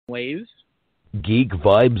Waves. Geek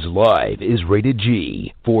Vibes Live is rated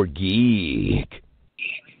G for geek.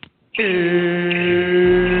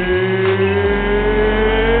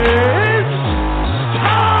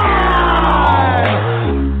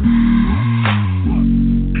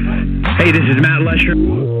 Hey, this is Matt Lesher.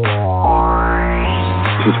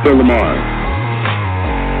 This is Phil Lamar.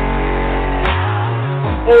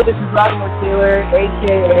 Hey, this is Rodman Taylor,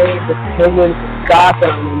 a.k.a. the Penguin from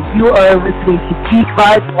Gotham, and you are listening to Geek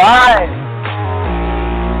Vibes Live.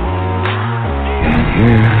 And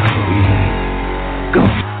here we go.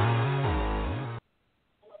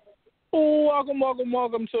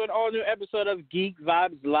 Welcome to an all-new episode of Geek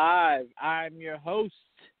Vibes Live. I'm your host,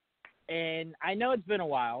 and I know it's been a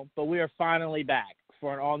while, but we are finally back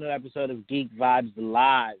for an all-new episode of Geek Vibes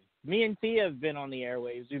Live. Me and Tia have been on the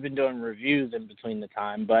airwaves. We've been doing reviews in between the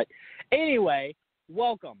time. But anyway,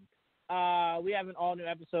 welcome. We have an all-new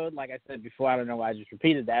episode. Like I said before, I don't know why I just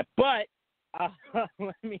repeated that. But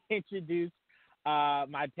let me introduce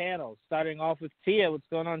my panel, starting off with Tia. What's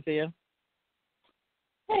going on, Tia?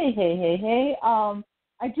 Hey.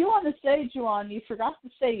 I do want to say, Juwan, you forgot to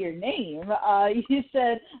say your name. You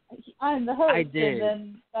said, I'm the host. I did. And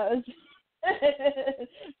then that was...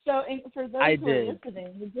 So, for those who are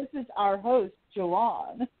listening, this is our host,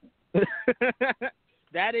 Juwan.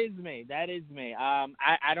 That is me.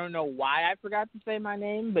 I don't know why I forgot to say my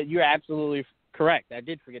name, but you're absolutely correct. I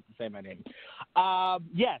did forget to say my name.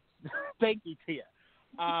 Yes. Thank you, Tia.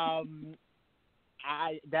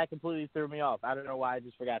 That completely threw me off. I don't know why I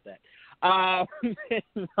just forgot that.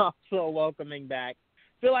 And also welcoming back.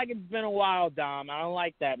 Feel like it's been a while, Dom. I don't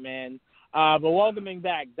like that, man. But welcoming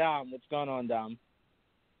back, Dom. What's going on, Dom?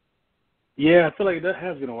 Yeah, I feel like that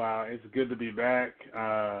has been a while. It's good to be back.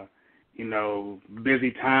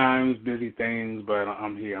 Busy times, busy things, but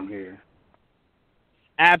I'm here.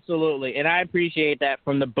 Absolutely, and I appreciate that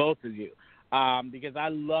from the both of you because I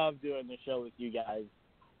love doing the show with you guys,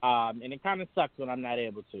 and it kind of sucks when I'm not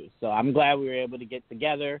able to. So I'm glad we were able to get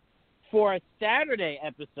together for a Saturday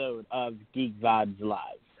episode of Geek Vibes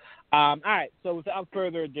Live. All right, so without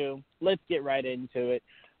further ado, let's get right into it.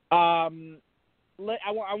 I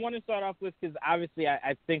want to start off with, because obviously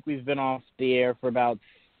I think we've been off the air for about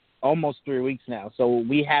almost 3 weeks now, so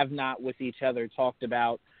we have not with each other talked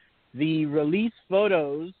about the release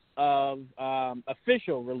photos of,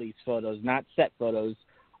 official release photos, not set photos,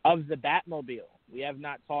 of the Batmobile. We have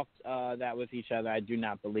not talked that with each other, I do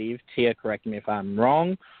not believe. Tia, correct me if I'm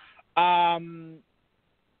wrong.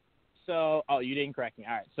 You didn't correct me.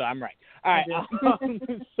 All right, so I'm right. All right,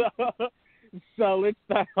 so let's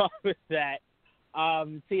start off with that.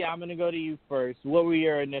 Tia, I'm going to go to you first. What were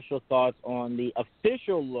your initial thoughts on the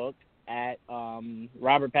official look at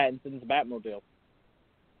Robert Pattinson's Batmobile?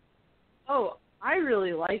 Oh, I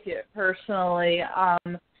really like it, personally.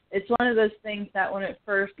 It's one of those things that when it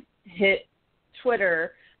first hit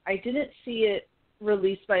Twitter, I didn't see it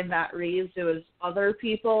released by Matt Reeves. It was other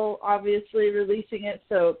people obviously releasing it,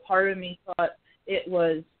 so part of me thought it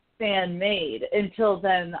was fan-made until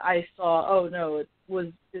then I saw, oh no,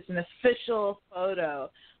 it's an official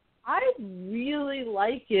photo. I really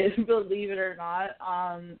like it, believe it or not.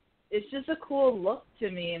 It's just a cool look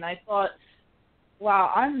to me, and I thought,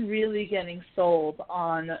 wow, I'm really getting sold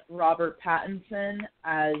on Robert Pattinson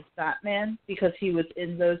as Batman because he was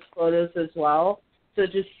in those photos as well. So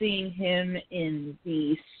just seeing him in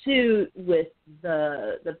the suit with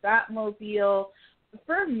the Batmobile,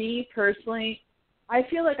 for me personally, I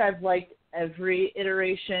feel like I've liked every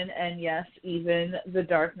iteration, and yes, even the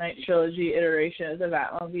Dark Knight trilogy iteration of the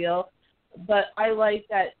Batmobile. But I like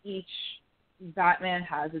that each Batman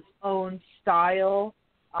has its own style,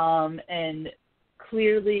 and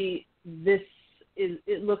clearly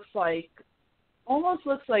almost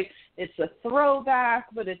looks like it's a throwback,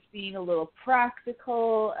 but it's being a little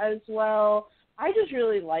practical as well. I just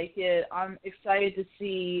really like it. I'm excited to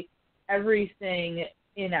see everything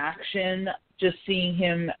in action, just seeing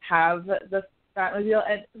him have the Batmobile.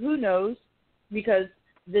 And who knows, because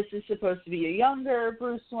this is supposed to be a younger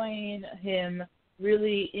Bruce Wayne, him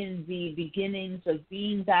really in the beginnings of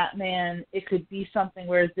being Batman. It could be something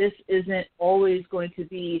where this isn't always going to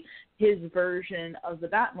be his version of the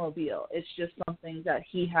Batmobile. It's just something that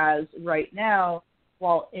he has right now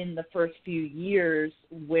while in the first few years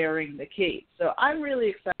wearing the cape. So I'm really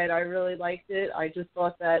excited. I really liked it. I just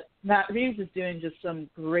thought that Matt Reeves is doing just some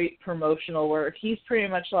great promotional work. He's pretty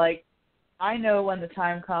much like, I know when the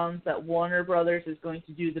time comes that Warner Brothers is going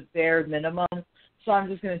to do the bare minimum, so I'm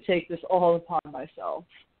just going to take this all upon myself.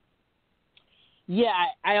 Yeah,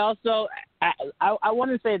 I also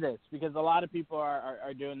want to say this because a lot of people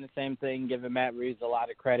are doing the same thing, giving Matt Reeves a lot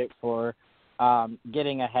of credit for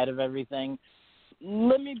getting ahead of everything.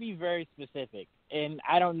 Let me be very specific, and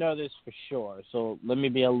I don't know this for sure, so let me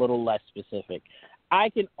be a little less specific. I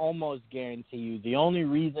can almost guarantee you the only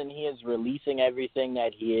reason he is releasing everything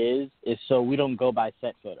that he is so we don't go by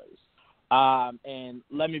set photos. And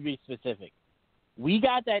let me be specific. We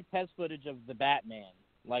got that test footage of the Batman,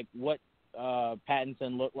 like what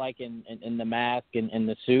Pattinson looked like in the mask and in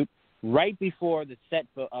the suit, right before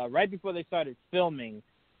right before they started filming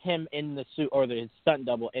him in the suit, or his stunt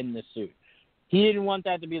double in the suit. He didn't want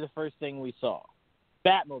that to be the first thing we saw.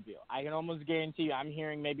 Batmobile. I can almost guarantee you, I'm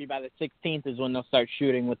hearing maybe by the 16th is when they'll start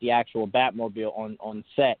shooting with the actual Batmobile on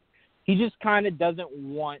set. He just kind of doesn't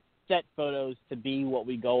want set photos to be what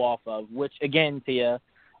we go off of, which, again, Tia,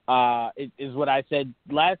 is what I said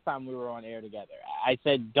last time we were on air together. I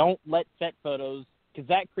said don't let set photos, because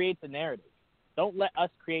that creates a narrative. Don't let us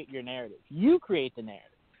create your narrative. You create the narrative.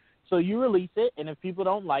 So you release it, and if people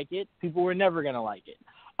don't like it, people were never going to like it.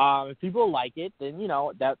 If people like it, then,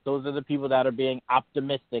 those are the people that are being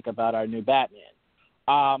optimistic about our new Batman.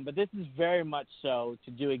 But this is very much so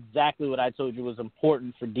to do exactly what I told you was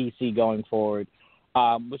important for DC going forward,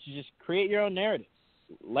 which is just create your own narratives.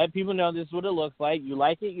 Let people know this is what it looks like. You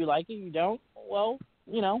like it, you don't, well,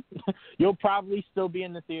 you'll probably still be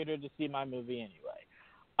in the theater to see my movie anyway.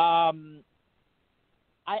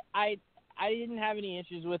 I didn't have any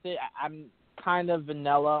issues with it. I'm kind of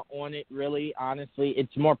vanilla on it, really, honestly.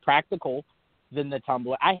 It's more practical than the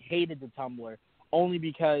Tumblr. I hated the Tumblr only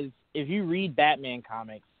because if you read Batman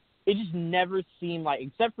comics, it just never seemed like,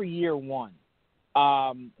 except for year one,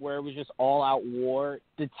 where it was just all-out war,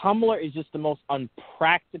 the Tumblr is just the most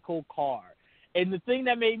unpractical car. And the thing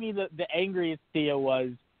that made me the angriest, Thea,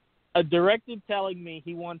 was a director telling me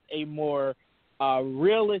he wants a more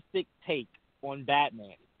realistic take on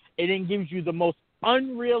Batman. It then gives you the most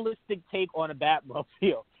unrealistic take on a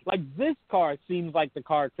Batmobile. Like, this car seems like the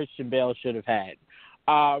car Christian Bale should have had,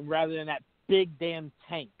 rather than that big damn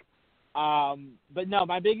tank. But no,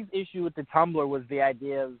 my biggest issue with the Tumblr was the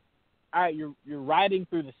idea of, all right, you're riding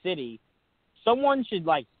through the city. Someone should,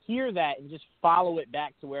 hear that and just follow it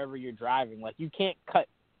back to wherever you're driving. Like, you can't cut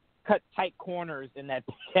tight corners in that.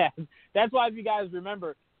 That's why, if you guys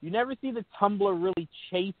remember, you never see the Tumblr really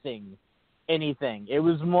chasing anything. It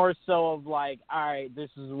was more so of all right, this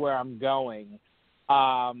is where I'm going,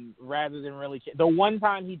 rather than really the one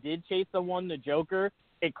time he did chase someone, the Joker,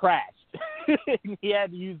 it crashed. He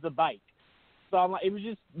had to use the bike. So I'm it was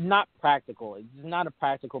just not practical. It's not a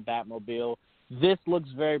practical Batmobile. This looks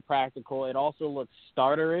very practical. It also looks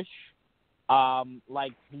starterish.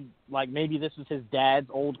 Maybe this was his dad's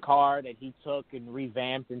old car that he took and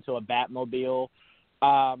revamped into a Batmobile.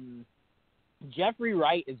 Jeffrey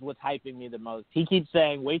Wright is what's hyping me the most. He keeps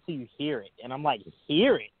saying, wait till you hear it. And I'm like,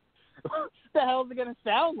 hear it? What the hell is it going to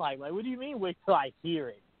sound like? What do you mean, wait till I hear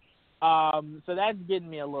it? So that's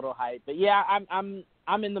getting me a little hype. But, yeah,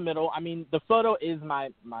 I'm in the middle. I mean, the photo is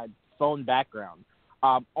my phone background,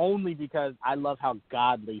 only because I love how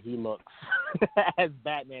godly he looks as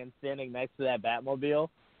Batman standing next to that Batmobile.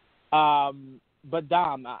 But,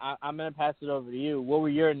 Dom, I'm going to pass it over to you. What were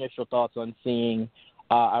your initial thoughts on seeing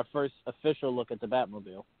our first official look at the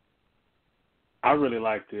Batmobile? I really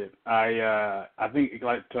liked it. I think,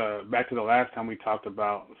 back to the last time we talked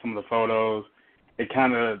about some of the photos, it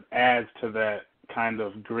kind of adds to that kind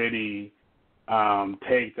of gritty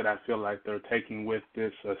take that I feel like they're taking with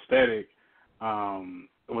this aesthetic,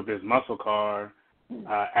 with this muscle car,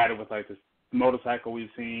 added with this motorcycle we've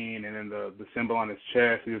seen, and then the symbol on his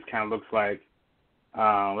chest. It just kind of looks like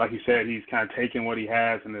you said, he's kind of taking what he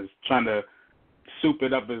has and is trying to soup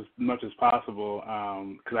it up as much as possible,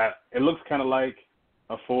 because it looks kind of like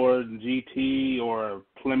a Ford GT or a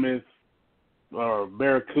Plymouth or a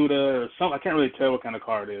Barracuda or something. I can't really tell what kind of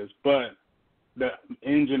car it is, but the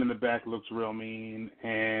engine in the back looks real mean,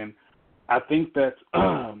 and I think that's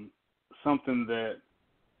something that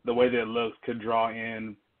the way that it looks could draw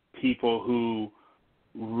in people who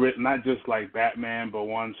not just like Batman, but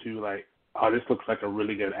ones who this looks like a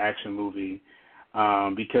really good action movie.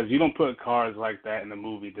 Because you don't put cars like that in a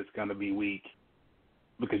movie that's going to be weak,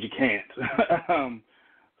 because you can't.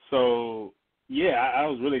 So, yeah, I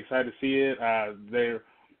was really excited to see it.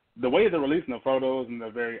 The way they're releasing the photos in a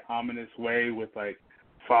very ominous way with,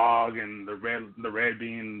 fog and the red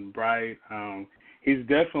being bright, he's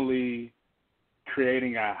definitely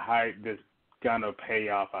creating a hype that's going to pay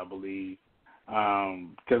off, I believe.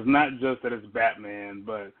 Because not just that it's Batman,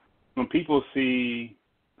 but when people see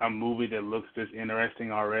a movie that looks this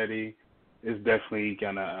interesting already, is definitely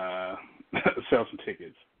gonna sell some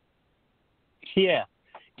tickets. Yeah.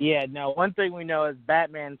 No, one thing we know is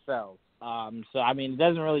Batman sells. So I mean, it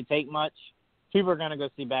doesn't really take much people are going to go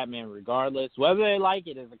see Batman regardless. Whether they like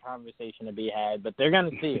it is a conversation to be had, but they're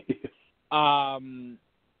going to see it.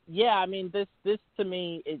 Yeah, I mean, this to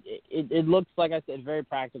me, it looks, like I said, very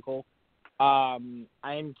practical. I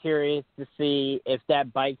am curious to see if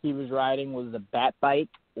that bike he was riding was a bat bike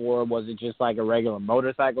or was it just like a regular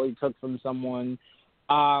motorcycle he took from someone.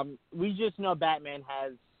 We just know Batman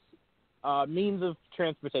has means of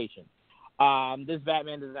transportation. This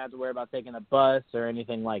Batman doesn't have to worry about taking a bus or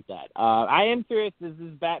anything like that. I am curious, does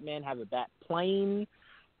this Batman have a bat plane?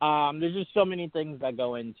 There's just so many things that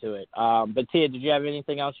go into it. But Tia, did you have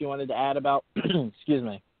anything else you wanted to add about, excuse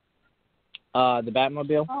me, the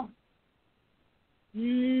Batmobile?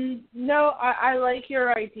 No, I like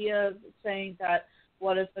your idea of saying that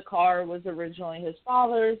what if the car was originally his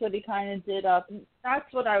father's that he kind of did up.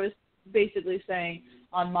 That's what I was basically saying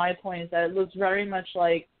on my point, is that it looks very much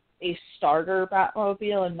like a starter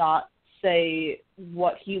Batmobile and not, say,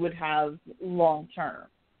 what he would have long term.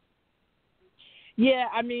 Yeah,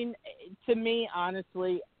 I mean, to me,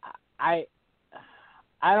 honestly, I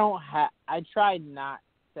try not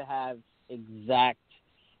to have exact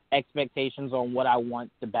expectations on what I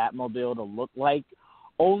want the Batmobile to look like,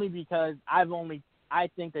 only because I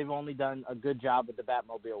think they've only done a good job with the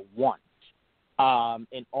Batmobile once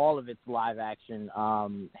in all of its live action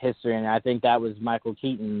history, and I think that was Michael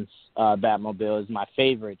Keaton's Batmobile is my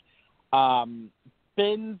favorite.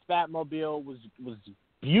 Finn's Batmobile was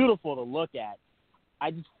beautiful to look at. I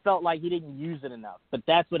just felt like he didn't use it enough. But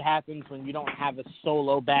that's what happens when you don't have a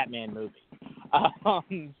solo Batman movie.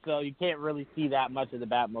 So you can't really see that much of the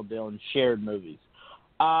Batmobile in shared movies.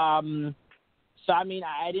 So, I mean,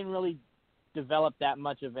 I didn't really develop that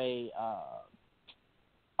much of a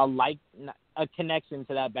connection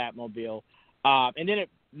to that Batmobile. And then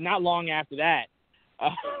not long after that,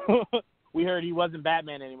 we heard he wasn't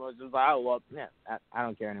Batman anymore. It was like, oh, well, yeah, I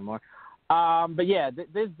don't care anymore. But yeah,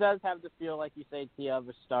 this does have the feel, like you say, Tia, of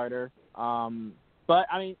a starter. But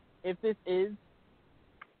I mean, if this is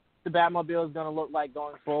the Batmobile is going to look like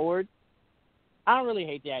going forward, I don't really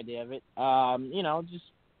hate the idea of it. Just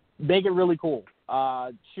make it really cool.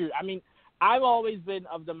 Shoot, I mean, I've always been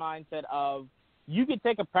of the mindset of you could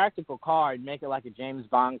take a practical car and make it like a James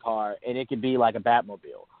Bond car, and it could be like a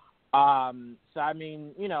Batmobile. So, I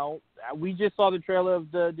mean, we just saw the trailer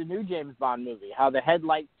of the new James Bond movie, how the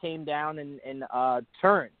headlights came down and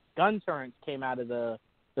gun turrets came out of the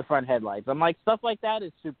front headlights. I'm like, stuff like that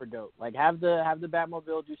is super dope. Like, have the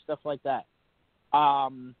Batmobile do stuff like that.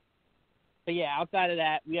 But, yeah, outside of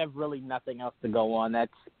that, we have really nothing else to go on.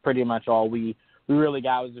 That's pretty much all we really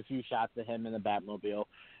got was a few shots of him in the Batmobile.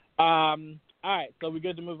 All right, so we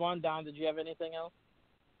good to move on. Don, did you have anything else?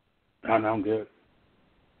 No, I'm good.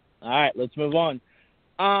 All right, let's move on.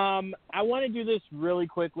 I want to do this really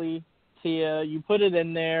quickly, Tia. You put it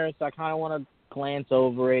in there, so I kind of want to glance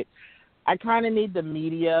over it. I kind of need the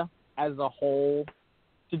media as a whole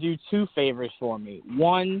to do two favors for me.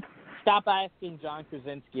 One, stop asking John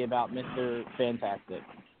Krasinski about Mr. Fantastic.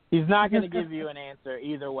 He's not going to give you an answer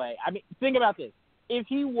either way. I mean, think about this. If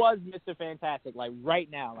he was Mr. Fantastic, like right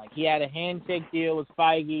now, like he had a handshake deal with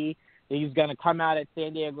Feige, he's going to come out at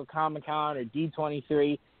San Diego Comic-Con or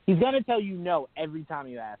D23, he's going to tell you no every time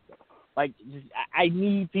you ask him. Like, I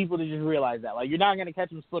need people to just realize that. Like, you're not going to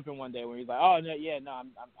catch him slipping one day where he's like, oh, no, yeah, no,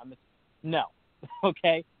 I'm no.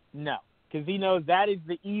 Okay? No. Because he knows that is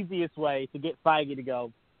the easiest way to get Feige to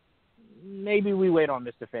go, maybe we wait on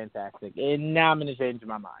Mr. Fantastic. And now I'm going to change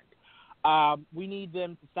my mind. We need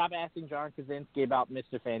them to stop asking John Krasinski about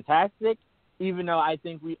Mr. Fantastic, even though I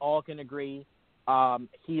think we all can agree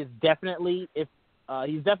he is definitely,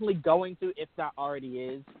 he's definitely going to, if not already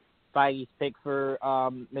is, Feige's pick for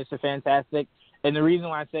Mr. Fantastic. And the reason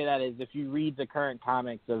why I say that is if you read the current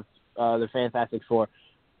comics of the Fantastic Four,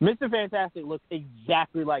 Mr. Fantastic looks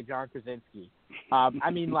exactly like John Krasinski.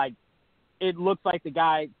 I mean, like, it looks like the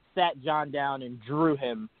guy sat John down and drew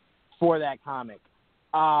him for that comic.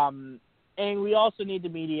 And we also need the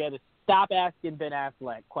media to stop asking Ben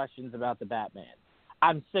Affleck questions about the Batman.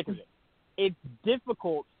 I'm sick of it. It's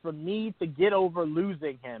difficult for me to get over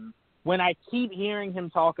losing him when I keep hearing him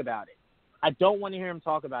talk about it. I don't want to hear him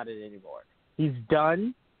talk about it anymore. He's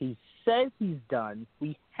done. He says he's done.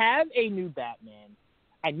 We have a new Batman.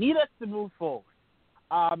 I need us to move forward.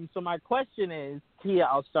 So my question is, Tia,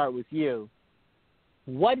 I'll start with you.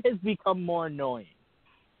 What has become more annoying?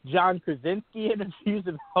 John Krasinski interviews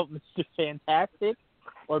about Mr. Fantastic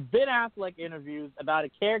or Ben Affleck interviews about a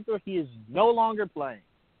character he is no longer playing?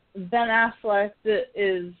 Ben Affleck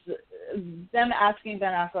is them asking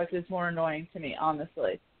Ben Affleck is more annoying to me,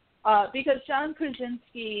 honestly, because John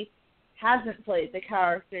Krasinski hasn't played the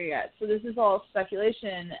character yet. So this is all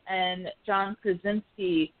speculation, and John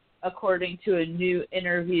Krasinski, according to a new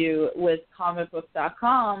interview with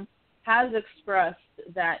comicbook.com, has expressed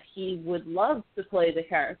that he would love to play the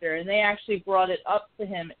character, and they actually brought it up to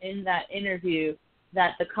him in that interview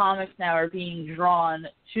that the comics now are being drawn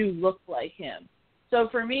to look like him. So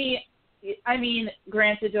for me, I mean,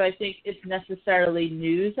 granted, do I think it's necessarily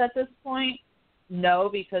news at this point? No,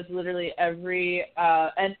 because literally every,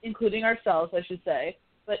 and including ourselves, I should say,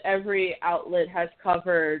 but every outlet has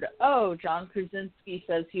covered, oh, John Krasinski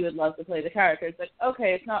says he would love to play the character. It's like,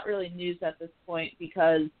 okay, it's not really news at this point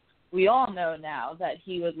because we all know now that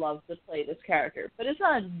he would love to play this character. But it's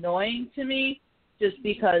not annoying to me just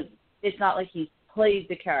because it's not like he's played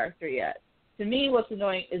the character yet. To me, what's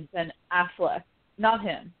annoying is Ben Affleck, not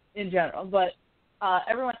him in general, but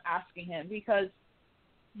everyone asking him because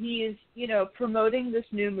he's, promoting this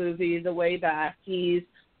new movie, The Way Back. He's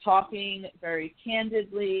talking very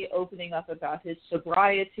candidly, opening up about his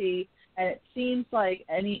sobriety, and it seems like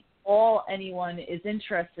all anyone is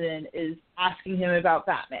interested in is asking him about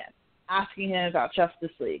Batman, asking him about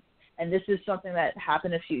Justice League. And this is something that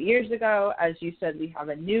happened a few years ago. As you said, we have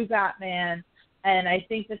a new Batman, and I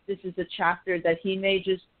think that this is a chapter that he may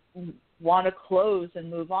just want to close and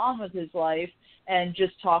move on with his life and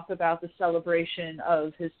just talk about the celebration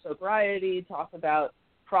of his sobriety, talk about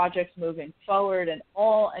projects moving forward, and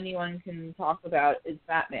all anyone can talk about is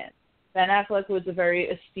Batman. Ben Affleck was a very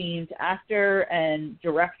esteemed actor and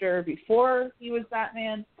director before he was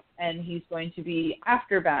Batman, and he's going to be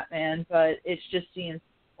after Batman, but it's just seems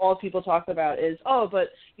all people talk about is, oh, but,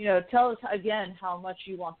 tell us again how much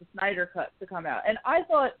you want the Snyder Cut to come out. And I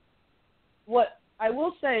thought, what I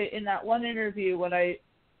will say in that one interview, what I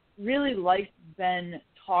really liked Ben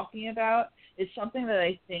talking about is something that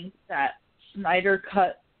I think that Snyder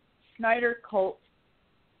Cult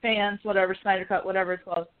fans, Snyder Cut, whatever it's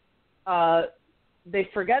called, they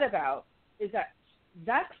forget about, is that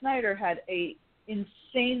Zack Snyder had a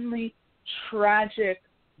insanely tragic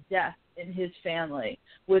death in his family,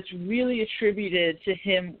 which really attributed to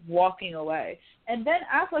him walking away. And Ben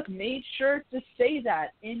Affleck made sure to say that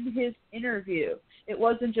in his interview. It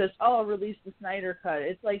wasn't just, oh, release the Snyder Cut.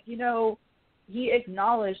 It's like, he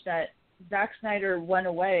acknowledged that Zack Snyder went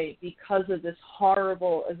away because of this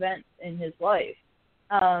horrible event in his life.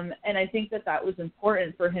 And I think that was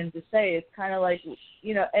important for him to say. It's kind of like,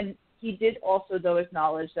 and he did also, though,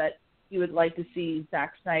 acknowledge that he would like to see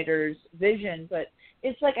Zack Snyder's vision. But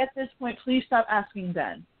it's like, at this point, please stop asking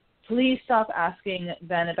Ben. Please stop asking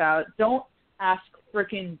Ben about, don't ask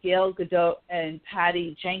frickin' Gail Gadot and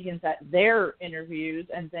Patty Jenkins at their interviews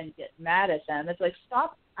and then get mad at them. It's like,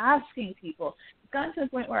 stop asking people. It's gotten to the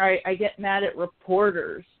point where I get mad at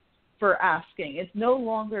reporters for asking. It's no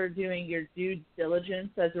longer doing your due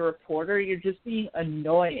diligence as a reporter. You're just being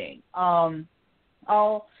annoying.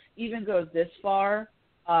 I'll even go this far,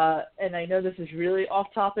 and I know this is really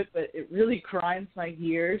off topic, but it really grinds my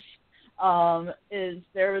gears, is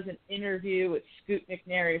there was an interview with Scoot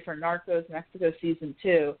McNairy for Narcos Mexico Season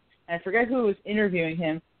 2, and I forget who was interviewing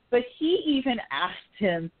him, but he even asked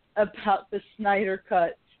him about the Snyder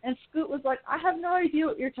Cut, and Scoot was like, I have no idea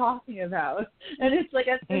what you're talking about. And it's like,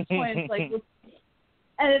 at this point,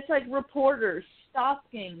 it's like reporters, stop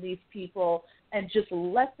getting these people and just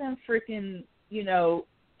let them freaking,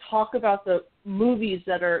 talk about the movies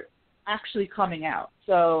that are actually coming out.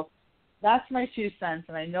 So that's my 2 cents,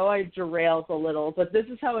 and I know I derailed a little, but this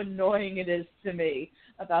is how annoying it is to me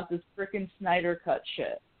about this freaking Snyder Cut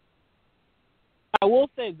shit. I will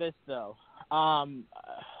say this, though.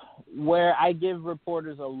 Where I give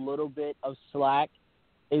reporters a little bit of slack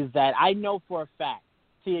is that I know for a fact,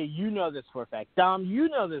 Tia, you know this for a fact, Dom, you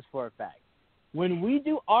know this for a fact, when we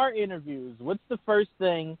do our interviews, what's the first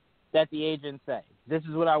thing that the agents say? This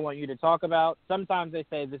is what I want you to talk about. Sometimes they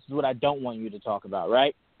say, this is what I don't want you to talk about,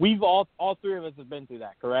 right? We've all three of us have been through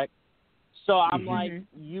that, correct? So I'm like,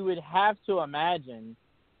 you would have to imagine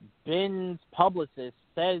Ben's publicist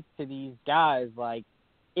says to these guys, like,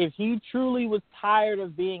 if he truly was tired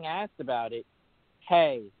of being asked about it,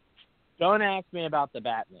 hey, don't ask me about the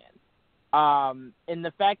Batman. And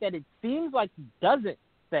the fact that it seems like he doesn't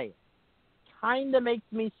say it kind of makes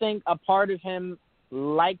me think a part of him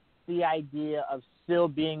likes the idea of still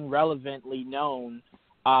being relevantly known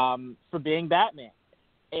for being Batman.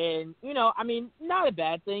 And, not a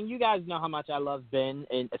bad thing. You guys know how much I love Ben,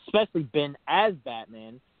 and especially Ben as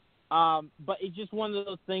Batman. But it's just one of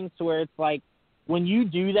those things to where it's like, when you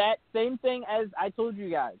do that, same thing as I told you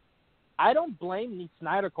guys, I don't blame these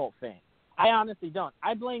Snyder Cult fans. I honestly don't.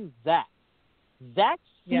 I blame Zack. Zack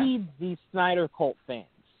feeds these Snyder Cult fans.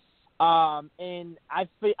 And I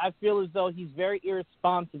feel as though he's very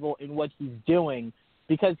irresponsible in what he's doing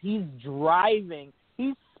because he's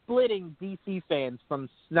splitting DC fans from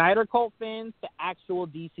Snyder Cult fans to actual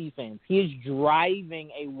DC fans. He is driving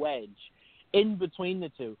a wedge in between the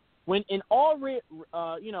two. When in all of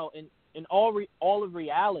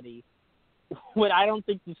reality, what I don't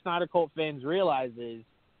think the Snyder Cult fans realize is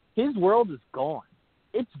his world is gone.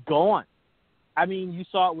 It's gone. I mean, you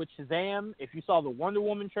saw it with Shazam. If you saw the Wonder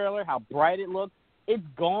Woman trailer, how bright it looked, it's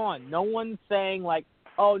gone. No one's saying, like,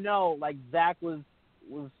 oh, no, like, Zack was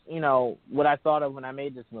what I thought of when I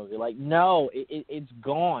made this movie. Like, no, it's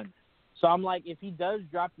gone. So I'm like, if he does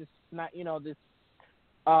drop this,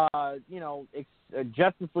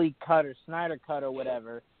 Justice League cut or Snyder cut or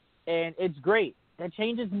whatever, and it's great, that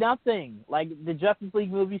changes nothing. Like, the Justice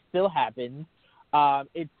League movie still happens.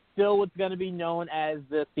 It's still what's going to be known as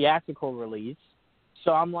the theatrical release.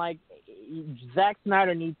 So I'm like, Zack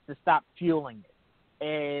Snyder needs to stop fueling it.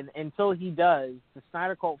 And until he does, the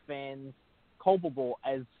Snyder Cult fans, culpable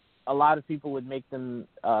as a lot of people would make them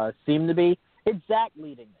seem to be, it's Zack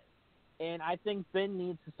leading this. And I think Ben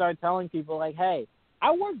needs to start telling people, like, hey,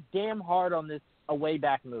 I worked damn hard on this A Way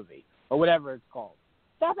Back movie, or whatever it's called.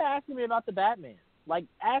 Stop asking me about the Batman. Like,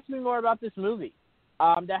 ask me more about this movie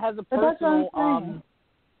that has a personal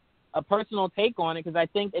take on it, because I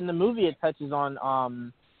think in the movie it touches on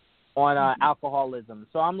alcoholism.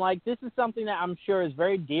 So I'm like, this is something that I'm sure is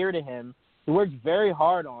very dear to him. He worked very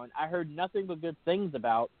hard on. I heard nothing but good things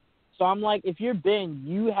about. So I'm like, if you're Ben,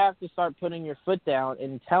 you have to start putting your foot down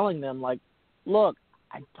and telling them, like, look,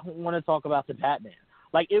 I don't want to talk about the Batman.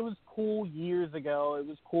 Like, it was cool years ago. It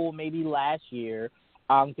was cool maybe last year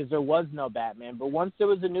because there was no Batman. But once there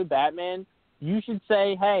was a new Batman, you should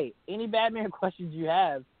say, hey, any Batman questions you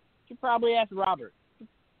have, you should probably ask Robert. You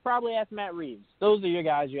should probably ask Matt Reeves. Those are your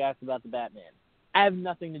guys you asked about the Batman. I have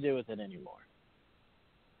nothing to do with it anymore.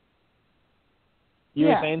 You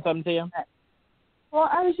were saying something, Tia? Well,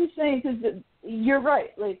 I was just saying, because you're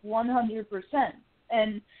right, like 100%.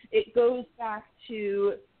 And it goes back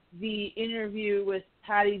to the interview with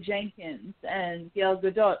Patty Jenkins and Gail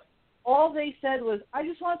Gadot. All they said was, I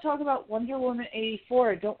just want to talk about Wonder Woman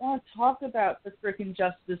 84. I don't want to talk about the frickin'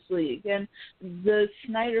 Justice League. And the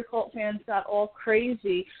Snyder Cult fans got all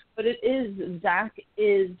crazy. But it is, Zack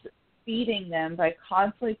is feeding them by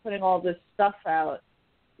constantly putting all this stuff out.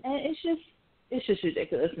 And it's just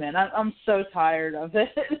ridiculous, man. I'm so tired of it.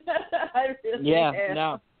 I really am.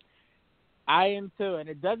 No. I am too, and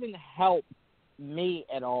it doesn't help me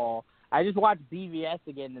at all. I just watched BVS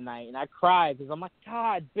again tonight, and I cried because I'm like,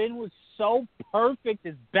 God, Ben was so perfect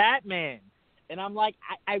as Batman. And I'm like,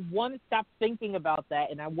 I want to stop thinking about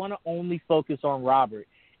that, and I want to only focus on Robert.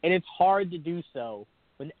 And it's hard to do so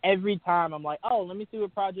when every time I'm like, oh, let me see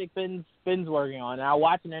what project Ben's working on. And I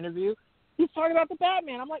watch an interview, he's talking about the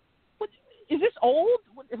Batman. I'm like, what? Is this old?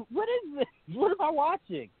 What is this? What am I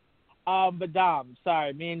watching? But Dom,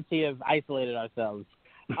 sorry, me and Tia have isolated ourselves.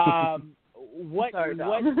 What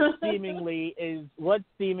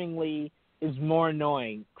seemingly is more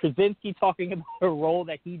annoying? Krasinski talking about a role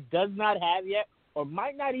that he does not have yet, or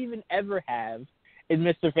might not even ever have, in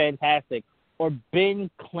Mr. Fantastic, or Ben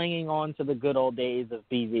clinging on to the good old days of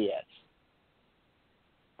BVS.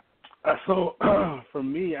 So for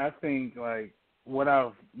me, I think like what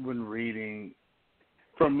I've been reading.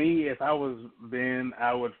 For me, if I was Ben,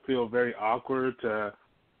 I would feel very awkward to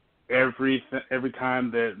every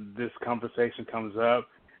time that this conversation comes up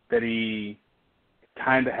that he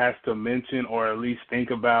kind of has to mention or at least think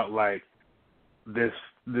about like the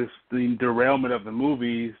derailment of the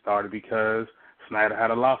movie started because Snyder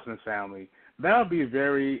had a loss in his family. That would be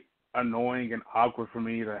very annoying and awkward for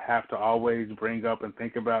me to have to always bring up and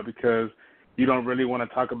think about because you don't really want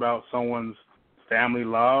to talk about someone's family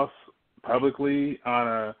loss publicly on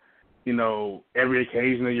a, every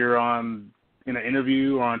occasion that you're on in an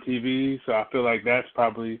interview or on TV. So I feel like that's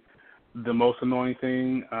probably the most annoying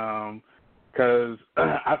thing because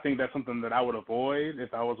I think that's something that I would avoid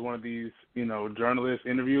if I was one of these, journalists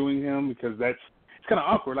interviewing him because it's kind of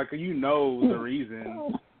awkward. Like, the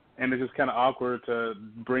reason, and it's just kind of awkward to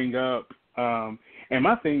bring up. And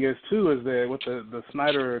my thing is, too, is that with the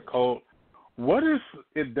Snyder Cult, what if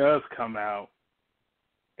it does come out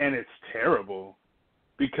and it's terrible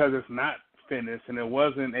because it's not finished and it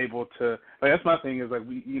wasn't able to, like, that's my thing is like,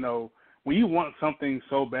 when you want something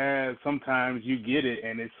so bad, sometimes you get it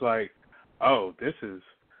and it's like, oh, this is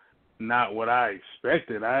not what I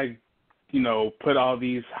expected. I, put all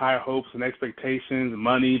these high hopes and expectations and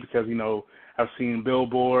money because, I've seen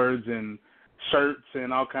billboards and shirts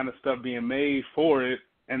and all kind of stuff being made for it.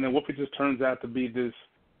 And then what if it just turns out to be this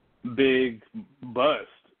big bust?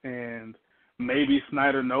 and maybe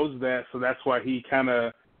Snyder knows that, so that's why he kind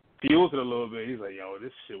of feels it a little bit. He's like, yo,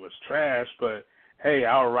 this shit was trash, but hey,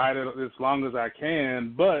 I'll ride it as long as I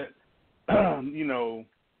can. But you know,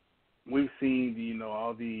 we've seen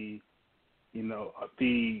all the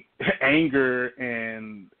the anger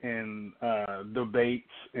and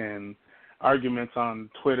debates and arguments on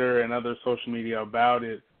Twitter and other social media about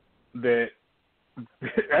it. That's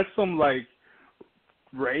some like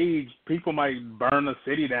rage. People might burn a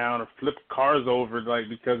city down or flip cars over, like,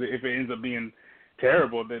 because if it ends up being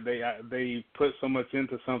terrible, that they put so much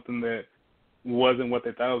into something that wasn't what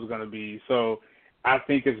they thought it was going to be. So I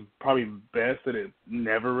think it's probably best that it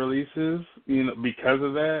never releases, because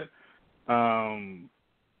of that. And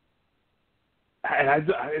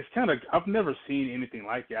it's kind of, I've never seen anything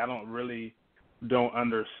like it. I don't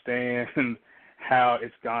understand how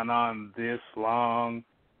it's gone on this long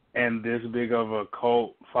and this big of a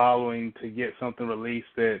cult following to get something released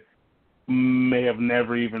that may have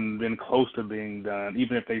never even been close to being done,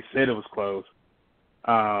 even if they said it was close.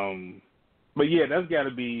 But yeah, that's got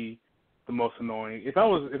to be the most annoying. If I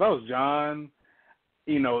was John,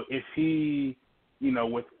 if he,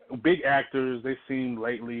 with big actors, they seem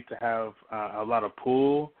lately to have a lot of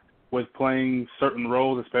pull with playing certain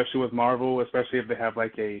roles, especially with Marvel, especially if they have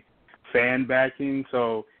like a fan backing.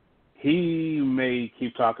 So he may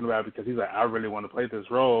keep talking about it because he's like, I really want to play this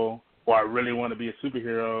role, or I really want to be a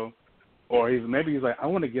superhero, or he's like, I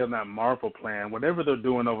want to get on that Marvel plan, whatever they're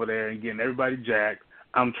doing over there and getting everybody jacked.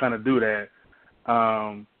 I'm trying to do that.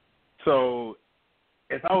 So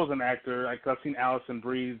if I was an actor, like I've seen Allison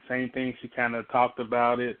Brie, same thing. She kind of talked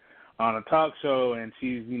about it on a talk show, and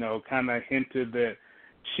she's, kind of hinted that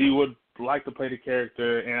she would like to play the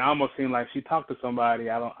character, and it almost seemed like she talked to somebody.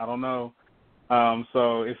 I don't know.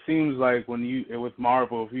 So it seems like with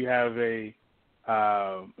Marvel, if you have if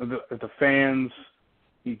the fans,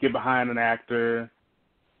 you get behind an actor,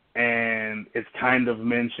 and it's kind of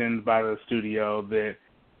mentioned by the studio that,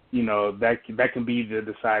 that can be the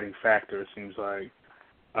deciding factor, it seems like.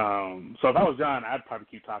 So if I was John, I'd probably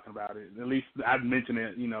keep talking about it. At least I'd mention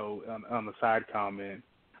it, on the side comment.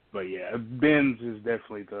 But yeah, Ben's is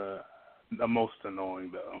definitely the most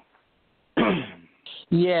annoying, though.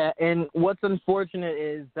 Yeah, and what's unfortunate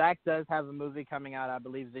is Zach does have a movie coming out, I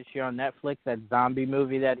believe, this year on Netflix, that zombie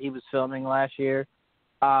movie that he was filming last year.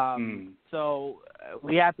 So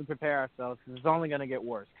we have to prepare ourselves, because it's only going to get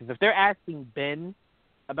worse. Because if they're asking Ben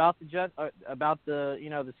about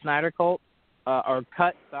the Snyder cult, or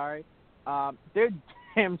cut, sorry, they're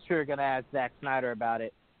damn sure going to ask Zack Snyder about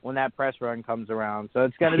it when that press run comes around. So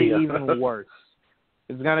it's going to be even worse.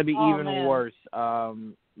 It's going to be worse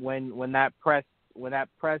when that press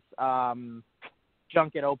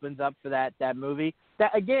junket opens up for that movie.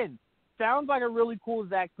 That, again, sounds like a really cool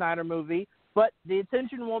Zack Snyder movie, but the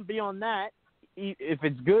attention won't be on that. If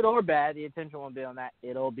it's good or bad, the attention won't be on that.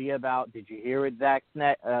 It'll be about, did you hear what Zack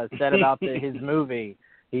said about his movie?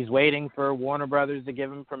 He's waiting for Warner Brothers to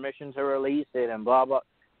give him permission to release it and blah, blah.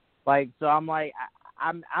 Like, so I'm like,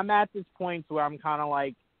 I'm at this point where I'm kind of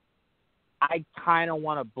like, I kind of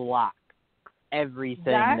want to block everything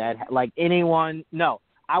that, like, anyone. No,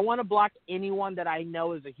 I want to block anyone that I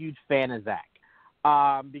know is a huge fan of Zach.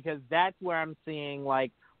 Because that's where I'm seeing,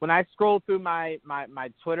 like, when I scroll through my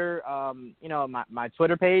Twitter, my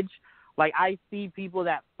Twitter page, like, I see people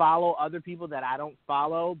that follow other people that I don't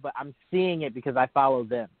follow, but I'm seeing it because I follow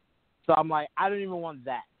them. So I'm like, I don't even want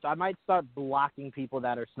that. So I might start blocking people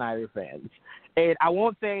that are Snyder fans. And I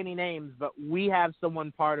won't say any names, but we have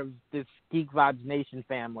someone part of this Geek Vibes Nation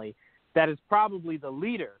family that is probably the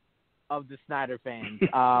leader of the Snyder fans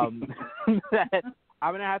that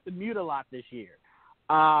I'm going to have to mute a lot this year.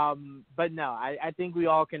 But no, I think we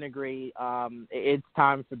all can agree it's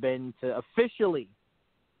time for Ben to officially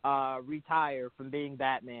retire from being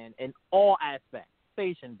Batman in all aspects.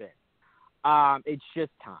 Station Ben. It's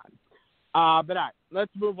just time. But all right,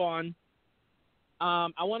 let's move on.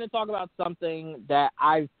 I want to talk about something that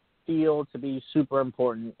I feel to be super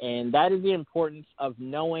important, and that is the importance of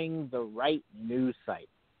knowing the right news site.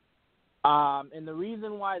 And the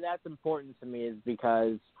reason why that's important to me is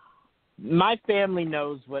because my family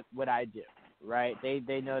knows what I do, right?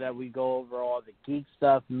 They know that we go over all the geek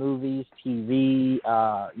stuff, movies, TV,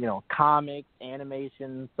 comics,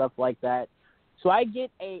 animation, stuff like that. So I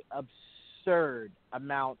get a absurd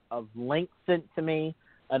amount of links sent to me,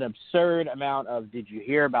 an absurd amount of, did you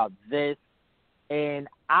hear about this? And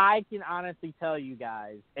I can honestly tell you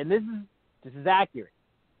guys, and this is accurate,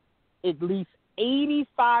 at least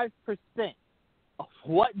 85% of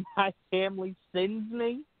what my family sends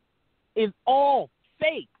me is all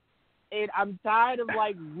fake. And I'm tired of,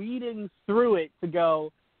 like, reading through it to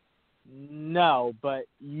go, No, but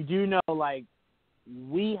you do know, like,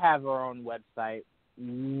 we have our own website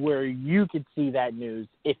where you could see that news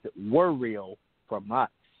if it were real from us.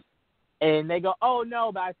 And they go, oh,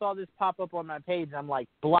 no, but I saw this pop up on my page. I'm like,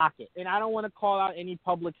 block it. And I don't want to call out any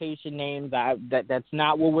publication names. That's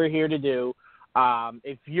not what we're here to do.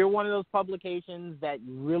 If you're one of those publications that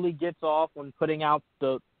really gets off when putting out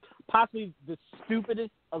possibly the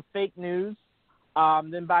stupidest of fake news,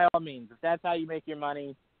 then by all means, if that's how you make your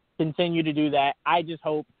money, continue to do that. I just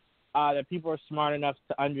hope that people are smart enough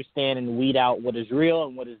to understand and weed out what is real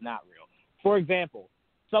and what is not real. For example,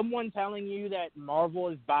 someone telling you that Marvel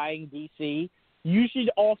is buying DC, you should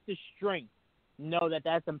off the strength know that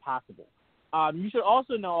that's impossible. You should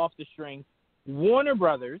also know off the strength Warner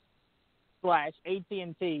Brothers /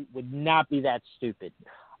 AT&T would not be that stupid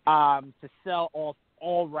to sell off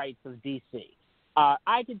all rights of DC.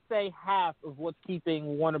 I could say half of what's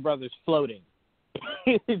keeping Warner Brothers floating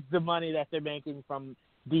is the money that they're making from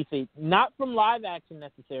DC, not from live action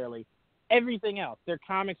necessarily. Everything else. Their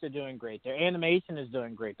comics are doing great. Their animation is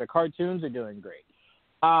doing great. Their cartoons are doing great.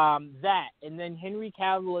 That, and then Henry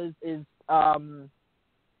Cavill is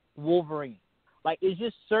Wolverine. Like, it's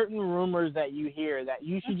just certain rumors that you hear that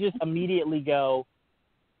you should just immediately go,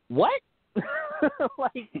 what?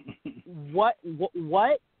 Like, what?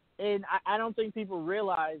 And I don't think people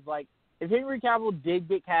realize, like, if Henry Cavill did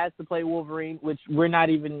get cast to play Wolverine, which we're not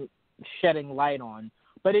even shedding light on,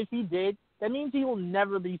 but if he did, that means he will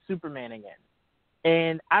never be Superman again.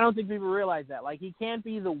 And I don't think people realize that. Like, he can't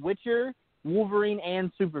be the Witcher, Wolverine,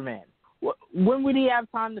 and Superman. When would he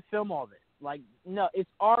have time to film all this? Like, no, it's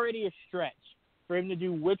already a stretch for him to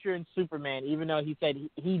do Witcher and Superman, even though he said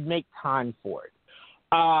he'd make time for it.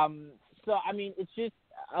 So, I mean, it's just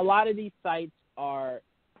a lot of these sites are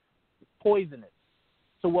poisonous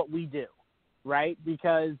to what we do, right?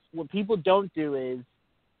 Because what people don't do is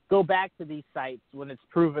go back to these sites when it's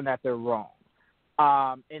proven that they're wrong,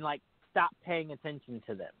 and, like, stop paying attention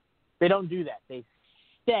to them. They don't do that. They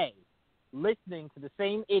stay listening to the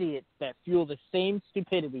same idiots that fuel the same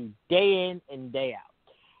stupidity day in and day out.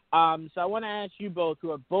 So I want to ask you both,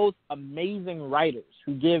 who are both amazing writers,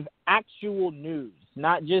 who give actual news,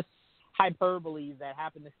 not just hyperbole that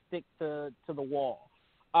happen to stick to the wall.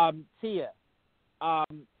 Tia,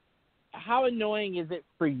 how annoying is it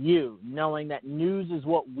for you knowing that news is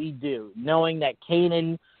what we do, knowing that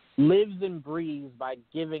Kanan lives and breathes by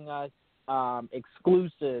giving us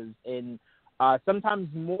exclusives and sometimes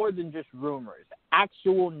more than just rumors,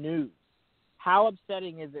 actual news? How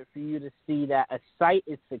upsetting is it for you to see that a site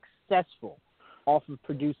is successful off of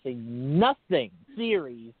producing nothing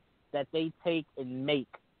series that they take and make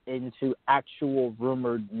into actual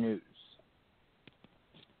rumored news?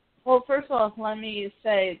 Well, first of all, let me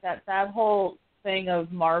say that whole thing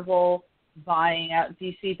of Marvel buying out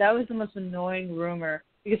DC, that was the most annoying rumor,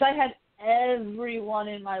 because I had everyone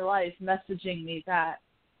in my life messaging me that.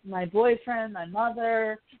 My boyfriend, my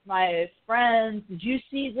mother, my friends, did you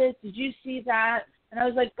see this? Did you see that? And I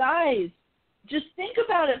was like, guys, just think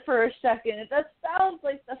about it for a second. That sounds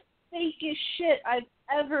like the fakest shit I've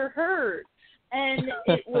ever heard. And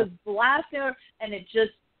it was blasting, and it just,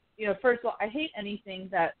 first of all, I hate anything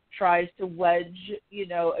that tries to wedge,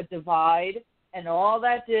 a divide. And all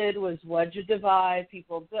that did was wedge a divide.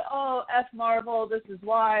 People go, oh, F Marvel, this is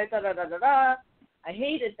why, da-da-da-da-da. I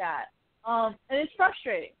hated that. And it's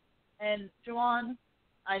frustrating. And, Juwan,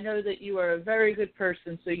 I know that you are a very good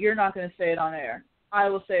person, so you're not going to say it on air. I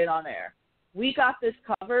will say it on air. We Got This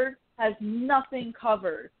Covered has nothing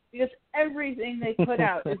covered, because everything they put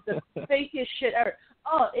out is the fakest shit ever.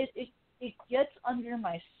 Oh, it gets under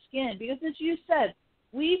my skin, because as you said,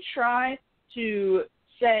 we try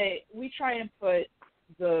and put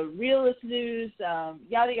the realest news,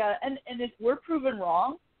 yada, yada, and if we're proven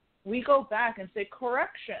wrong, we go back and say,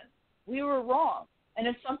 correction, we were wrong. And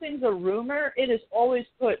if something's a rumor, it is always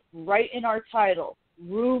put right in our title,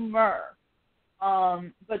 rumor.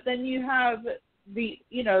 But then you have a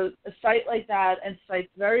site like that and sites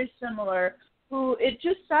very similar who it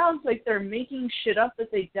just sounds like they're making shit up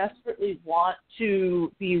that they desperately want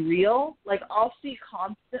to be real. Like, I'll see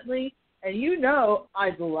constantly, and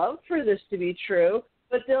I'd love for this to be true,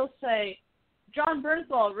 but they'll say, John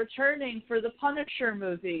Bernthal returning for the Punisher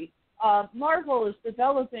movie. Marvel is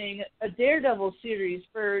developing a Daredevil series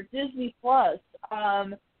for Disney Plus.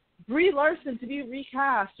 Brie Larson to be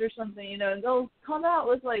recast or something, and they'll come out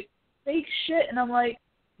with, like, fake shit, and I'm like,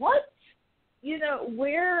 what?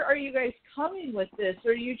 Where are you guys coming with this?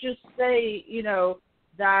 Or you just say,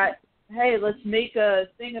 that, hey, let's make a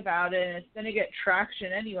thing about it, and it's going to get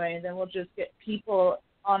traction anyway, and then we'll just get people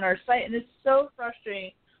on our site. And it's so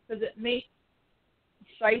frustrating, because it makes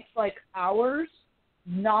sites like ours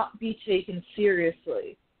not be taken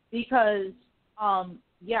seriously because,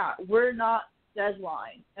 we're not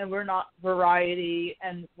Deadline and we're not Variety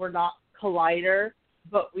and we're not Collider,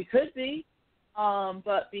 but we could be.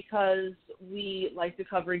 But because we like to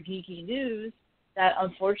cover geeky news, that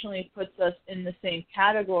unfortunately puts us in the same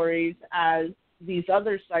categories as these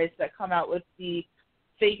other sites that come out with the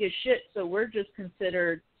fakest shit. So we're just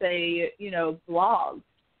considered, say, blogs.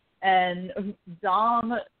 And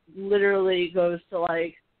Dom literally goes to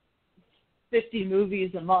like 50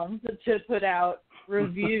 movies a month to put out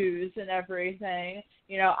reviews and everything.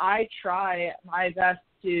 I try my best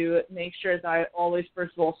to make sure that I always,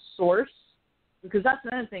 first of all, source, because that's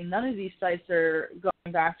another thing. None of these sites are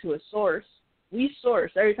going back to a source. We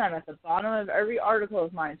source every time at the bottom of every article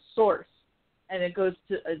of mine, source, and it goes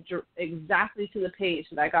to exactly to the page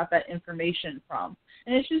that I got that information from.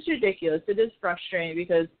 And it's just ridiculous. It is frustrating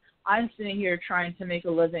because I'm sitting here trying to make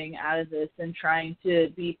a living out of this and trying to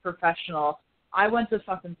be professional. I went to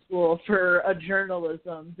fucking school for a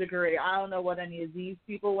journalism degree. I don't know what any of these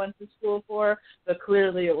people went to school for, but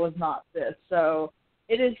clearly it was not this. So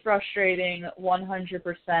it is frustrating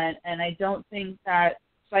 100%, and I don't think that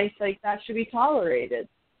sites like that should be tolerated.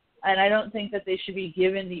 And I don't think that they should be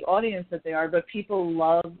given the audience that they are, but people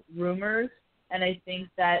love rumors, and I think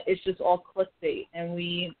that it's just all clickbait. And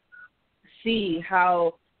we see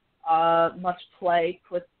how much play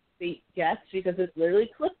clickbait gets because it's literally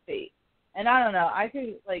clickbait. And I don't know, I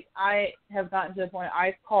have gotten to the point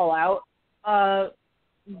I call out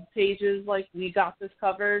pages like We Got This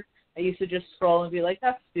Covered. I used to just scroll and be like,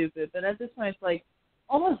 that's stupid. But at this point, it's like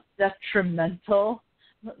almost detrimental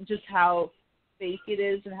just how fake it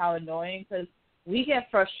is and how annoying, because we get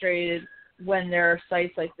frustrated when there are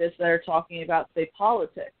sites like this that are talking about, say,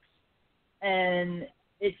 politics. And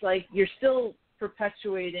it's like you're still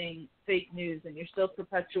perpetuating fake news and you're still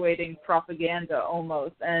perpetuating propaganda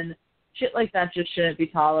almost. And shit like that just shouldn't be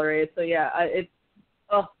tolerated. So, yeah, it's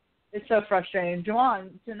so frustrating. Juwan,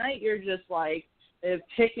 tonight you're just, like,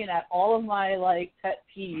 picking at all of my, like, pet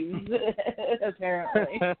peeves,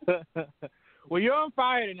 apparently. Well, you're on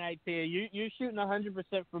fire tonight, Tia. You're shooting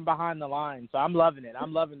 100% from behind the line, so I'm loving it.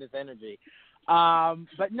 I'm loving this energy.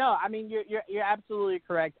 But no, I mean you're absolutely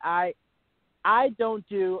correct.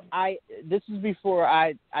 This is before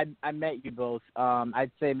I met you both.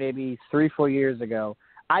 I'd say maybe 3-4 years ago.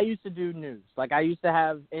 I used to do news. Like, I used to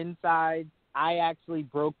have insides. I actually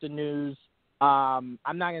broke the news. I'm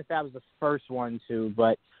not gonna say I was the first one to,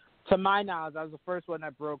 but to my knowledge, I was the first one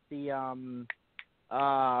that broke the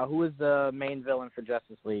who was the main villain for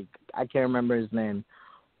Justice League? I can't remember his name.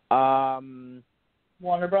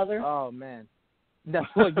 Warner Brother? Oh man. That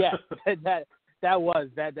was.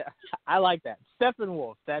 I like that.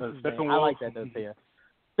 Steppenwolf. That's his name. I like that though, Thea.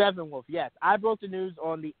 Steppenwolf, yes. I broke the news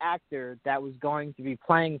on the actor that was going to be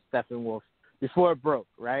playing Steppenwolf before it broke,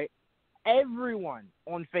 right? Everyone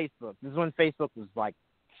on Facebook, this is when Facebook was like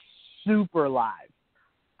super live.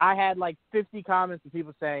 I had like 50 comments of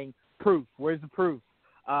people saying, proof, where's the proof?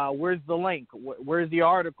 Where's the link? Where's the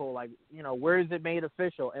article? Like, where is it made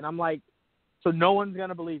official? And I'm like, so no one's going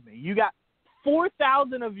to believe me. You got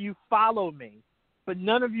 4,000 of you follow me, but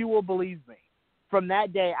none of you will believe me. From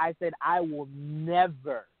that day, I said, I will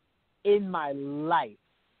never in my life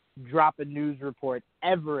drop a news report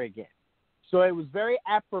ever again. So it was very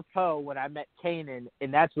apropos when I met Kanan,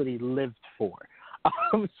 and that's what he lived for.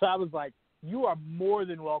 So I was like, you are more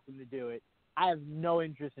than welcome to do it. I have no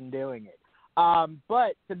interest in doing it.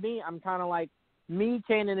 But to me, I'm kind of like, me,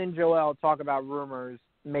 Kanan, and Joel talk about rumors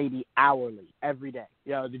maybe hourly, every day.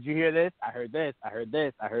 Did you hear this? I heard this. I heard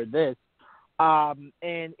this. I heard this. And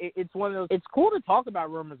it's one of those, it's cool to talk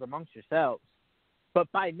about rumors amongst yourselves,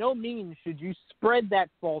 but by no means should you spread that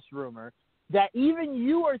false rumor that even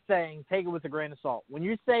you are saying, take it with a grain of salt. When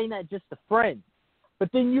you're saying that just to friends,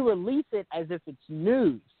 but then you release it as if it's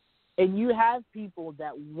news, and you have people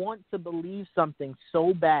that want to believe something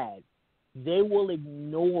so bad, they will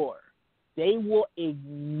ignore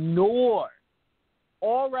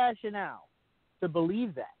all rationale to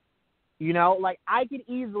believe that. Like, I could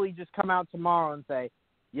easily just come out tomorrow and say,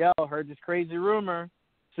 yo, heard this crazy rumor,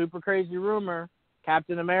 super crazy rumor,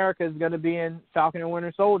 Captain America is going to be in Falcon and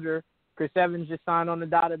Winter Soldier, Chris Evans just signed on the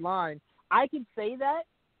dotted line. I could say that,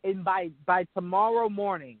 and by tomorrow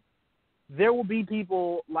morning, there will be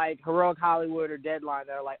people like Heroic Hollywood or Deadline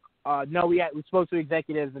that are like, no, we spoke to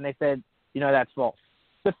executives, and they said, that's false.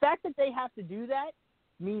 The fact that they have to do that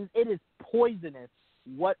means it is poisonous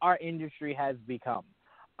what our industry has become.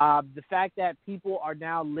 The fact that people are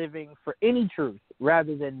now living for any truth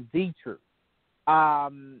rather than the truth.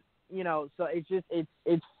 So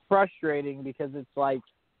it's frustrating because it's like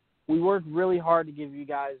we worked really hard to give you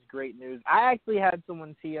guys great news. I actually had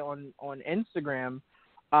someone see on Instagram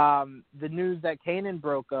the news that Kanan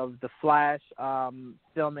broke of the Flash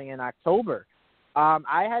filming in October.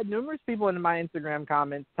 I had numerous people in my Instagram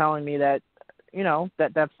comments telling me that,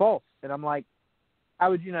 that's false. And I'm like, how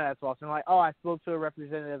would you know that's false? And they're like, oh, I spoke to a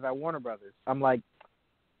representative at Warner Brothers. I'm like,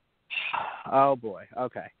 oh, boy,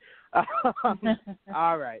 okay.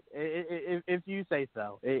 All right. If you say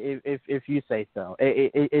so, if you say so,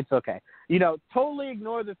 it's okay. Totally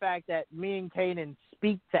ignore the fact that me and Kanan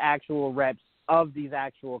speak to actual reps of these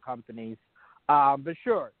actual companies. But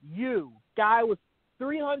sure, you, guy with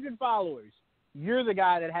 300 followers, you're the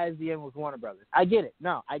guy that has the end with Warner Brothers. I get it.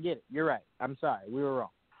 No, I get it. You're right. I'm sorry. We were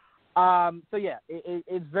wrong. So, yeah,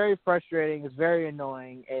 it's very frustrating. It's very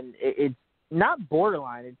annoying. And it's not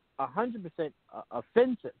borderline. It's 100%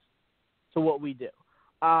 offensive to what we do.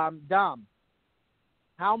 Dom,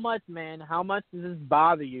 how much does this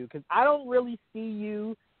bother you? Because I don't really see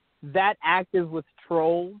you that active with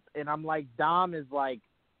trolls. And I'm like, Dom is like,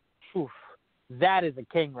 oof, that is a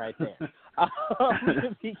king right there.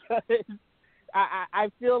 Because I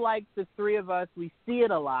feel like the three of us, we see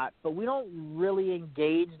it a lot, but we don't really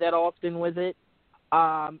engage that often with it.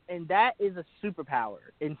 And that is a superpower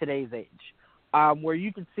in today's age, where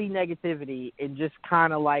you can see negativity and just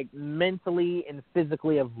kind of like mentally and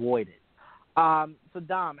physically avoid it. So,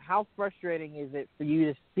 Dom, how frustrating is it for you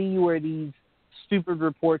to see where these stupid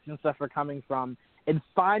reports and stuff are coming from and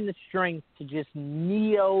find the strength to just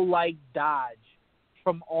neo-like dodge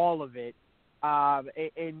from all of it?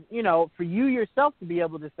 And, for you yourself to be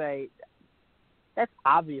able to say, that's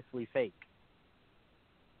obviously fake.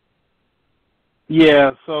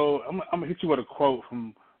 Yeah, so I'm going to hit you with a quote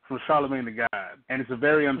from Charlemagne the God, and it's a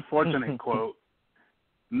very unfortunate quote.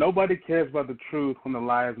 Nobody cares about the truth when the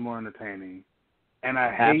lie is more entertaining. And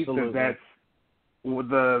I hate that that's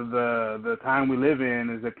the time we live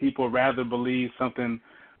in, is that people rather believe something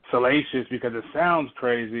salacious because it sounds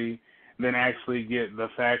crazy than actually get the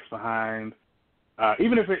facts behind.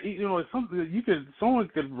 Even if it's something someone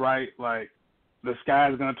could write like the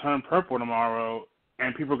sky is going to turn purple tomorrow,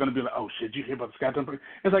 and people are going to be like, oh shit, you hear about the sky turn purple?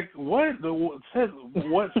 It's like, what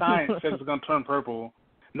science says it's going to turn purple?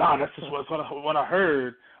 No, that's just what I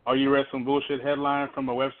heard. Or you read some bullshit headline from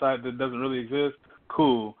a website that doesn't really exist?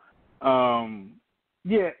 Cool.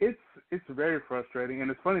 Yeah, it's very frustrating,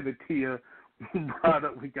 and it's funny that Tia brought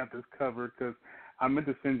up we got this covered, because I meant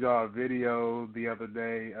to send y'all a video the other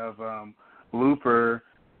day of Looper,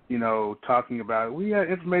 talking about, we got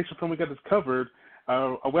information from We Got This Covered,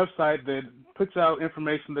 a website that puts out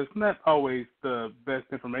information that's not always the best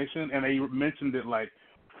information, and they mentioned it like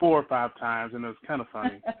 4 or 5 times, and it was kind of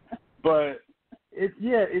funny. But it's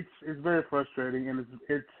very frustrating, and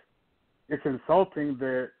it's insulting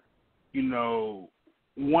that,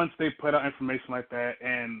 once they put out information like that,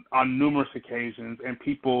 and on numerous occasions, and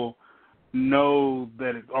people know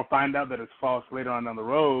that or find out that it's false later on down the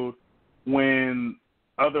road, when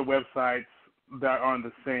other websites that are in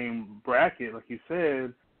the same bracket, like you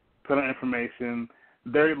said, put out information,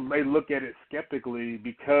 they look at it skeptically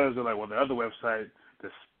because they're like, well, the other website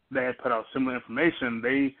they had put out similar information,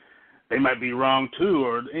 they might be wrong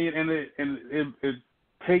too, it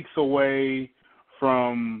takes away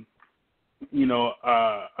from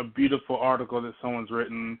a beautiful article that someone's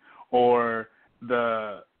written, or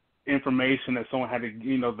the information that someone had to,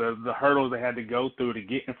 the hurdles they had to go through to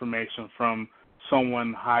get information from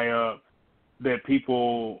someone high up, that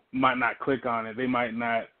people might not click on it. They might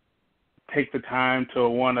not take the time to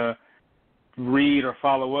want to read or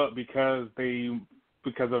follow up because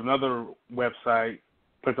of another website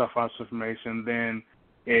puts out false information, then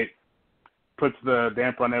it puts the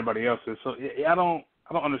damper on everybody else's. So I don't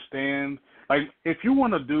understand. Like, if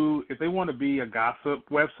they want to be a gossip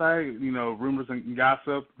website, rumors and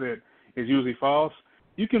gossip that is usually false,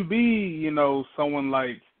 you can be, someone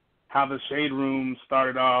like how the Shade Room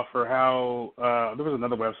started off, or how there was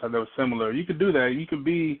another website that was similar. You could do that. You could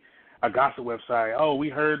be a gossip website. Oh, we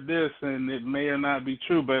heard this, and it may or not be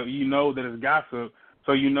true, but you know that it's gossip,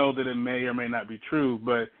 so you know that it may or may not be true.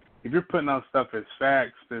 But if you're putting out stuff as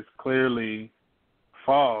facts that's clearly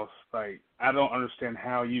false, like, I don't understand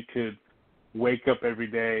how you could wake up every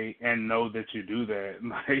day and know that you do that.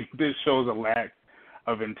 Like, this shows a lack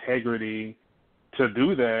of integrity to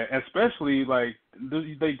do that, especially, like,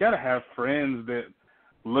 they got to have friends that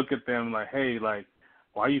look at them like, hey, like,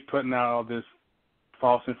 why are you putting out all this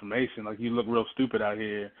false information? Like, you look real stupid out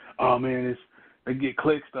here. Oh, man, they get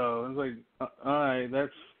clicks, though. It's like, all right,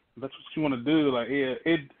 that's what you want to do. Like, yeah,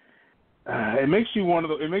 it makes you want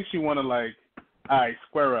to, like, all right,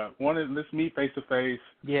 square up. Let's meet face to face.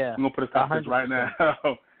 Yeah. I'm gonna put a stop to this right now.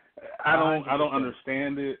 I don't 100%.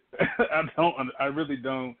 understand it. I really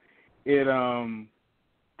don't. It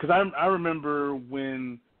because I remember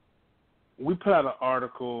when we put out an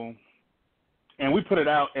article and we put it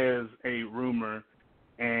out as a rumor,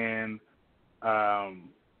 and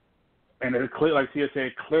it like Tia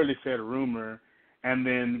said, clearly said rumor, and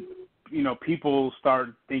then people start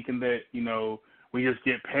thinking that we just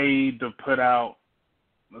get paid to put out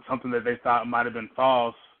something that they thought might have been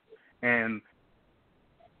false, and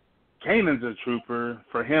Kanan's a trooper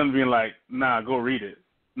for him being like, nah, go read it.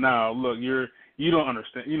 No, look, you don't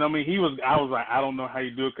understand. I was like, I don't know how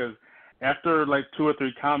you do it, because after like 2 or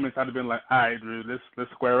 3 comments, I'd have been like, all right, Drew,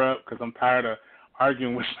 let's square up, because I'm tired of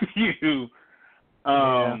arguing with you.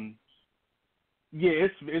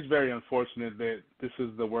 It's very unfortunate that this is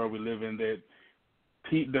the world we live in, that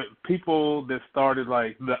the people that started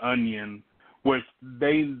like The Onion, which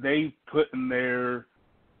they put in their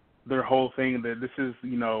whole thing that this is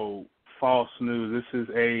false news, this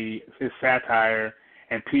is satire,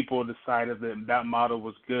 and people decided that model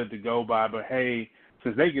was good to go by. But hey,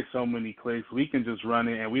 since they get so many clicks, we can just run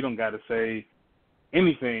it and we don't got to say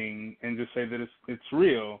anything and just say that it's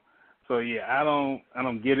real. So yeah, I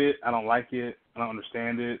don't get it. I don't like it. I don't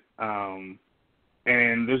understand it.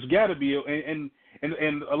 And there's got to be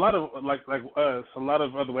and a lot of like us, a lot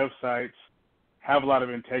of other websites have a lot of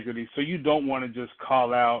integrity. So you don't want to just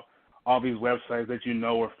call out all these websites that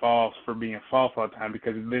are false for being false all the time,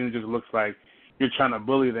 because then it just looks like you're trying to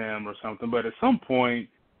bully them or something. But at some point,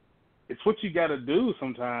 it's what you got to do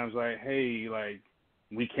sometimes. Like, hey, like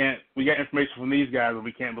we got information from these guys, but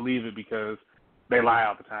we can't believe it because they lie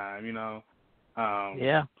all the time,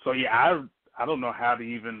 Yeah. So yeah, I don't know how to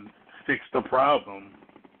even fix the problem.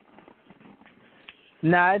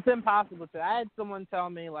 Nah, it's impossible to. I had someone tell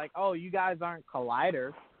me, like, oh, you guys aren't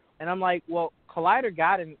Collider. And I'm like, well, Collider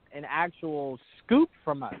got an actual scoop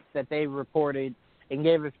from us that they reported and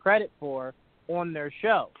gave us credit for on their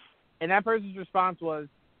show. And that person's response was,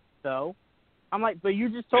 so? I'm like, but you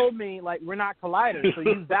just told me, like, we're not Collider, so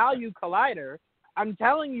you value Collider. I'm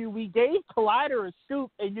telling you, we gave Collider a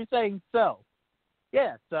scoop, and you're saying so.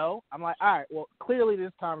 Yeah, so? I'm like, all right, well, clearly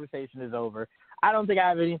this conversation is over. I don't think I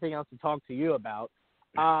have anything else to talk to you about.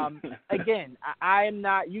 Again, I am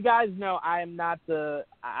not, you guys know I'm not the,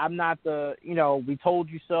 we told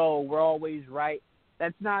you so, we're always right.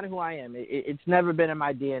 That's not who I am. It's never been in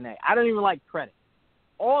my DNA. I don't even like credit.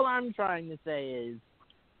 All I'm trying to say is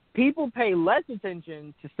people pay less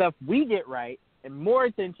attention to stuff we get right and more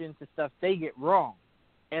attention to stuff they get wrong.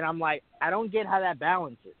 And I'm like, I don't get how that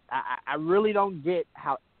balances. I really don't get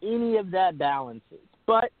how any of that balances.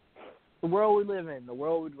 But the world we live in, the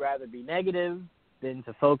world would rather be negative than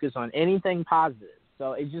to focus on anything positive.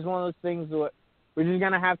 So it's just one of those things where we're just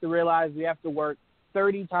going to have to realize we have to work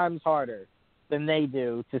 30 times harder than they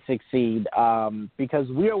do to succeed, because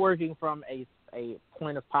we are working from a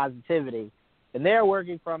point of positivity, and they're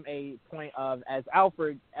working from a point of, as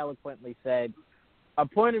Alfred eloquently said, a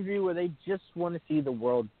point of view where they just want to see the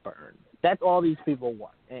world burn. That's all these people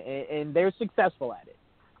want, and they're successful at it.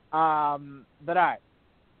 But all right,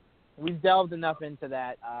 we've delved enough into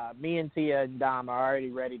that. Me and Tia and Dom are already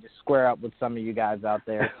ready to square up with some of you guys out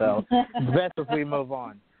there, so it's best if we move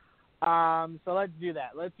on. So let's do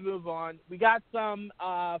that. Let's move on. We got some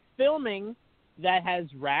filming that has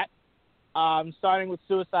wrapped, starting with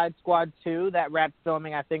Suicide Squad 2. That wrapped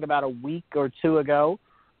filming, I think, about a week or two ago.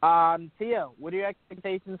 Tia, what are your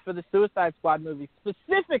expectations for the Suicide Squad movie,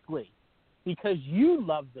 specifically because you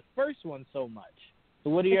love the first one so much? So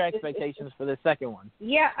what are your expectations for the second one?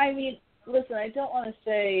 Yeah, I mean, listen, I don't want to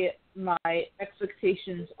say my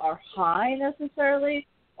expectations are high necessarily.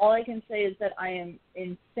 All I can say is that I am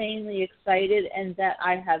insanely excited and that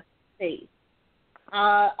I have faith.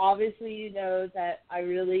 Obviously, you know that I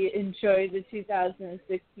really enjoyed the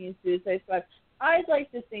 2016 Suicide Squad. I'd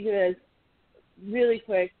like to think of it as really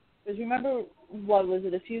quick, because remember, what was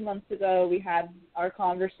it, a few months ago we had our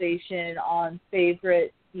conversation on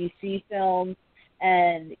favorite DC films,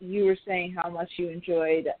 and you were saying how much you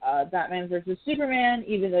enjoyed Batman vs. Superman,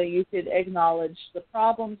 even though you could acknowledge the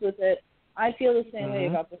problems with it. I feel the same way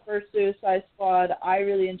about the first Suicide Squad. I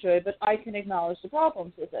really enjoy it, but I can acknowledge the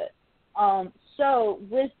problems with it. So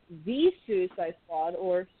with the Suicide Squad,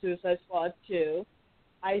 or Suicide Squad 2,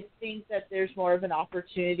 I think that there's more of an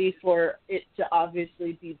opportunity for it to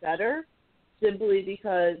obviously be better, simply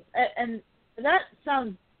because, and that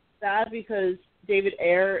sounds bad because David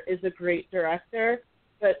Ayer is a great director,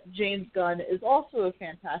 but James Gunn is also a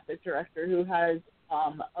fantastic director who has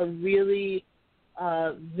a really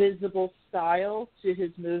visible style to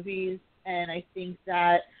his movies, and I think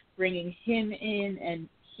that bringing him in and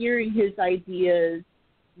hearing his ideas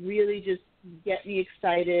really just get me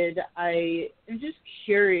excited. I am just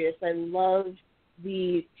curious. I love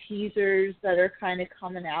the teasers that are kind of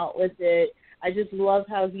coming out with it. I just love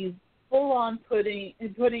how he's full on putting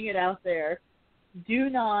it out there. Do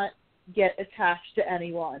not get attached to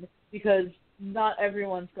anyone, because not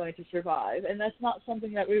everyone's going to survive. And that's not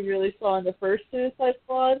something that we really saw in the first Suicide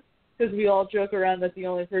Squad, because we all joke around that the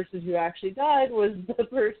only person who actually died was the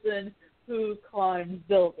person who climbs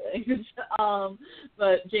buildings.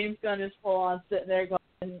 But James Gunn is full on sitting there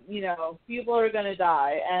going, people are going to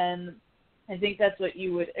die. And I think that's what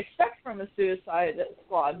you would expect from a Suicide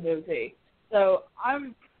Squad movie. So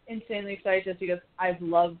I'm insanely excited just because I've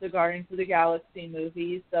loved the Guardians of the Galaxy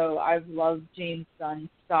movies, so I've loved James Gunn's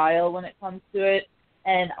style when it comes to it,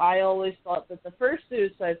 and I always thought that the first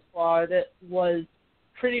Suicide Squad was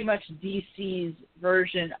pretty much DC's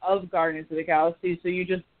version of Guardians of the Galaxy, so you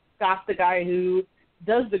just got the guy who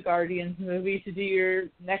does the Guardians movie to do your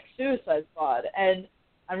next Suicide Squad, and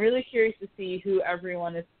I'm really curious to see who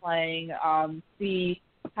everyone is playing, see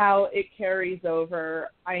how it carries over.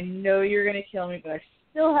 I know you're going to kill me, but I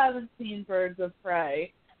still haven't seen Birds of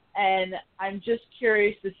Prey, and I'm just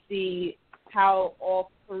curious to see how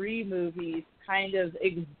all three movies kind of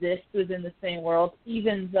exist within the same world,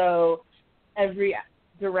 even though every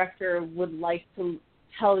director would like to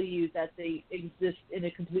tell you that they exist in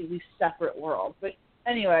a completely separate world. But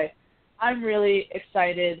anyway, I'm really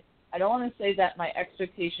excited. I don't want to say that my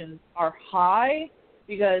expectations are high,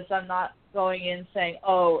 because I'm not going in saying,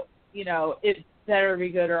 it better be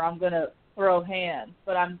good or I'm going to throw hands,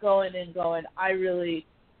 but I'm going in going, I really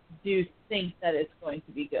do think that it's going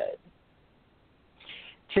to be good.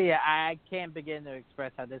 Tia, I can't begin to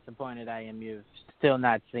express how disappointed I am you've still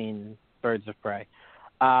not seen Birds of Prey.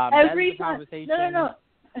 Every time, no.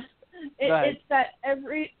 It's that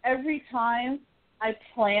every time I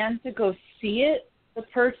plan to go see it, the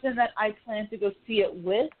person that I plan to go see it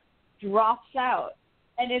with drops out.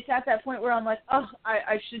 And it's at that point where I'm like,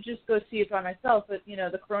 I should just go see it by myself. But,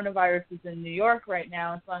 the coronavirus is in New York right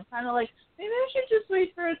now. And so I'm kind of like, maybe I should just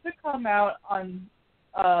wait for it to come out on,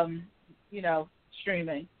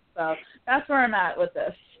 streaming. So that's where I'm at with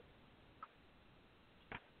this.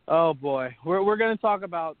 Oh, boy. We're going to talk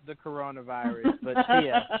about the coronavirus. But,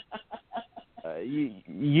 Tia,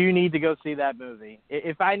 you need to go see that movie.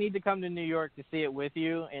 If I need to come to New York to see it with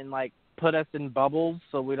you and, put us in bubbles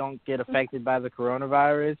so we don't get affected by the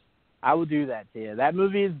coronavirus, I will do that to you. That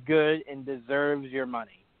movie is good and deserves your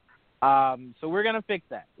money. So we're going to fix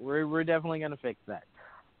that. We're definitely going to fix that.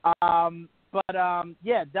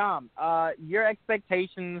 Yeah, Dom, your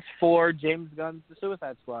expectations for James Gunn's The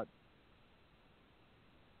Suicide Squad?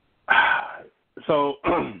 So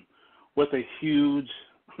with a huge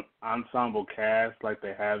ensemble cast like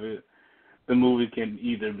they have it, the movie can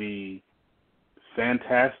either be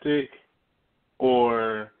fantastic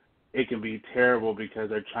or it can be terrible because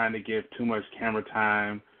they're trying to give too much camera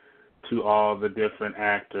time to all the different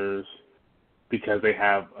actors because they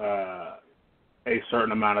have a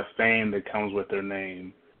certain amount of fame that comes with their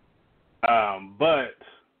name. But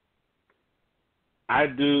I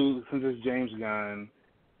do, since it's James Gunn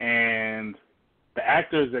and the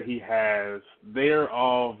actors that he has, they're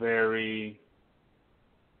all very.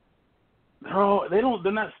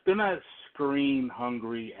 They're not screen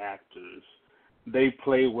hungry actors. They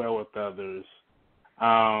play well with others.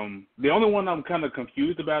 The only one I'm kind of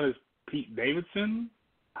confused about is Pete Davidson.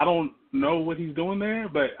 I don't know what he's doing there,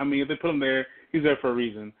 but I mean, if they put him there, he's there for a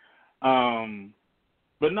reason.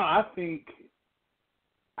 But no, I think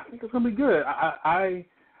it's gonna be good. I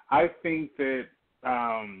think that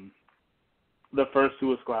the first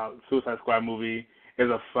Suicide Squad movie is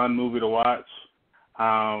a fun movie to watch.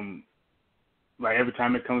 Every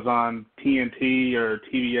time it comes on TNT or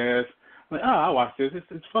TBS, I'm like, I'll watch this.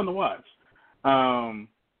 It's fun to watch. And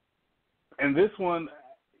this one,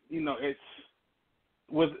 it's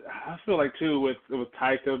I feel like too with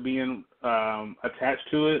Taika being attached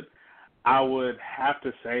to it, I would have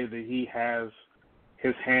to say that he has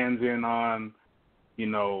his hands in on,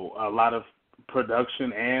 a lot of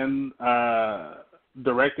production and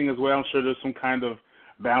directing as well. I'm sure there's some kind of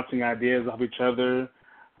bouncing ideas off each other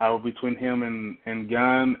between him and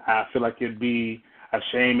Gunn. I feel like it'd be a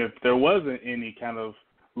shame if there wasn't any kind of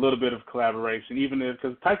little bit of collaboration, even if,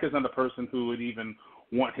 because Taika's not a person who would even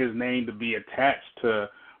want his name to be attached to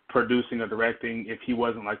producing or directing if he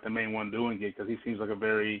wasn't like the main one doing it, because he seems like a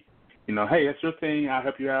very, hey, that's your thing, I'll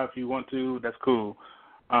help you out if you want to, that's cool.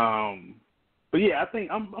 But yeah, I think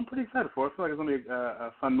I'm pretty excited for it. I feel like it's going to be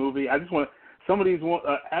a fun movie. I just want to some of these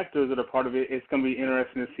actors that are part of it, it's going to be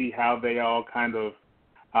interesting to see how they all kind of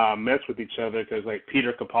mess with each other. Because like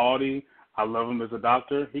Peter Capaldi, I love him as a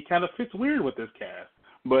doctor. He kind of fits weird with this cast,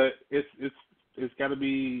 but it's going to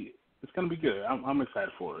be good. I'm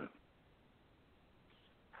excited for it.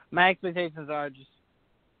 My expectations are just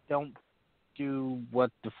don't do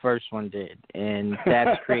what the first one did, and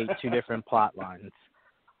that's create two different plot lines.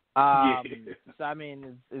 So I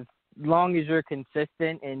mean, as long as you're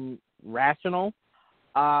consistent and rational,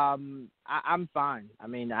 I'm fine. I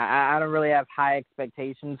mean, I don't really have high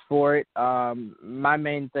expectations for it. My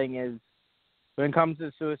main thing is when it comes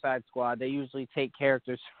to Suicide Squad, they usually take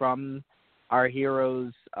characters from our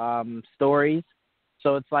heroes' stories.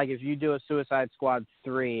 So it's like if you do a Suicide Squad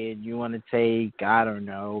 3 and you want to take, I don't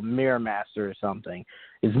know, Mirror Master or something,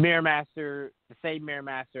 is Mirror Master the same Mirror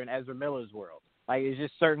Master in Ezra Miller's world? Like, it's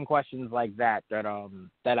just certain questions like that that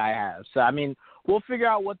I have. So, I mean, we'll figure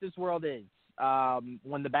out what this world is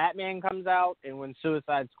when the Batman comes out and when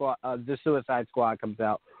the Suicide Squad comes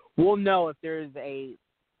out. We'll know if there's a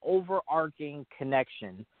overarching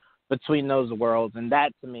connection between those worlds, and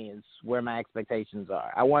that, to me, is where my expectations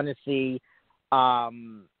are. I want to see will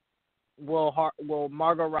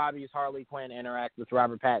Margot Robbie's Harley Quinn interact with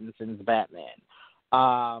Robert Pattinson's Batman?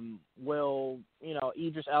 Will,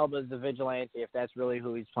 Idris Elba's the Vigilante, if that's really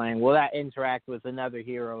who he's playing, will that interact with another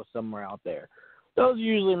hero somewhere out there? Those are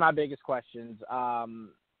usually my biggest questions. And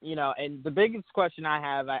the biggest question I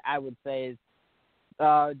have, I would say, is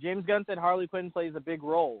James Gunn said Harley Quinn plays a big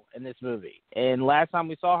role in this movie. And last time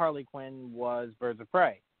we saw Harley Quinn was Birds of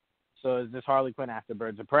Prey. So is this Harley Quinn after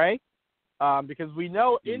Birds of Prey? Because we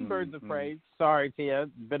know in Birds of Prey, sorry, Tia,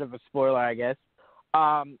 bit of a spoiler, I guess,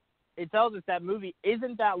 it tells us that movie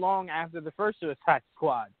isn't that long after the first Suicide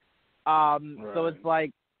Squad. Right. So it's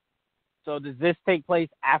like, so does this take place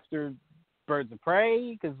after Birds of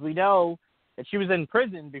Prey? Because we know that she was in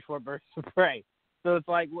prison before Birds of Prey. So it's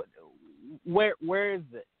like, where is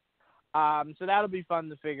it? So that'll be fun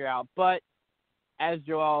to figure out. But as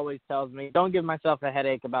Joel always tells me, don't give myself a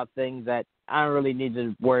headache about things that I don't really need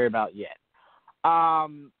to worry about yet.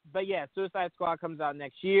 But yeah, Suicide Squad comes out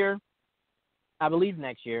next year. I believe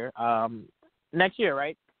next year. Next year,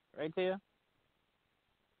 right? Right, Tia?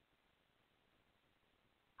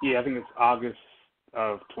 Yeah, I think it's August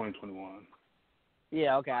of 2021.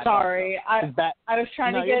 Yeah, okay. Sorry, I was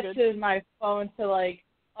trying to get to my phone to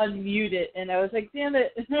unmute it, and I was like, damn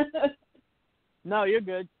it. No, you're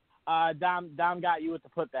good. Dom got you with the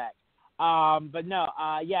putback. But no,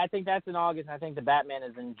 yeah, I think that's in August. I think the Batman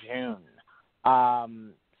is in June.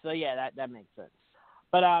 So yeah, that makes sense.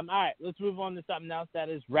 But all right, let's move on to something else that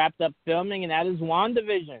is wrapped up filming, and that is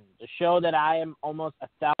WandaVision, the show that I am almost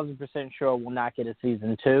 1,000% sure will not get a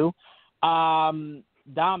season 2.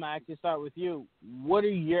 Dom, I actually start with you. What are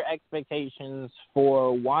your expectations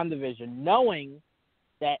for WandaVision, knowing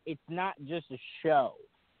that it's not just a show,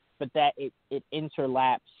 but that it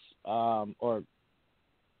interlaps, or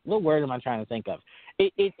what word am I trying to think of?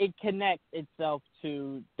 It connects itself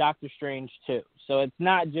to Doctor Strange 2. So it's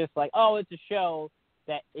not just like, oh, it's a show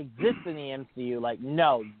that exists in the MCU. Like,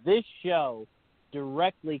 no, this show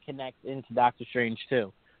directly connects into Doctor Strange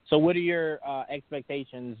 2. So what are your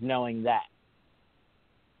expectations knowing that?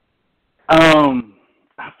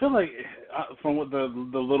 I feel like from what the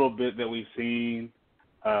little bit that we've seen,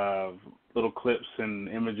 little clips and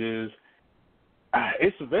images,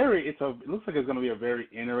 it looks like it's going to be a very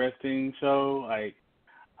interesting show. Like,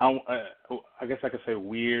 I guess I could say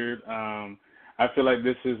weird. I feel like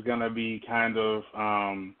this is going to be kind of,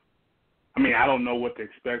 I don't know what to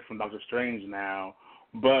expect from Doctor Strange now,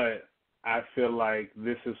 but I feel like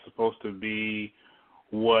this is supposed to be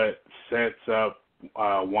what sets up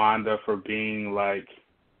Wanda for being like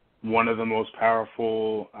one of the most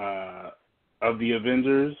powerful of the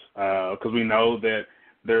Avengers, because we know that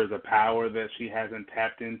there's a power that she hasn't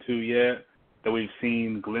tapped into yet that we've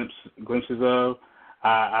seen glimpses of.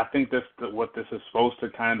 I think that's what this is supposed to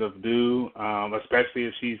kind of do, especially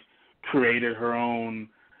if she's created her own,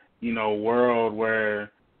 world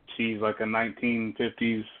where she's like a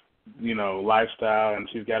 1950s, lifestyle, and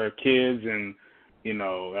she's got her kids, and,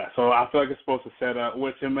 so I feel like it's supposed to set up,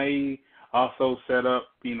 which it may also set up,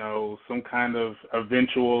 some kind of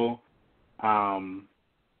eventual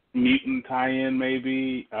mutant tie-in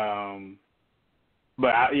maybe.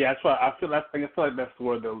 But that's what I feel. I feel like that's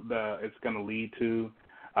where it's going to lead to.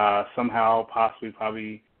 Somehow, possibly,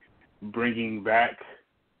 probably bringing back,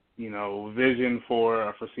 Vision for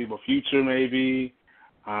a foreseeable future, maybe,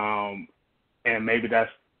 and maybe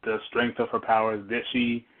that's the strength of her powers, that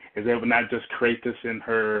she is able to not just create this in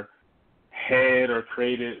her head or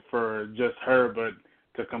create it for just her, but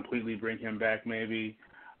to completely bring him back, maybe.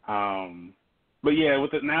 But yeah,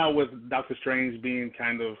 with Doctor Strange being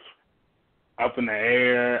kind of up in the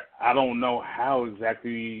air, I don't know how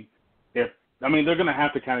exactly. They're gonna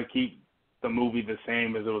have to kind of keep the movie the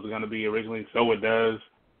same as it was gonna be originally, so it does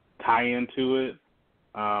tie into it.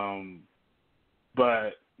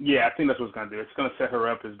 But yeah, I think that's what it's gonna do. It's gonna set her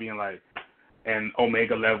up as being like an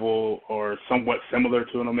Omega level or somewhat similar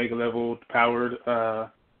to an Omega level powered. I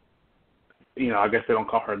guess they don't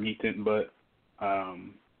call her a mutant, but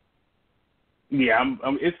yeah,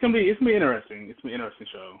 it's gonna be interesting. It's gonna be an interesting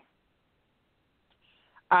show.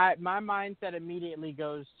 My mindset immediately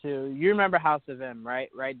goes to, you remember House of M, right?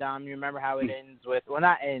 Right, Dom? You remember how it ends with, well,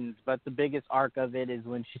 not ends, but the biggest arc of it is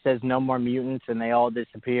when she says no more mutants and they all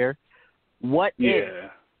disappear. What if,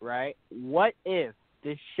 right? What if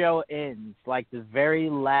this show ends like the very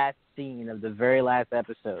last scene of the very last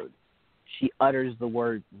episode? She utters the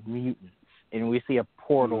word mutants, and we see a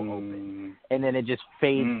portal open, and then it just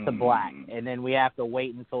fades to black, and then we have to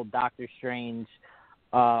wait until Doctor Strange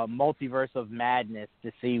Multiverse of Madness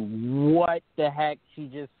to see what the heck she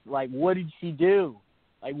just, like, what did she do?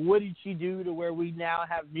 Like, what did she do to where we now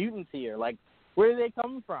have mutants here? Like, where do they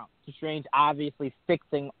come from? So Strange obviously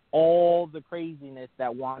fixing all the craziness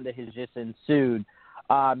that Wanda has just ensued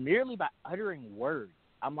merely by uttering words.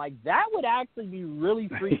 I'm like, that would actually be really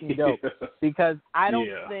freaking dope because I don't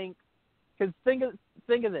think, because think of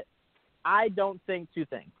this. I don't think two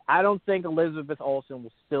things. I don't think Elizabeth Olsen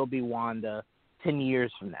will still be Wanda 10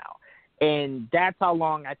 years from now. And that's how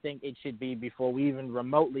long I think it should be before we even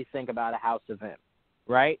remotely think about a House of M,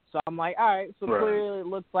 right? So I'm like, all right, so clearly it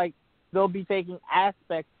looks like they'll be taking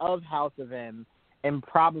aspects of House of M and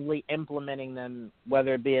probably implementing them,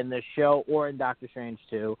 whether it be in this show or in Doctor Strange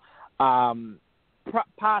 2.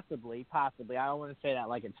 Possibly. I don't want to say that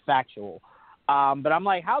like it's factual. But I'm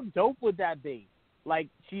like, how dope would that be? Like,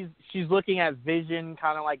 she's looking at Vision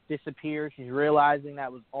kind of like disappear. She's realizing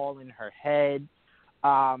that was all in her head.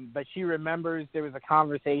 But she remembers there was a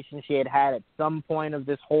conversation she had at some point of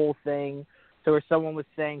this whole thing, to where someone was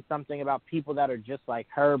saying something about people that are just like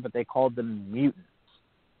her, but they called them mutants.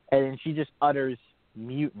 And then she just utters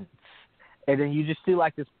mutants. And then you just see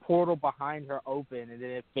like this portal behind her open, and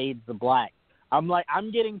then it fades to black. I'm like,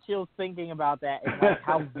 I'm getting chills thinking about that and like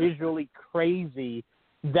how visually crazy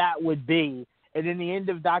that would be. And in the end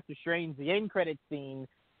of Doctor Strange, the end credit scene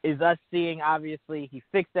is us seeing, obviously, he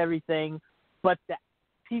fixed everything, but the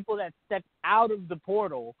people that stepped out of the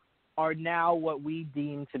portal are now what we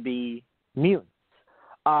deem to be mutants.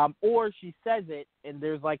 Or she says it, and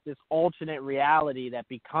there's like this alternate reality that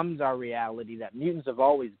becomes our reality, that mutants have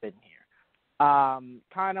always been here.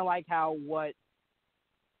 Kind of like how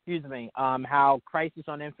how Crisis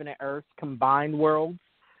on Infinite Earths combined worlds.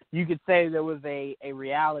 You could say there was a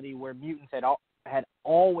reality where mutants had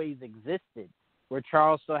always existed, where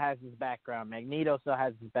Charles still has his background, Magneto still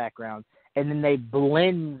has his background, and then they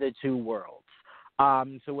blend the two worlds,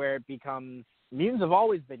 so where it becomes mutants have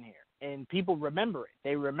always been here, and people remember it.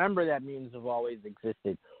 They remember that mutants have always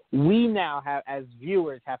existed. We now have, as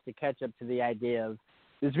viewers, have to catch up to the idea of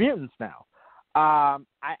there's mutants now. I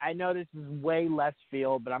know this is way left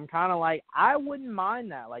field, but I'm kind of like, I wouldn't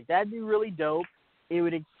mind that. Like, that'd be really dope. It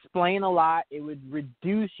would explain a lot. It would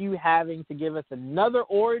reduce you having to give us another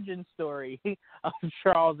origin story of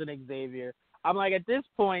Charles and Xavier. I'm like, at this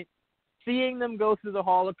point, seeing them go through the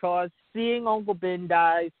Holocaust, seeing Uncle Ben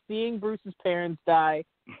die, seeing Bruce's parents die,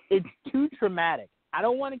 it's too traumatic. I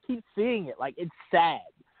don't want to keep seeing it. Like, it's sad.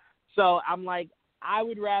 So I'm like, I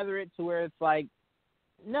would rather it to where it's like,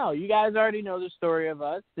 no, you guys already know the story of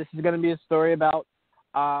us. This is going to be a story about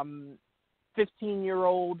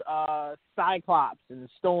 15-year-old Cyclops and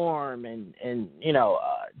Storm and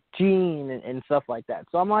Jean and stuff like that.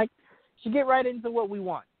 So I'm like, should get right into what we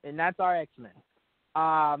want, and that's our X-Men.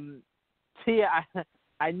 Tia,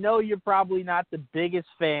 I know you're probably not the biggest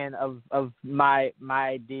fan of my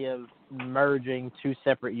idea of merging two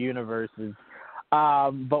separate universes,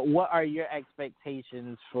 but what are your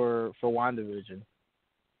expectations for WandaVision?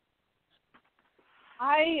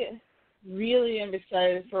 I really am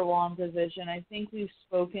excited for WandaVision. I think we've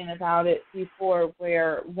spoken about it before,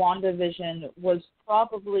 where WandaVision was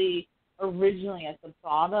probably originally at the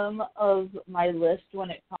bottom of my list when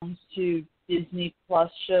it comes to Disney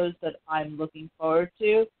Plus shows that I'm looking forward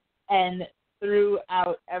to. And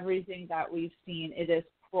throughout everything that we've seen, it has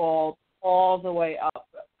crawled all the way up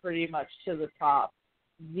pretty much to the top.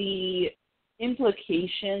 The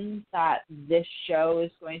implications that this show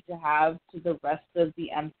is going to have to the rest of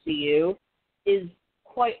the MCU is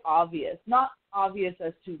quite obvious. Not obvious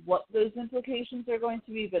as to what those implications are going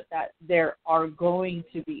to be, but that there are going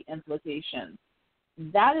to be implications.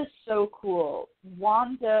 that is so cool.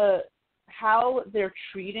 Wanda, how they're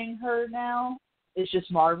treating her now is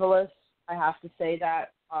just marvelous. I have to say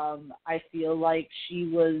that. I feel like she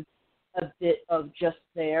was a bit of just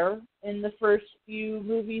there in the first few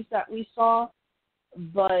movies that we saw,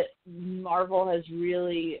 but Marvel has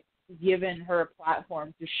really given her a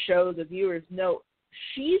platform to show the viewers, no,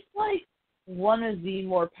 she's like one of the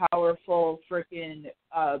more powerful freaking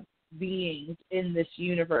beings in this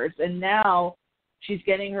universe. And now she's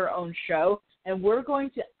getting her own show, and we're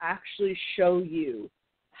going to actually show you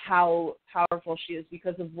how powerful she is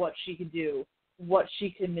because of what she can do, what she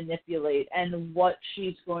can manipulate, and what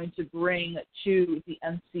she's going to bring to the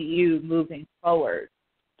MCU moving forward.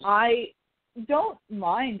 I don't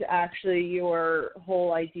mind, actually, your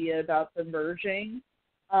whole idea about the merging.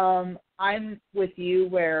 I'm with you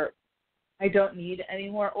where I don't need any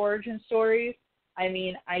more origin stories. I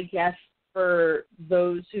mean, I guess for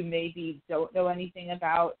those who maybe don't know anything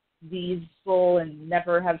about these people and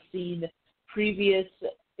never have seen previous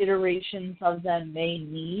iterations of them may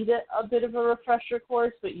need a bit of a refresher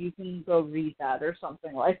course, but you can go read that or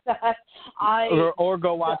something like that. Or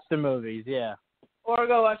go watch the movies, yeah. Or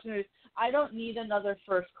go watch the movies. I don't need another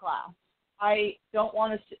First Class. I don't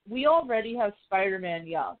want to. We already have Spider-Man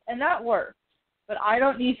young, and that works. But I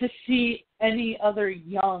don't need to see any other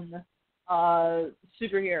young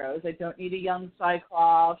superheroes. I don't need a young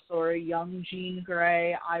Cyclops or a young Jean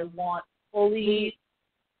Grey. I want fully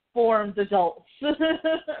formed adults.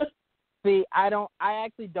 See, I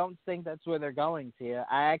actually don't think that's where they're going, Tia.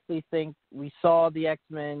 I actually think we saw the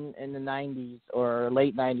X-Men in the 90s or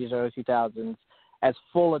late 90s, early 2000s as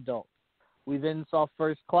full adults. We then saw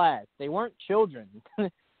First Class. They weren't children.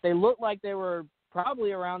 They looked like they were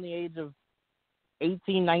probably around the age of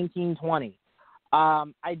 18, 19, 20.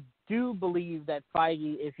 I do believe that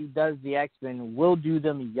Feige, if he does the X-Men, will do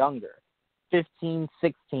them younger, 15,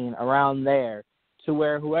 16, around there, to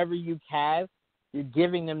where whoever you cast, you're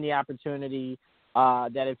giving them the opportunity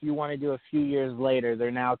that if you want to do a few years later,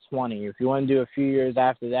 they're now 20. If you want to do a few years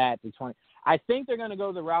after that, they're 20. I think they're going to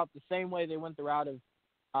go the route the same way they went the route of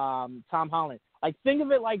Tom Holland. Like, think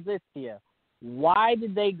of it like this, Tia. Why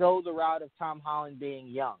did they go the route of Tom Holland being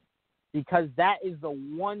young? Because that is the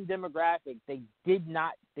one demographic they did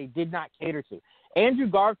not cater to. Andrew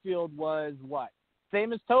Garfield was what?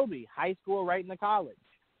 Same as Toby, high school right into college.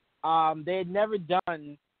 They had never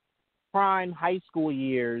done prime high school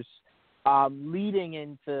years leading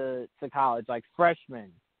into college, like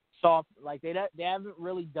freshmen, like they haven't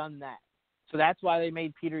really done that. So that's why they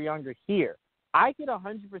made Peter younger here. I could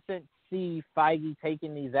 100% see Feige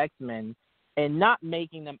taking these X-Men and not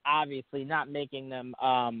making them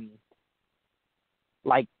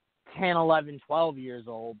like 10, 11, 12 years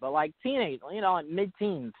old, but like teenage, like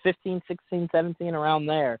mid-teens, 15, 16, 17, around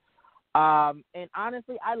there. And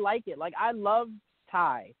honestly, I like it. Like, I loved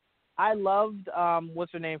Ty. I loved,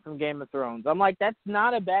 what's her name from Game of Thrones. I'm like, that's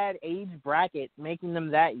not a bad age bracket, making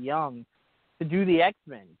them that young to do the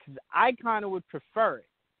X-Men, because I kind of would prefer it.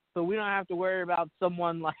 So we don't have to worry about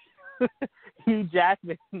someone like Hugh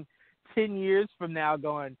Jackman 10 years from now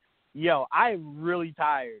going, yo, I'm really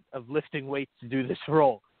tired of lifting weights to do this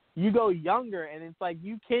role. You go younger, and it's like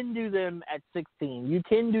you can do them at 16. You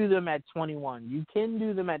can do them at 21. You can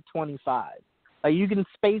do them at 25. Like, you can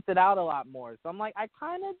space it out a lot more. So I'm like, I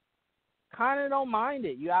kind of don't mind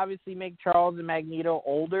it. You obviously make Charles and Magneto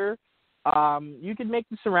older. You could make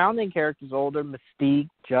the surrounding characters older, Mystique,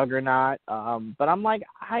 Juggernaut. But I'm like,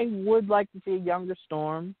 I would like to see a younger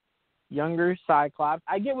Storm, younger Cyclops.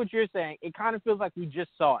 I get what you're saying. It kind of feels like we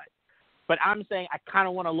just saw it. But I'm saying I kind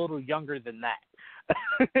of want a little younger than that.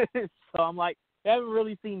 So I'm like, I haven't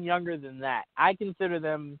really seen younger than that. I consider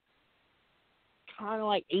them kind of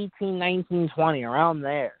like 18, 19, 20, around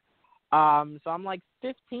there. So I'm like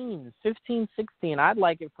 15, 16. I'd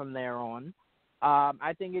like it from there on.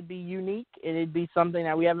 I think it'd be unique. It'd be something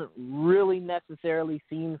that we haven't really necessarily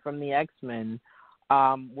seen from the X-Men,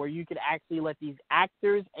 where you could actually let these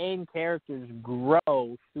actors and characters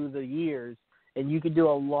grow through the years, and you could do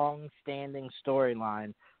a long-standing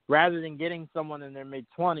storyline rather than getting someone in their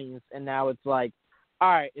mid-20s, and now it's like, all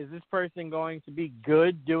right, is this person going to be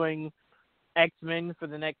good doing X-Men for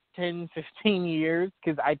the next 10, 15 years?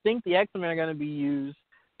 Because I think the X-Men are going to be used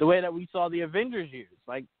the way that we saw the Avengers used.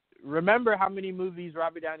 Like, remember how many movies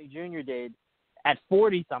Robert Downey Jr. did at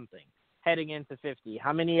 40-something, heading into 50.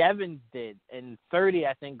 How many Evans did in 30,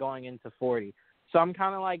 I think, going into 40. So I'm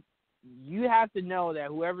kind of like, you have to know that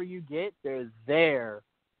whoever you get, they're there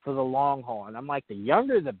for the long haul. And I'm like, the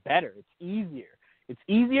younger, the better. It's easier. It's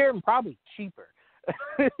easier and probably cheaper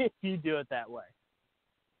if you do it that way.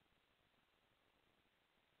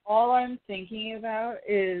 all I'm thinking about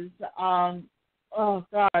is, oh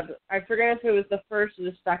God, I forget if it was the first or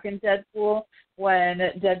the second Deadpool, when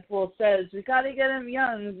Deadpool says, we got to get him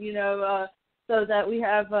young, so that we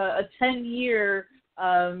have a 10-year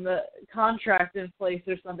contract in place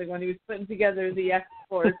or something when he was putting together the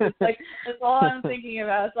X-Force. It's like, that's all I'm thinking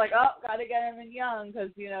about. It's like, oh, got to get him in young because,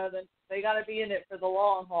 then they got to be in it for the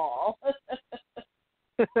long haul.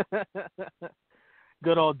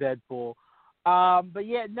 Good old Deadpool. But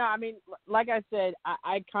yeah, no, I mean, like I said,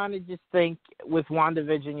 I kind of just think with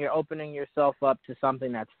WandaVision, you're opening yourself up to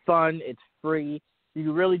something that's fun. It's free. You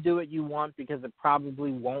can really do what you want because it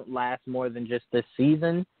probably won't last more than just this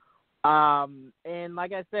season. And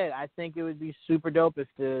like I said, I think it would be super dope if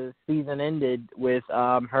the season ended with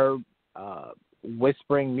her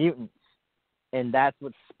whispering mutants. And that's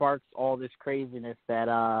what sparks all this craziness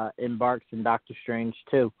that embarks in Doctor Strange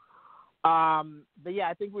 2. But yeah,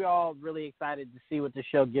 I think we're all really excited to see what the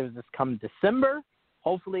show gives us come December.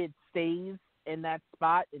 Hopefully it stays in that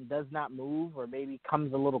spot and does not move, or maybe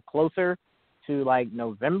comes a little closer to like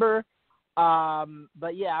November.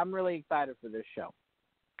 But yeah, I'm really excited for this show.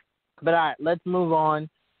 But all right, let's move on.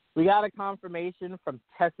 We got a confirmation from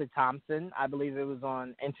Tessa Thompson. I believe it was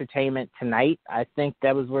on Entertainment Tonight. I think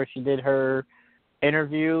that was where she did her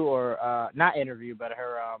interview, or not interview, but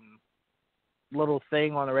her little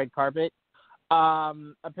thing on the red carpet.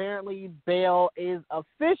 Apparently, Bale is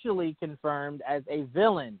officially confirmed as a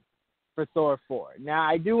villain for Thor 4. Now,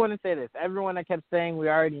 I do want to say this. Everyone that kept saying we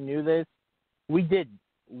already knew this, we didn't.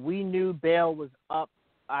 We knew Bale was up.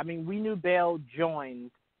 I mean, we knew Bale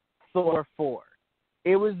joined Thor 4.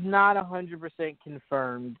 It was not 100%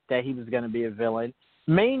 confirmed that he was going to be a villain.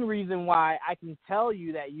 Main reason why I can tell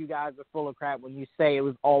you that you guys are full of crap when you say it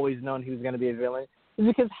was always known he was going to be a villain is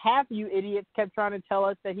because half of you idiots kept trying to tell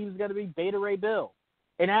us that he was going to be Beta Ray Bill.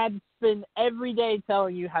 And I'd spend every day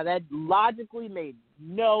telling you how that logically made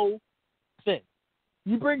no sense.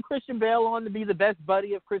 You bring Christian Bale on to be the best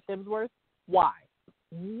buddy of Chris Hemsworth? Why?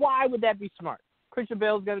 Why would that be smart? Christian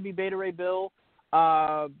Bale's going to be Beta Ray Bill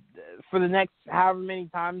for the next however many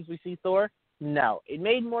times we see Thor? No. It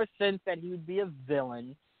made more sense that he would be a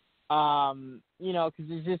villain, because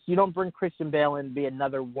it's just, you don't bring Christian Bale in to be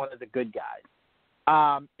another one of the good guys.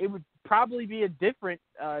 It would probably be a different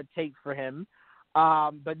take for him,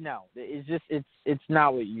 but no, it's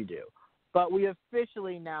not what you do. But we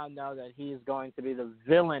officially now know that he is going to be the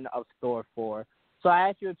villain of Thor 4. So I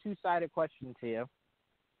ask you a two-sided question to you.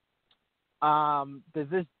 Does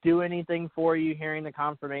this do anything for you, hearing the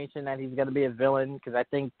confirmation that he's going to be a villain? Because I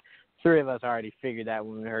think three of us already figured that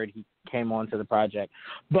when we heard he came onto the project.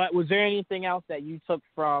 But was there anything else that you took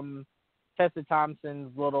from Tessa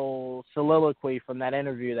Thompson's little soliloquy from that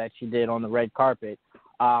interview that she did on the red carpet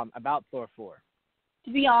about Thor 4?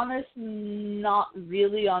 To be honest, not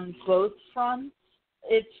really on both fronts.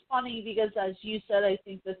 It's funny because, as you said, I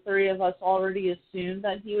think the three of us already assumed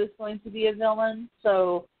that he was going to be a villain.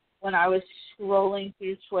 So when I was scrolling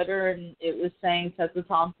through Twitter and it was saying Tessa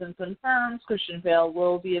Thompson confirms Christian Bale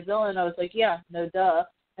will be a villain, I was like, yeah, no duh.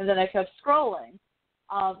 And then I kept scrolling.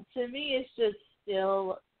 To me, it's just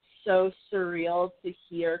still so surreal to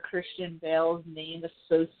hear Christian Bale's name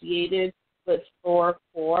associated with Thor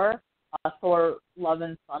 4, Thor Love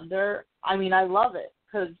and Thunder. I mean, I love it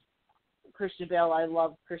because I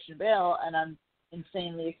love Christian Bale, and I'm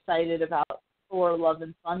insanely excited about Thor Love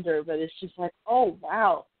and Thunder, but it's just like, oh,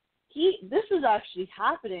 wow. This is actually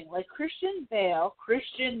happening. Like, Christian Bale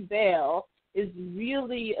is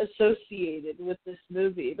really associated with this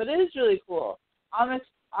movie, but it is really cool.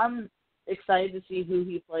 I'm excited to see who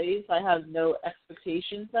he plays. I have no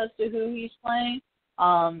expectations as to who he's playing.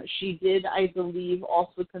 She did, I believe,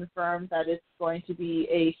 also confirm that it's going to be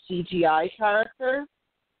a CGI character.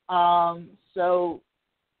 So,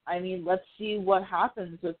 I mean, let's see what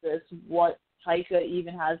happens with this, what Taika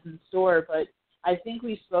even has in store, but I think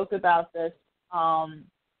we spoke about this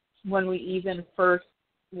when we even first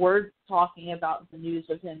were talking about the news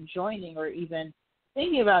of him joining, or even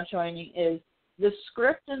thinking about joining, is the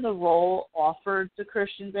script and the role offered to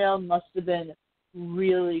Christian Bale must have been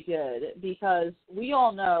really good, because we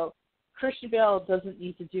all know Christian Bale doesn't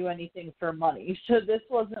need to do anything for money. So this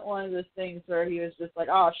wasn't one of those things where he was just like,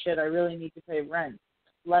 oh, shit, I really need to pay rent.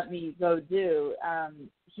 Let me go do.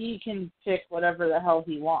 He can pick whatever the hell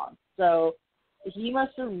he wants. So he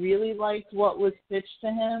must have really liked what was pitched to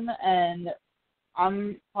him, and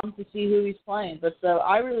I'm pumped to see who he's playing. But so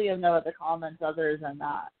I really have no other comments other than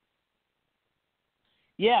that.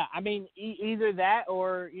 Yeah, I mean, either that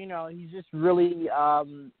or, he's just really,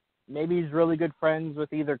 maybe he's really good friends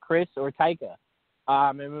with either Chris or Taika.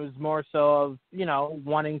 It was more so of,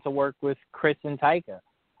 wanting to work with Chris and Taika.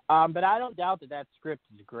 But I don't doubt that script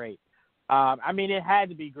is great. I mean, it had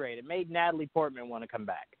to be great. It made Natalie Portman want to come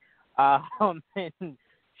back. And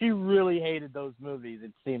she really hated those movies,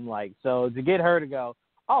 it seemed like. So to get her to go,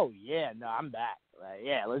 oh, yeah, no, I'm back.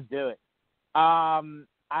 Yeah, let's do it. I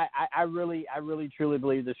really truly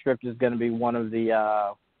believe the script is going to be one of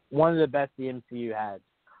the best the MCU has.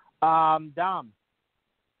 Dom,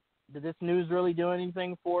 did this news really do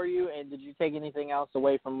anything for you? And did you take anything else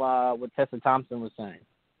away from what Tessa Thompson was saying?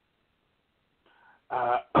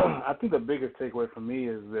 I think the biggest takeaway for me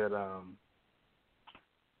is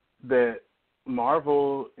that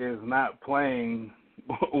Marvel is not playing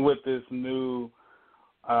with this new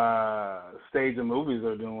stage of movies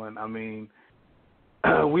they're doing. I mean,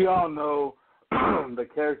 we all know the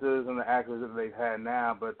characters and the actors that they've had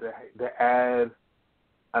now, but to add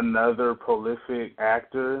another prolific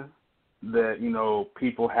actor that, you know,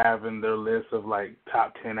 people have in their list of like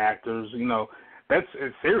top 10 actors, you know,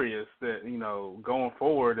 it's serious that, you know, going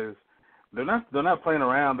forward is they're not playing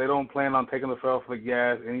around. They don't plan on taking the foot off the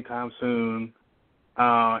gas anytime soon.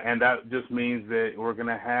 And that just means that we're going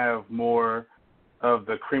to have more of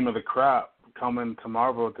the cream of the crop coming to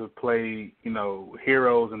Marvel to play, you know,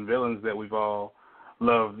 heroes and villains that we've all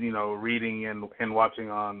loved, you know, reading and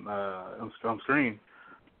watching on screen.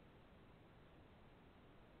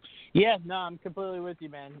 Yeah, no, I'm completely with you,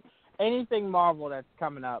 man. Anything Marvel that's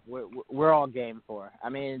coming up, we're all game for. I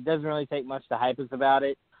mean, it doesn't really take much to hype us about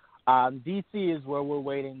it. DC is where we're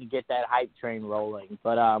waiting to get that hype train rolling.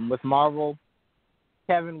 But with Marvel,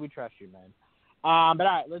 Kevin, we trust you, man. But all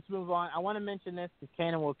right, let's move on. I want to mention this because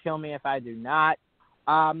Cannon will kill me if I do not.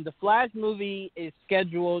 The Flash movie is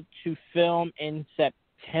scheduled to film in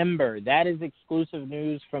September. That is exclusive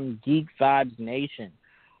news from Geek Vibes Nation.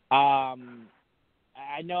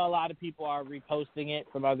 I know a lot of people are reposting it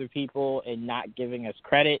from other people and not giving us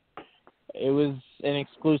credit. It was an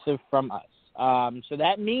exclusive from us. So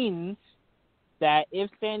that means that if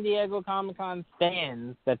San Diego Comic-Con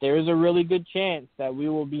stands, that there is a really good chance that we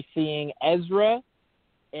will be seeing Ezra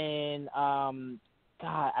and,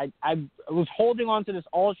 I was holding on to this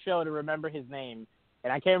all show to remember his name,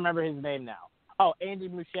 and I can't remember his name now. Oh, Andy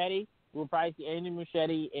Muschietti. We'll probably see Andy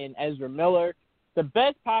Muschietti and Ezra Miller. The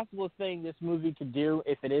best possible thing this movie could do,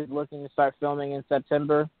 if it is looking to start filming in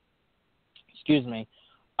September, is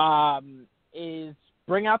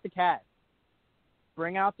bring out the cast.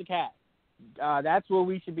 Bring out the cast. That's where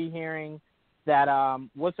we should be hearing that,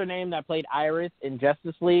 what's her name that played Iris in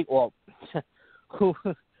Justice League? Well, who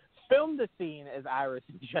filmed the scene as Iris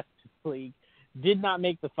in Justice League, did not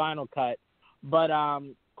make the final cut, but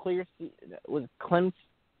was Clem.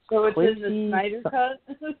 So it's in the Snyder cut?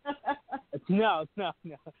 No.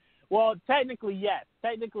 Well, technically, yes.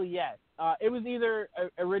 It was either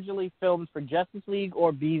originally filmed for Justice League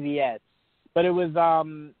or BVS, but it was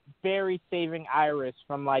Barry saving Iris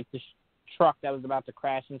from, like, the truck that was about to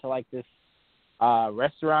crash into, like, this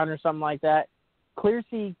restaurant or something like that.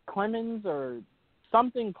 Clearcy Clemens or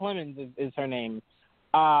something Clemens is her name.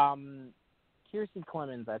 Kiersey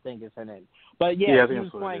Clemens, I think, is her name. But, yeah she was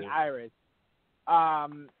playing Iris.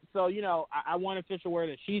 So, you know, I want official word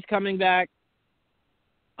that she's coming back.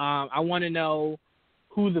 I want to know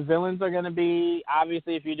who the villains are going to be.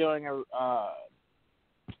 Obviously, if you're doing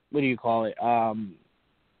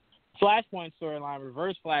Flashpoint storyline,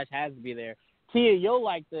 Reverse Flash has to be there. Tia, you'll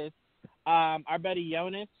like this. Our buddy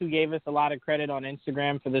Jonas, who gave us a lot of credit on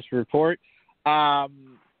Instagram for this report,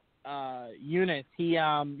 Eunice,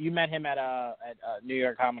 you met him at New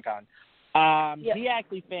York Comic Con. Yep. He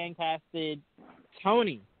actually fan casted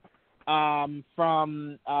Tony from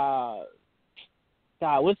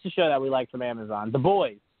what's the show that we like from Amazon? The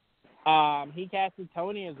Boys. He casted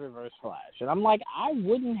Tony as Reverse Flash, and I'm like, I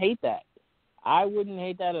wouldn't hate that. I wouldn't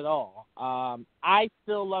hate that at all. I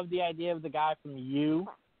still love the idea of the guy from You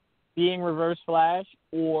being Reverse Flash,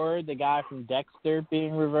 or the guy from Dexter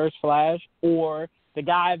being Reverse Flash, or the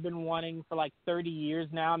guy I've been wanting for like 30 years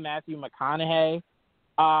now, Matthew McConaughey.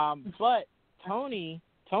 But Tony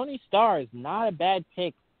Starr is not a bad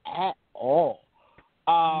pick at all.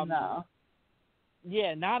 No.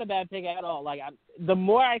 Yeah, not a bad pick at all. Like, the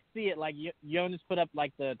more I see it, like Jonas put up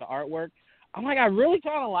like the artwork, I'm like, I really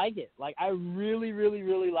kind of like it. Like, I really, really,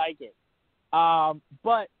 really like it.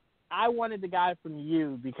 But I wanted the guy from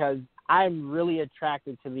You because I'm really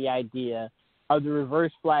attracted to the idea of the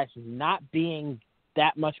Reverse Flash not being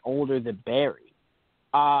that much older than Barry.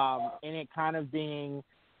 And it kind of being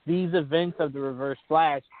these events of the Reverse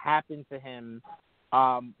Flash happened to him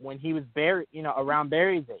when he was around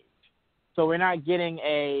Barry's age. So we're not getting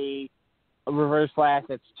a Reverse Flash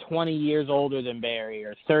that's 20 years older than Barry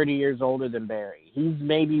or 30 years older than Barry. He's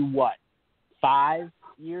maybe, 5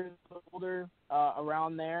 years older,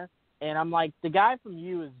 around there. And I'm like, the guy from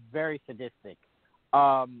You is very sadistic.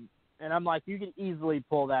 And I'm like, you could easily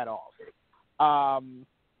pull that off.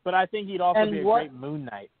 But I think he'd also be a great Moon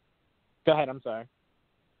Knight. Go ahead, I'm sorry.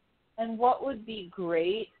 And what would be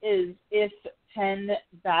great is if Penn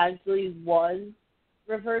Badgley was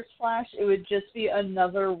Reverse Flash, it would just be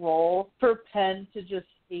another role for Penn to just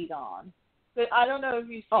hate on. But I don't know if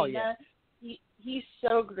you've seen that. He's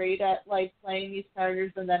so great at, like, playing these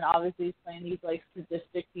characters, and then obviously he's playing these, like,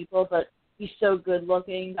 sadistic people, but he's so good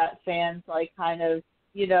looking that fans, like, kind of,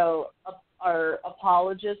 you know, are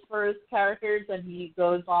apologists for his characters, and he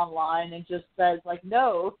goes online and just says, like,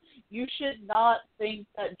 no, you should not think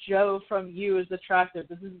that Joe from You is attractive.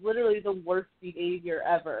 This is literally the worst behavior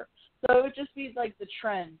ever. So it would just be, like, the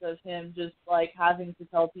trend of him just, like, having to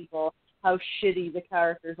tell people how shitty the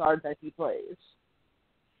characters are that he plays.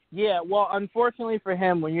 Yeah, well, unfortunately for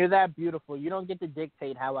him, when you're that beautiful, you don't get to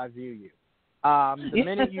dictate how I view you. The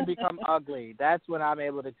minute you become ugly, that's when I'm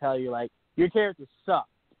able to tell you, like, your character sucks.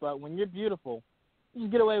 But when you're beautiful, you can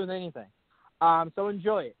get away with anything. So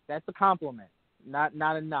enjoy it. That's a compliment, not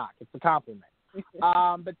a knock. It's a compliment.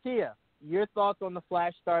 But Tia, your thoughts on The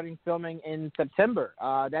Flash starting filming in September?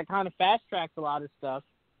 That kind of fast-tracks a lot of stuff.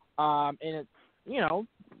 And, it, you know,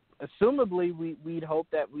 assumably we'd hope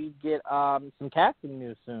that we'd get some casting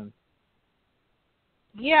news soon.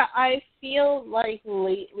 Yeah, I feel like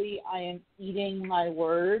lately I am eating my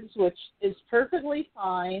words, which is perfectly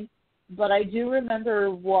fine. But I do remember,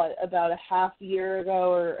 about a half year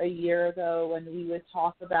ago or a year ago when we would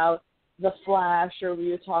talk about The Flash or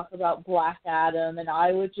we would talk about Black Adam, and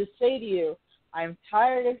I would just say to you, I'm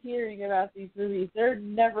tired of hearing about these movies. They're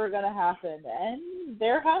never going to happen, and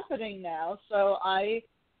they're happening now. So I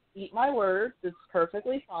eat my words. It's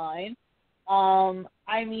perfectly fine.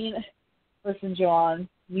 I mean, listen, John,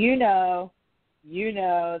 you know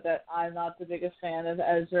that I'm not the biggest fan of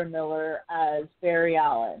Ezra Miller as Barry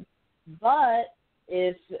Allen. But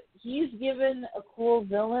if he's given a cool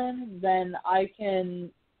villain, then I can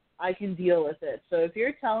deal with it. So if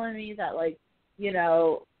you're telling me that, like, you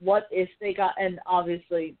know, what if they got, and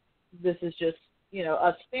obviously this is just, you know,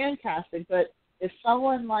 us fan casting, but if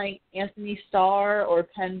someone like Anthony Starr or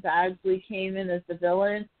Penn Badgley came in as the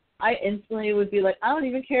villain, I instantly would be like, I don't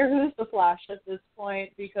even care who's the Flash at this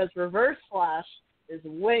point, because Reverse Flash is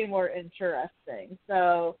way more interesting.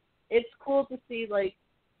 So it's cool to see, like,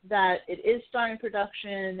 that it is starting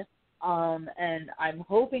production, and I'm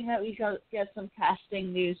hoping that we get some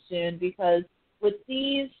casting news soon, because with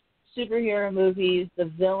these superhero movies, the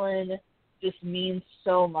villain just means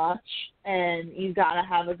so much, and you gotta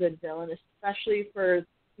have a good villain, especially for,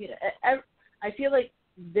 you know, I feel like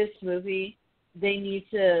this movie, they need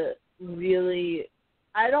to really,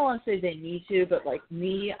 I don't want to say they need to, but like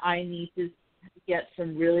me, I need to get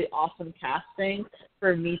some really awesome casting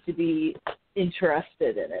for me to be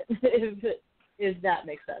interested in it, if that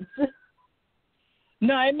makes sense.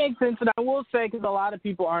 No, it makes sense, and I will say, because a lot of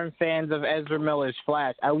people aren't fans of Ezra Miller's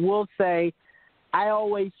Flash, I will say, I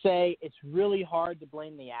always say it's really hard to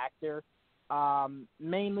blame the actor,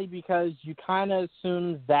 mainly because you kind of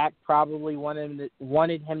assume Zach probably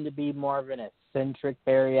wanted him to be more of an eccentric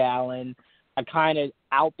Barry Allen, a kind of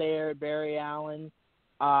out there Barry Allen,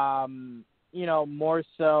 you know, more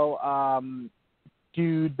so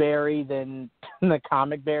dude Barry than the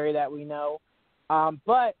comic Barry that we know.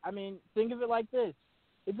 But, I mean, think of it like this.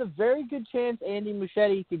 It's a very good chance Andy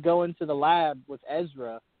Muschietti could go into the lab with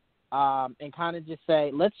Ezra and kind of just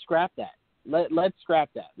say, let's scrap that. Let's scrap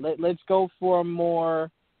that. Let's go for a more,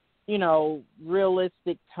 you know,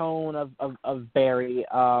 realistic tone of Barry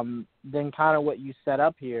than kind of what you set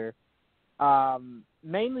up here.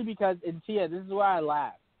 Mainly because, and Tia, this is why I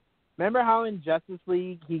laugh. Remember how in Justice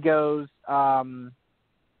League he goes,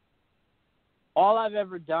 all I've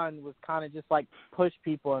ever done was kind of just like push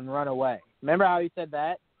people and run away. Remember how he said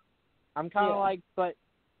that? I'm kind of like, but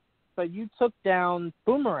you took down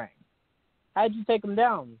Boomerang. How'd you take him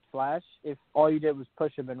down, Flash, if all you did was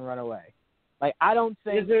push him and run away? Like, I don't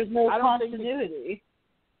think... Because there's no continuity.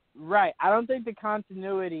 Right. I don't think the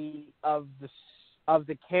continuity of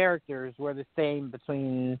the characters were the same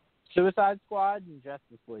between Suicide Squad and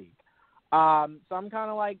Justice League. So I'm kind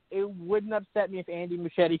of like, it wouldn't upset me if Andy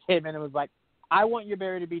Muschietti came in and was like, I want your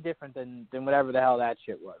Barry to be different than whatever the hell that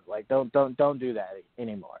shit was. Like, don't do that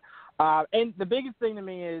anymore. And the biggest thing to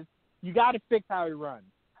me is you got to fix how he runs.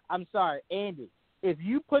 I'm sorry, Andy. If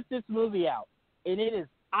you put this movie out and it is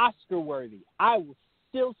Oscar worthy, I will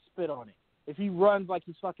still spit on it. If he runs like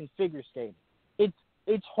he's fucking figure skating,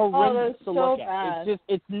 it's horrendous to look at.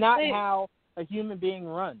 It's not how a human being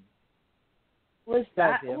runs. Was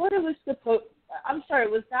that what it was supposed? I'm sorry,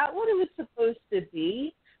 was that what it was supposed to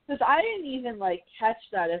be? Because I didn't even, like, catch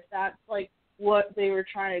that, if that's, like, what they were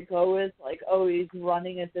trying to go with, like, oh, he's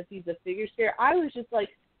running as if he's a figure skater. I was just like,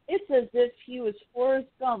 it's as if he was Forrest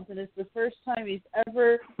Gump, and it's the first time he's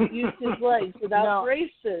ever used his legs without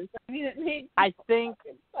braces. I mean, it made. I think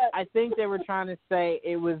they were trying to say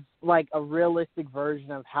it was like a realistic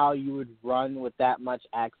version of how you would run with that much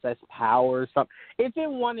access power or something. It's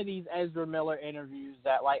in one of these Ezra Miller interviews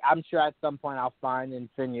that, like, I'm sure at some point I'll find and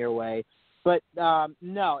send your way. But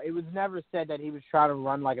no, it was never said that he was trying to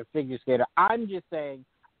run like a figure skater. I'm just saying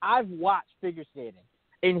I've watched figure skating.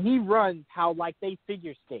 And he runs how, like, they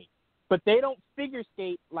figure skate. But they don't figure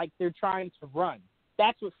skate like they're trying to run.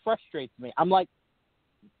 That's what frustrates me. I'm like,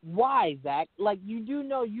 why, Zach? Like, you do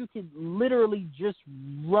know you could literally just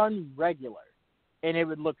run regular, and it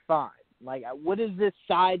would look fine. Like, what is this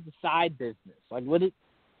side-to-side business? Like, what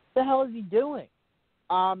the hell is he doing?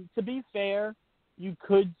 To be fair, you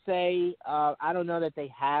could say, I don't know that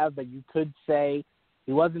they have, but you could say,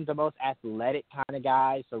 he wasn't the most athletic kind of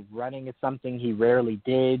guy, so running is something he rarely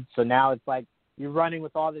did. So now it's like you're running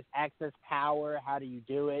with all this excess power. How do you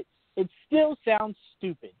do it? It still sounds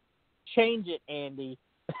stupid. Change it, Andy.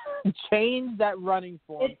 Change that running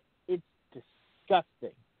form. It's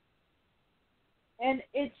disgusting. And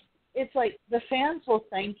it's like the fans will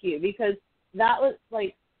thank you, because that was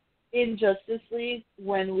like in Justice League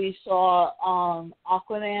when we saw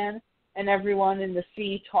Aquaman and everyone in the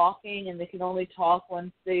sea talking, and they can only talk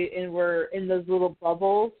once they were in those little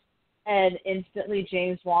bubbles. And instantly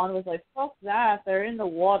James Wan was like, fuck that, they're in the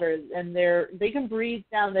water, and they can breathe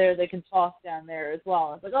down there, they can talk down there as well.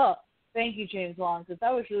 I was like, oh, thank you, James Wan, because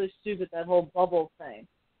that was really stupid, that whole bubble thing.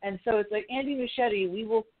 And so it's like, Andy Muschietti, we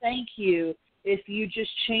will thank you if you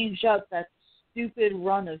just change up that stupid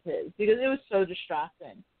run of his, because it was so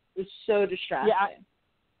distracting. It was so distracting. Yeah,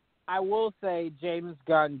 I will say James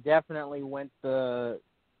Gunn definitely went the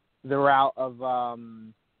route of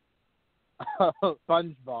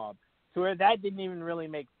SpongeBob, to where that didn't even really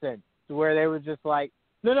make sense, to where they were just like,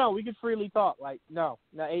 no, we could freely talk. Like, no,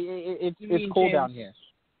 it's cool James? down here.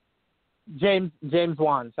 James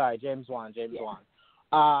Wan.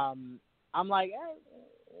 I'm like,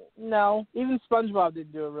 no, even SpongeBob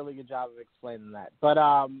didn't do a really good job of explaining that. But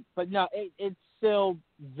no, it's still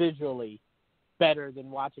visually better than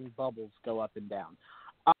watching bubbles go up and down.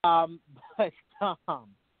 But Tom,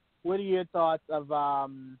 what are your thoughts of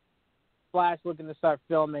Flash looking to start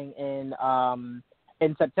filming in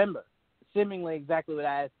September? Seemingly exactly what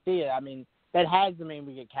I asked you. I mean, that has to mean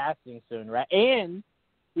we get casting soon, right? And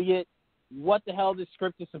we get what the hell this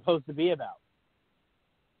script is supposed to be about.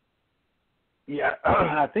 Yeah,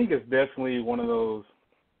 I think it's definitely one of those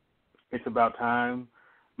it's about time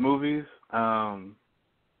movies.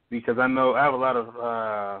 Because I know I have a lot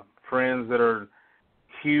of friends that are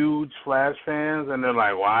huge Flash fans, and they're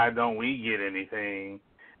like, why don't we get anything?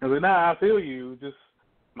 And I was like, nah, I feel you. Just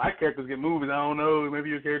my characters get movies. I don't know. Maybe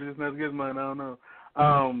your character just not gets mine. I don't know.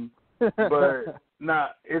 But nah,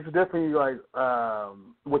 it's definitely like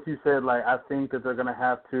what you said. Like, I think that they're gonna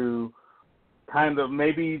have to kind of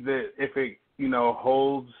maybe that if it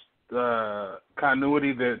holds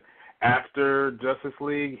continuity, that after Justice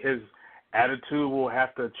League his attitude will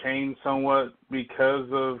have to change somewhat because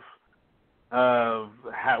of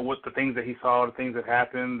what the things that he saw, the things that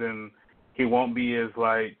happened, and he won't be as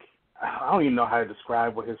like, I don't even know how to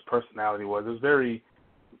describe what his personality was. It was very,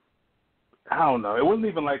 I don't know. It wasn't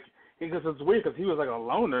even like, because it's weird because he was like a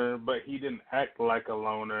loner, but he didn't act like a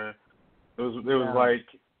loner. It was like,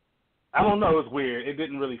 I don't know. It was weird. It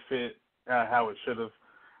didn't really fit how it should have.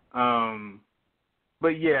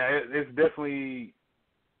 But yeah, it's definitely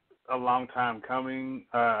a long time coming,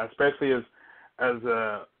 especially as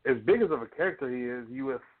big as of a character he is.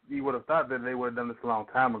 You would have thought that they would have done this a long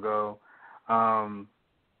time ago.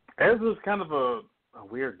 Ezra's kind of a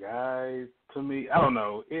weird guy to me. I don't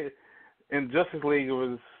know. In Justice League,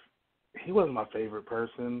 he wasn't my favorite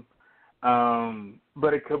person,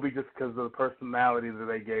 but it could be just because of the personality that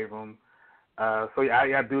they gave him. So yeah,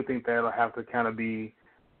 I do think that'll have to kind of be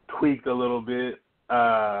tweaked a little bit.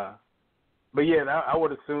 But yeah, I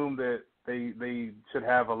would assume that they should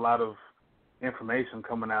have a lot of information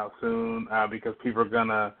coming out soon because people are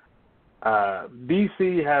gonna.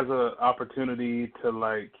 DC has an opportunity to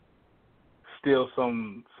like steal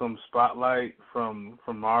some spotlight from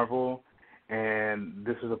Marvel, and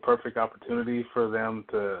this is a perfect opportunity for them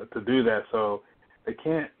to do that. So they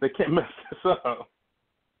can't mess this up.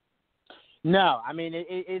 No, I mean,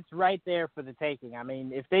 it's right there for the taking. I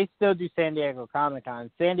mean, if they still do San Diego Comic-Con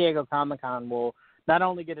will not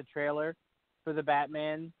only get a trailer for the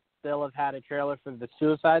Batman, they'll have had a trailer for the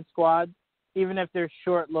Suicide Squad, even if they're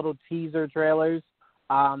short little teaser trailers.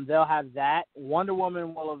 They'll have that. Wonder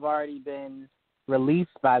Woman will have already been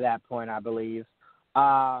released by that point, I believe.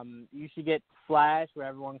 You should get Flash, where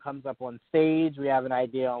everyone comes up on stage. We have an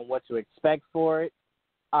idea on what to expect for it.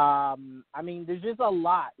 I mean, there's just a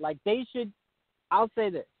lot. Like, they should – I'll say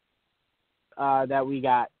this, that we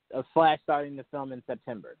got a Flash starting to film in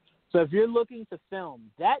September. So if you're looking to film,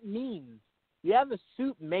 that means you have a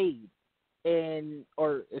suit made,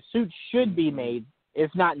 or a suit should be made,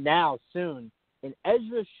 if not now, soon, and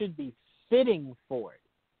Ezra should be fitting for it,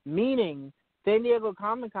 meaning San Diego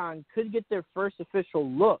Comic-Con could get their first official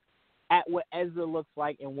look at what Ezra looks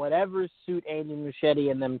like in whatever suit Andy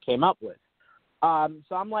Muschietti and them came up with.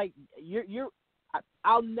 So I'm like,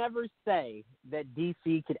 I'll never say that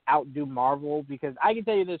DC could outdo Marvel, because I can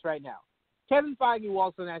tell you this right now. Kevin Feige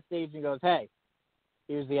walks on that stage and goes, hey,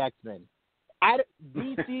 here's the X-Men.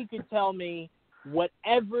 DC could tell me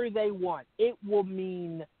whatever they want. It will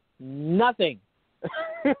mean nothing.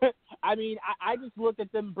 I mean, I just looked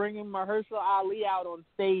at them bringing Mahershala Ali out on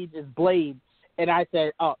stage as Blade, and I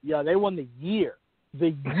said, oh, yeah, they won the year.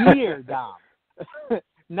 The year, Dom.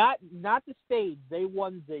 Not the stage. They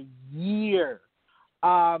won the year.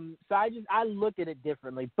 So I look at it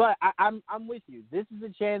differently. But I'm with you. This is a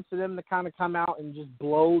chance for them to kind of come out and just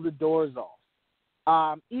blow the doors off.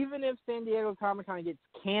 Even if San Diego Comic-Con gets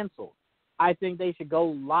canceled, I think they should go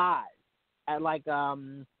live at like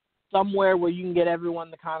somewhere where you can get everyone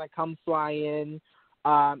to kind of come fly in,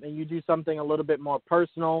 and you do something a little bit more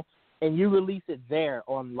personal, and you release it there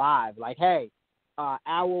on live. Like, hey,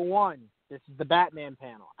 hour 1, this is the Batman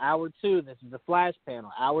panel. Hour 2, this is the Flash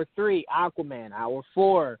panel. Hour 3, Aquaman. Hour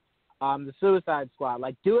 4, the Suicide Squad.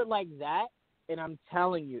 Like, do it like that, and I'm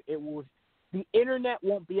telling you, it will. The internet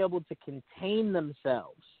won't be able to contain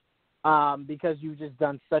themselves, because you've just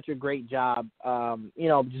done such a great job,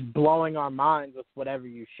 just blowing our minds with whatever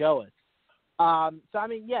you show us. So, I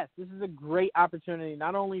mean, yes, this is a great opportunity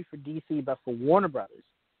not only for DC but for Warner Brothers.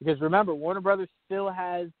 Because remember, Warner Brothers still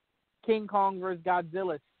has King Kong vs.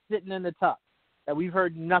 Godzilla sitting in the tuck that we've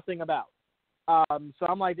heard nothing about. So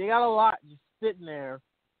I'm like, they got a lot just sitting there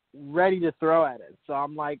ready to throw at it. So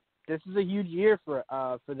I'm like, this is a huge year for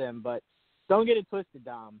them. But don't get it twisted,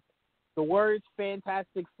 Dom. The words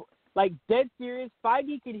Fantastic Four, like, dead serious,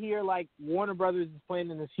 Feige could hear, like, Warner Brothers is playing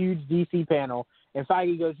in this huge DC panel, and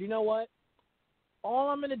Feige goes, you know what? All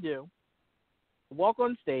I'm going to do, walk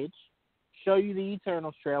on stage, show you the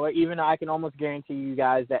Eternals trailer, even though I can almost guarantee you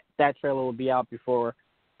guys that trailer will be out before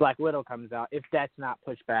Black Widow comes out, if that's not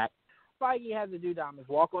pushed back. Feige has to do, Dom, is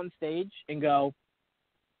walk on stage and go,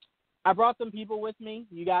 I brought some people with me.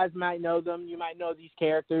 You guys might know them. You might know these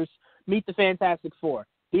characters. Meet the Fantastic Four.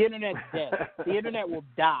 The internet's dead. The internet will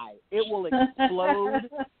die. It will explode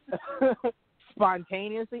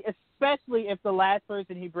spontaneously, especially if the last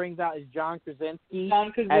person he brings out is John Krasinski. The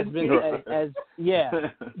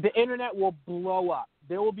internet will blow up.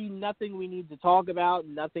 There will be nothing we need to talk about,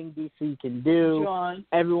 nothing DC can do. John.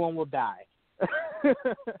 Everyone will die. The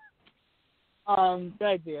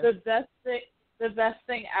best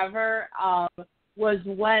thing ever was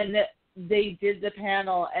when they did the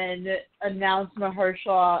panel and announced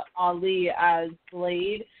Mahershala Ali as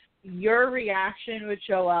Blade. Your reaction with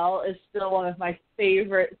Joel is still one of my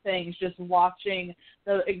favorite things, just watching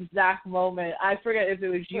the exact moment. I forget if it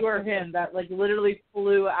was you or him that, like, literally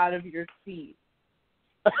flew out of your seat.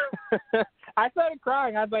 I started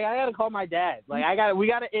crying. I was like, I got to call my dad. Like, we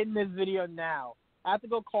got to end this video now. I have to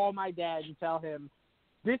go call my dad and tell him,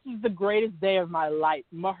 this is the greatest day of my life.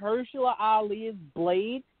 Mahershala Ali is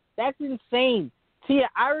Blade? That's insane. Tia,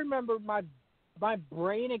 I remember my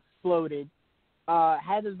brain exploded.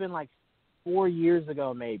 Had to have been like 4 years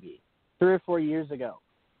ago, maybe 3 or 4 years ago,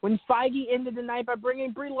 when Feige ended the night by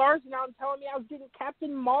bringing Brie Larson out and telling me I was getting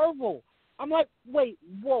Captain Marvel. I'm like, wait,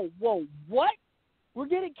 whoa, what? We're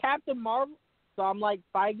getting Captain Marvel? So I'm like,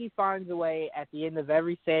 Feige finds a way at the end of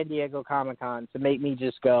every San Diego Comic-Con to make me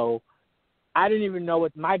just go, I don't even know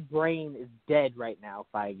what, my brain is dead right now,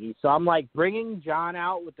 Feige. So I'm like, bringing John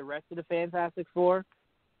out with the rest of the Fantastic Four,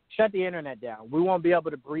 shut the internet down. We won't be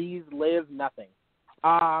able to breathe, live, nothing.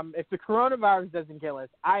 If the coronavirus doesn't kill us,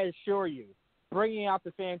 I assure you, bringing out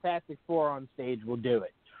the Fantastic Four on stage will do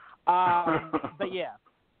it. But yeah,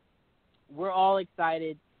 we're all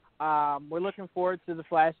excited. We're looking forward to the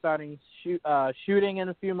Flash starting shooting in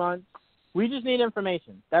a few months. We just need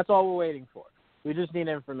information. That's all we're waiting for. We just need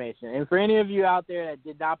information. And for any of you out there that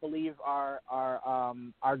did not believe our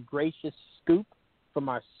gracious scoop from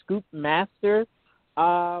our scoop master,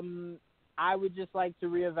 I would just like to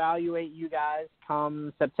reevaluate you guys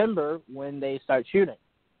come September when they start shooting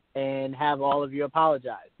and have all of you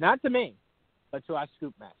apologize. Not to me. but to our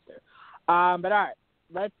scoop master. But all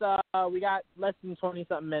right, we got less than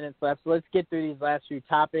 20-something minutes left, so let's get through these last few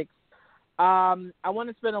topics. I want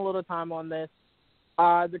to spend a little time on this.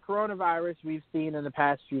 The coronavirus we've seen in the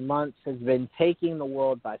past few months has been taking the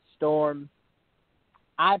world by storm.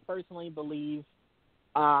 I personally believe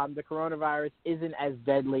the coronavirus isn't as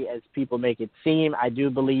deadly as people make it seem. I do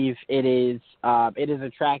believe it is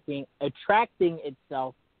attracting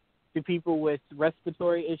itself to people with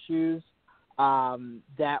respiratory issues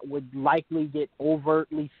that would likely get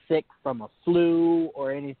overtly sick from a flu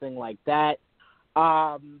or anything like that.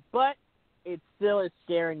 But it still is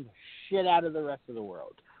scaring the shit out of the rest of the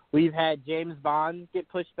world. We've had James Bond get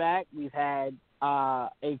pushed back. We've had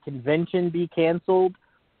a convention be canceled.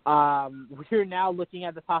 We're now looking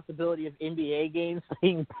at the possibility of NBA games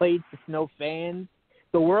being played with no fans.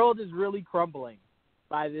 The world is really crumbling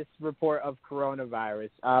by this report of coronavirus.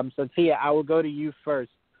 So, Tia, I will go to you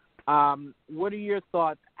first. What are your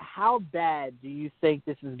thoughts? How bad do you think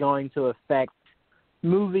this is going to affect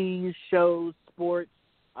movies, shows, sports,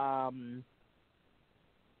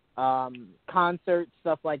 concerts,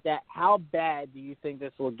 stuff like that? How bad do you think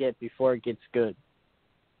this will get before it gets good?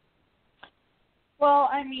 Well,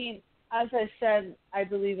 I mean, as I said, I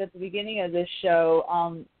believe at the beginning of this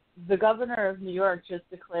show, the governor of New York just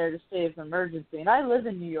declared a state of emergency. And I live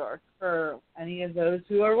in New York, for any of those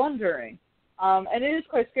who are wondering. And it is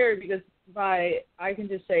quite scary because I can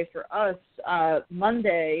just say for us,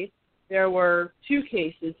 Monday, there were 2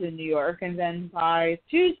 cases in New York. And then by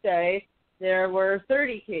Tuesday, there were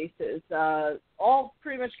 30 cases, all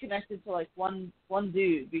pretty much connected to, like, one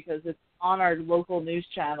dude because it's on our local news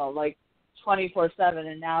channel, like, 24/7,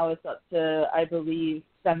 and now it's up to, I believe,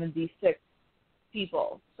 76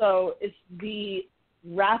 people. So it's the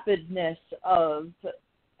rapidness of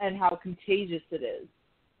and how contagious it is.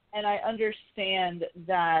 And I understand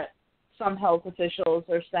that some health officials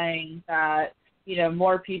are saying that,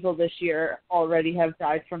 more people this year already have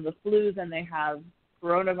died from the flu than they have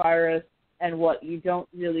coronavirus. And what you don't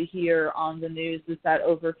really hear on the news is that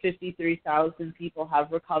over 53,000 people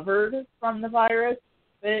have recovered from the virus.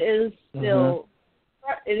 But it is still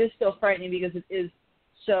frightening because it is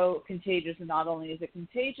so contagious. And not only is it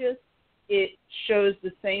contagious, it shows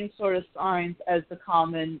the same sort of signs as the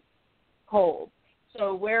common cold.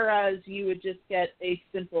 So whereas you would just get a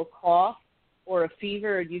simple cough or a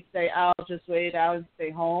fever and you'd say, I'll just wait it out and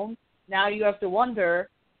stay home, now you have to wonder,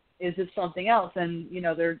 is it something else? And,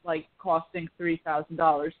 they're like costing $3,000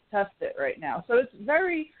 to test it right now. So it's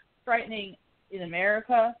very frightening in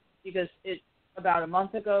America because about a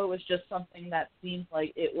month ago, it was just something that seemed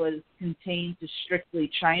like it was contained to strictly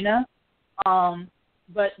China.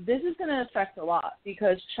 But this is going to affect a lot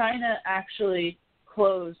because China actually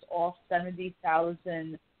closed off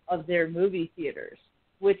 70,000 of their movie theaters,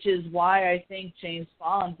 which is why I think James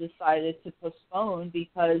Bond decided to postpone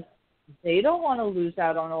because they don't want to lose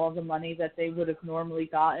out on all the money that they would have normally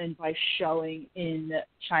gotten by showing in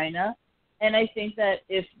China. And I think that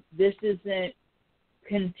if this isn't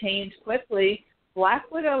contained quickly,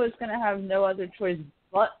 Black Widow is going to have no other choice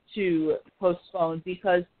but to postpone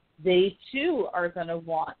because they too are going to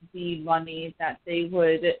want the money that they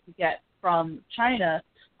would get from China.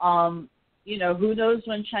 Who knows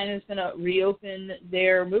when China is going to reopen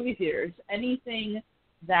their movie theaters? Anything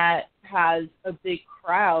that has a big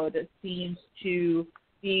crowd seems to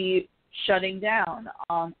be shutting down.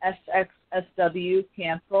 SXSW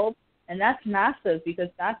canceled, and that's massive because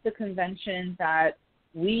that's a convention that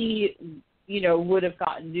we, would have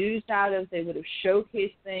gotten news out of. They would have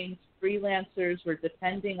showcased things. Freelancers were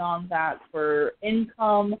depending on that for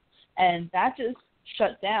income, and that just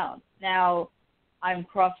shut down. Now, I'm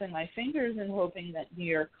crossing my fingers and hoping that New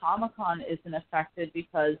York Comic-Con isn't affected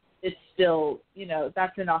because it's still,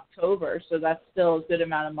 that's in October, so that's still a good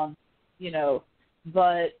amount of months,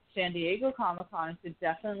 But San Diego Comic-Con could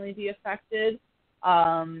definitely be affected.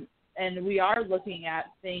 And we are looking at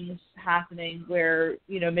things happening where,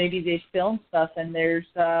 maybe they film stuff and there's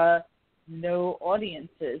no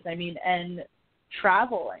audiences. And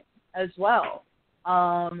traveling as well.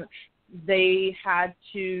 They had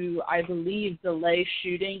to, I believe, delay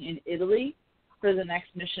shooting in Italy for the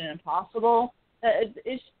next Mission Impossible.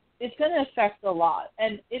 It's going to affect a lot.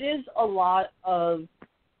 And it is a lot of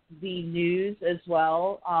the news as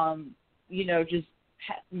well, just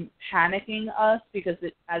panicking us because,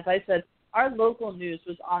 as I said, our local news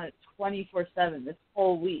was on it 24/7 this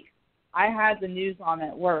whole week. I had the news on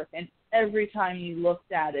at work, and every time you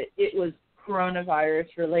looked at it, it was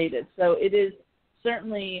coronavirus related. So it is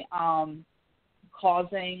certainly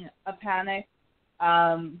causing a panic.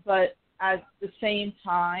 But at the same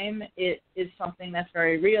time, it is something that's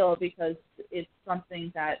very real because it's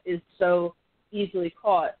something that is so easily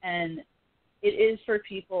caught. And it is for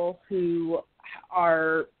people who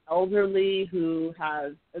are elderly, who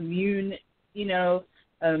have immune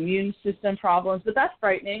system problems. But that's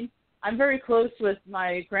frightening. I'm very close with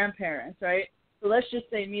my grandparents, right? So let's just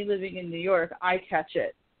say me living in New York, I catch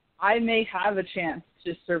it. I may have a chance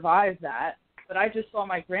to survive that, but I just saw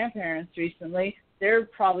my grandparents recently. They're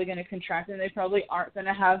probably going to contract, and they probably aren't going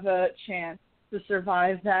to have a chance to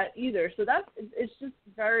survive that either. So it's just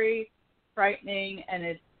very frightening, and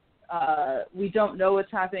it's we don't know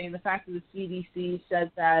what's happening. And the fact that the CDC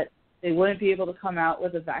said that they wouldn't be able to come out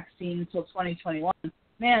with a vaccine until 2021.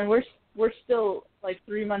 Man, we're still like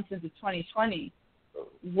 3 months into 2020.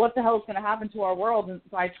 What the hell is going to happen to our world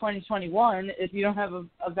by 2021 if you don't have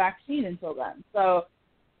a vaccine until then? So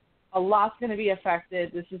a lot's going to be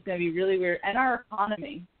affected. This is going to be really weird. And our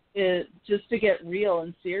economy is, just to get real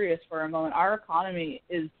and serious for a moment, our economy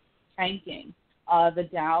is tanking. The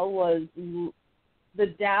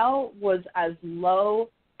Dow was as low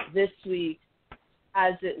this week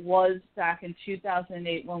as it was back in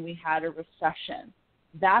 2008 when we had a recession.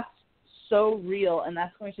 That's so real, and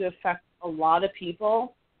that's going to affect a lot of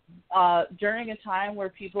people during a time where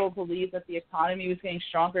people believe that the economy was getting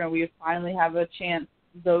stronger and we would finally have a chance,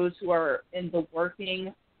 those who are in the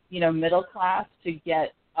working, middle class, to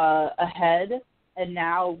get ahead. And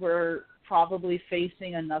now we're probably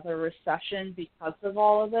facing another recession because of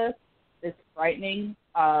all of this. It's frightening.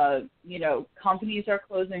 Companies are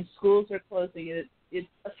closing, schools are closing. It's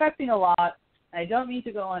affecting a lot. I don't mean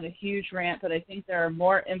to go on a huge rant, but I think there are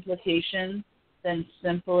more implications than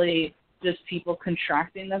simply just people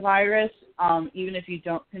contracting the virus. Even if you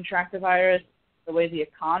don't contract the virus, the way the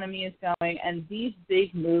economy is going, and these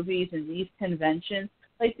big movies and these conventions,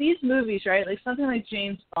 like these movies, right? Like something like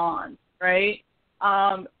James Bond, right?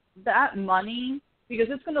 That money, because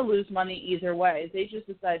it's going to lose money either way. They just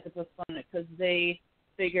decided to postpone it because they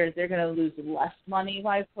figured they're going to lose less money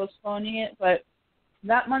by postponing it. But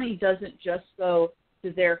that money doesn't just go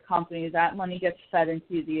to their company. That money gets fed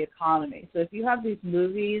into the economy. So if you have these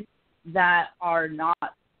movies that are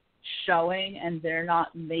not showing and they're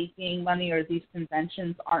not making money, or these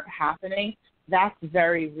conventions aren't happening, that's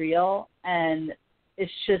very real. And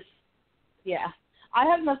it's just, yeah. I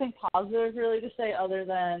have nothing positive really to say other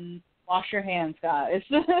than wash your hands, guys.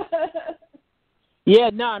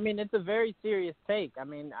 Yeah, no, I mean, it's a very serious take. I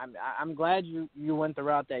mean, I'm glad you went the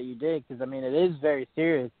route that you did, because, I mean, it is very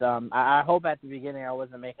serious. I hope at the beginning I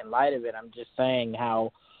wasn't making light of it. I'm just saying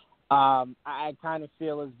how I kind of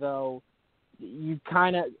feel as though you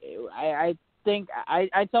kind of – I think –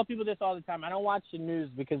 I tell people this all the time. I don't watch the news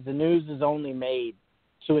because the news is only made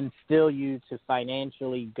to instill you to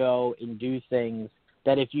financially go and do things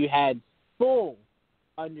that if you had full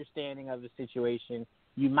understanding of the situation –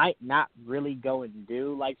 you might not really go and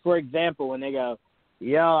do. Like, for example, when they go,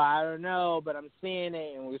 I don't know, but I'm seeing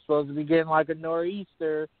it, and we're supposed to be getting like a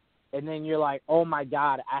nor'easter, and then you're like, oh, my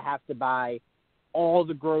God, I have to buy all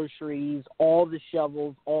the groceries, all the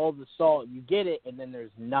shovels, all the salt. You get it, and then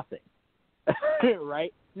there's nothing,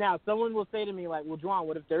 right? Now, someone will say to me, like, well, Juan,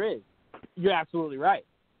 what if there is? You're absolutely right.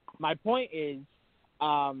 My point is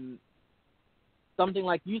something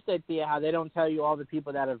like you said, Thea, how they don't tell you all the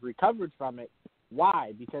people that have recovered from it.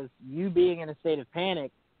 Why? Because you being in a state of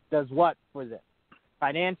panic does what for them?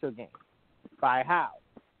 Financial gain. By how?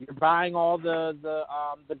 You're buying all the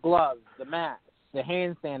gloves, the masks, the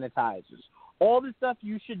hand sanitizers, all the stuff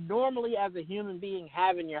you should normally as a human being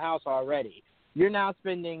have in your house already. You're now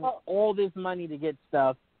spending all this money to get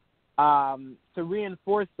stuff to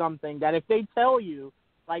reinforce something that if they tell you,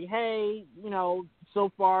 like, hey,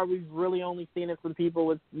 so far we've really only seen it from people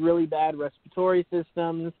with really bad respiratory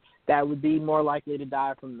systems that would be more likely to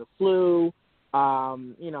die from the flu,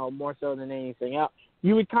 more so than anything else.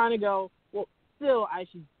 You would kind of go, well, still, I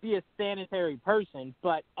should be a sanitary person,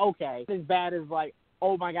 but okay, as bad as like,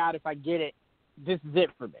 oh my God, if I get it, this is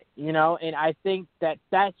it for me, And I think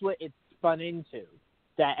that's what it's spun into,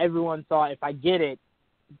 that everyone thought if I get it,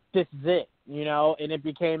 this is it, And it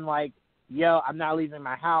became like, I'm not leaving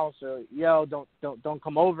my house, or don't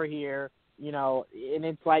come over here, And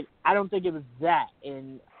it's like, I don't think it was that,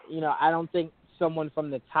 and I don't think someone from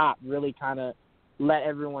the top really kind of let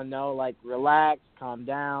everyone know, like, relax, calm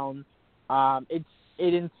down.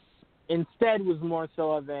 Instead was more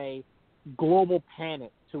so of a global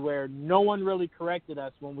panic to where no one really corrected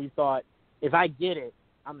us when we thought, if I get it,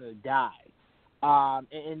 I'm going to die.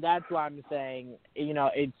 And that's why I'm saying,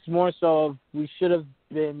 it's more so of we should have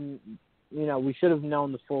been, we should have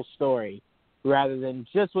known the full story rather than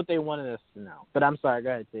just what they wanted us to know. But I'm sorry, go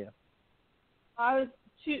ahead, Tia.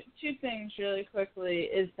 Two things really quickly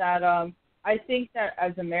is that I think that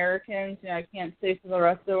as Americans, I can't say for the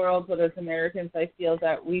rest of the world, but as Americans, I feel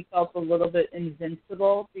that we felt a little bit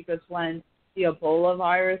invincible because when the Ebola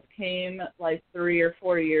virus came like 3 or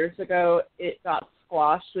 4 years ago, it got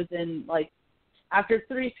squashed within after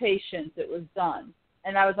 3 patients, it was done.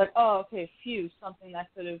 And I was like, oh, okay, phew, something that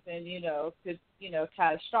could have been,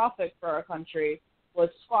 catastrophic for our country was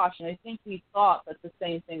squashed. And I think we thought that the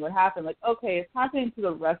same thing would happen. Like, okay, it's happening to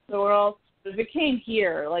the rest of the world, but if it came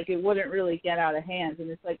here, it wouldn't really get out of hand. And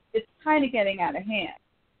it's kind of getting out of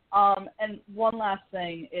hand. And one last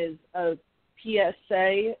thing is a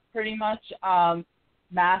PSA, pretty much.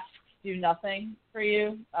 Masks do nothing for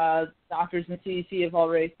you. Doctors and CDC have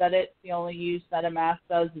already said it. The only use that a mask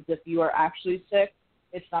does is if you are actually sick.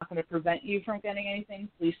 It's not going to prevent you from getting anything.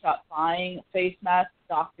 Please stop buying face masks.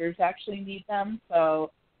 Doctors actually need them.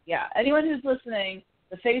 So, yeah, anyone who's listening,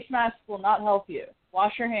 the face mask will not help you.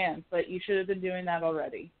 Wash your hands, but you should have been doing that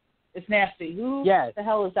already. It's nasty. Who the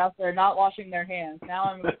hell is out there not washing their hands? Now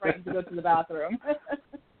I'm frightened to go to the bathroom.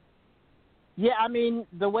 Yeah, I mean,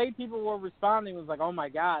 the way people were responding was like, oh, my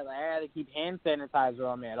God, I had to keep hand sanitizer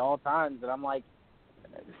on me at all times. And I'm like,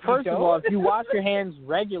 first of all, if you wash your hands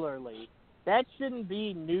regularly, that shouldn't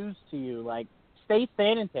be news to you. Stay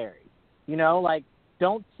sanitary.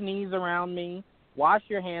 Don't sneeze around me. Wash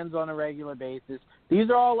your hands on a regular basis. These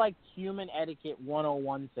are all, human etiquette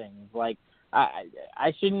 101 things.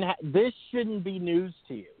 I shouldn't this shouldn't be news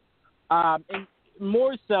to you. And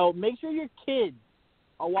more so, make sure your kids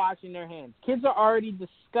are washing their hands. Kids are already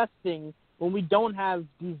disgusting when we don't have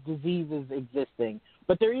these diseases existing,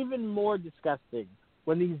 but they're even more disgusting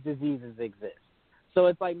when these diseases exist. So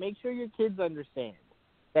it's make sure your kids understand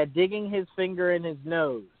that digging his finger in his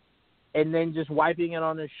nose and then just wiping it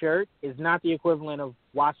on his shirt is not the equivalent of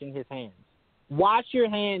washing his hands. Wash your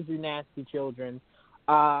hands, you nasty children,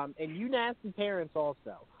 and you nasty parents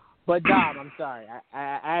also. But, Dom, I'm sorry.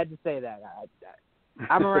 I had to say that.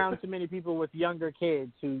 I'm around too many people with younger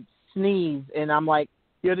kids who sneeze, and I'm like,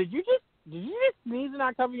 yo, did you just sneeze and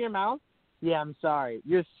not cover your mouth? Yeah, I'm sorry.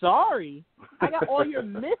 You're sorry? I got all your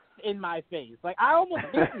mitts in my face. I almost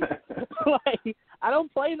hit you. I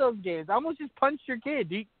don't play those games. I almost just punched your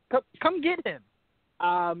kid. Come get him.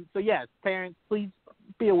 So, yes, parents, please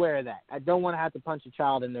be aware of that. I don't want to have to punch a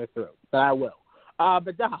child in their throat, but I will.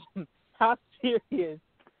 But, Dom, how serious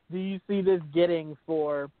do you see this getting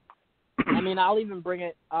for – I mean, I'll even bring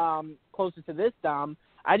it closer to this, Dom.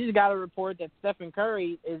 I just got a report that Stephen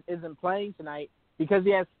Curry isn't playing tonight because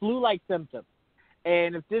he has flu-like symptoms.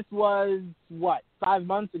 And if this was, 5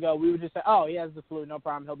 months ago, we would just say, oh, he has the flu, no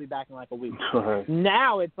problem, he'll be back in a week. Right.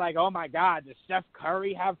 Now it's oh, my God, does Steph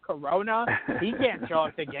Curry have corona? He can't show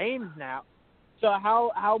up to games now. So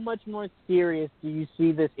how much more serious do you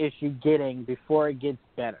see this issue getting before it gets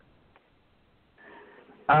better?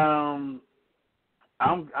 I'm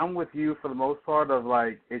with you for the most part of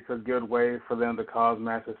it's a good way for them to cause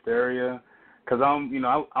mass hysteria. Because I'm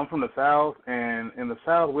from the South, and in the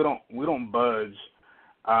South we don't budge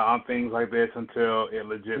on things like this until it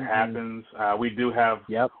legit happens. We do have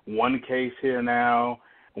one case here now,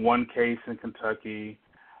 one case in Kentucky.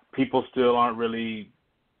 People still aren't really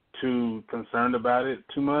too concerned about it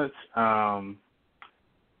too much. I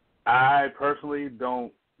personally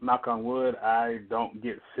don't, knock on wood, I don't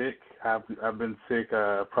get sick. I've been sick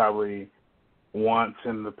probably once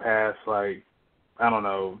in the past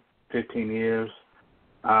 15 years.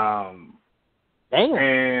 Damn.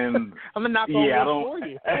 And I'm gonna knock on wood for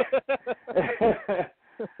you.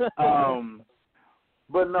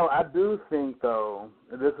 But no, I do think though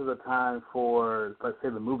this is a time for, let's say,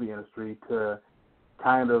 the movie industry to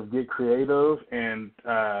kind of get creative. And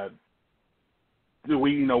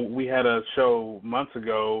we had a show months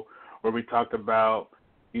ago where we talked about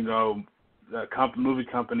movie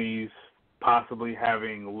companies possibly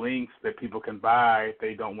having links that people can buy if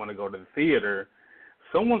they don't want to go to the theater.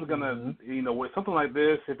 Someone's gonna, with something like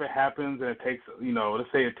this, if it happens and it takes, let's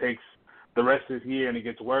say it takes the rest of this year and it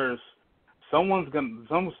gets worse, some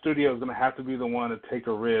studio is gonna have to be the one to take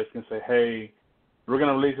a risk and say, hey, we're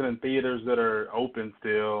gonna release it in theaters that are open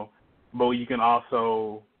still, but you can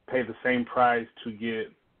also pay the same price to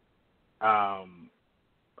get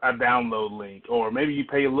a download link, or maybe you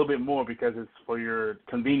pay a little bit more because it's for your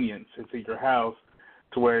convenience. It's at your house,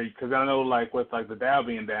 to where, because I know with the Dow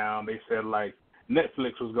being down, they said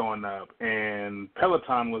Netflix was going up and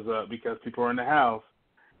Peloton was up because people are in the house,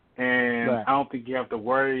 and right. I don't think you have to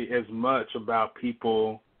worry as much about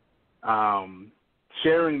people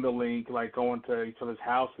sharing the link, going to each other's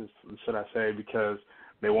houses, should I say, because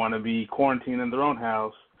they want to be quarantined in their own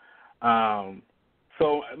house.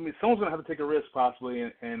 So, I mean, someone's going to have to take a risk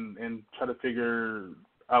possibly and try to figure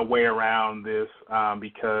a way around this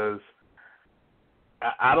because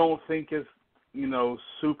I don't think it's,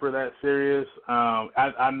 super that serious.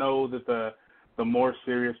 I know that the more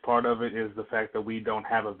serious part of it is the fact that we don't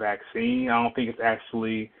have a vaccine. I don't think it's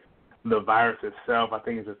actually the virus itself. I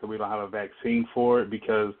think it's just that we don't have a vaccine for it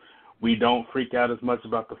because we don't freak out as much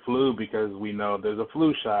about the flu because we know there's a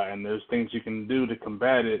flu shot and there's things you can do to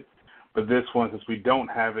combat it. But this one, since we don't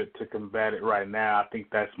have it to combat it right now, I think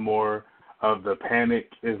that's more of the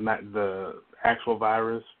panic is not the actual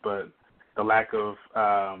virus, but the lack of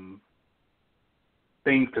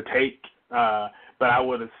things to take. But I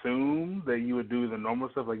would assume that you would do the normal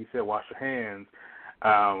stuff, like you said, wash your hands,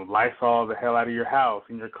 Lysol the hell out of your house,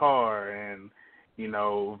 in your car, and,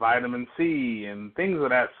 vitamin C and things of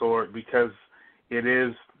that sort because it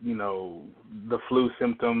is, the flu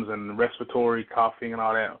symptoms and respiratory coughing and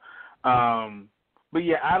all that. But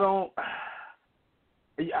yeah, I don't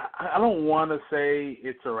want to say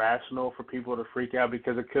it's irrational for people to freak out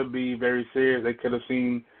because it could be very serious. They could have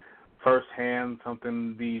seen firsthand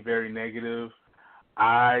something be very negative.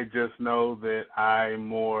 I just know that I'm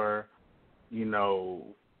more,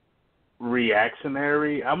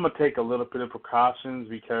 reactionary. I'm going to take a little bit of precautions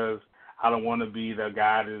because I don't want to be the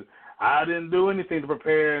guy that I didn't do anything to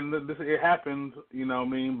prepare and it happened, you know what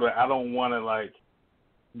I mean? But I don't want to,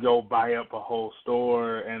 go buy up a whole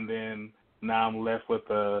store and then now I'm left with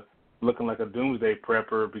looking like a doomsday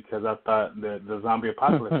prepper because I thought that the zombie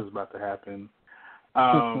apocalypse was about to happen.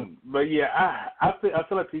 But yeah, I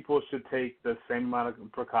feel like people should take the same amount of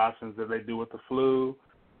precautions that they do with the flu.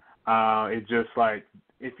 It's just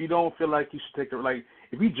if you don't feel like you should take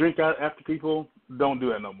if you drink out after people, don't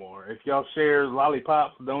do it no more. If y'all share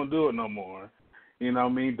lollipops, don't do it no more. You know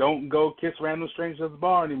what I mean? Don't go kiss random strangers at the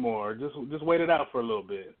bar anymore. Just wait it out for a little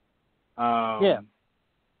bit. Yeah.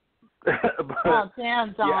 But, oh,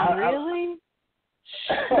 damn, Dom, really?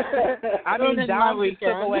 I mean, Dom just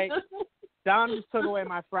took away. Dom just took away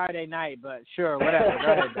my Friday night, but sure, whatever.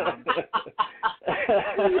 Go ahead, Dom.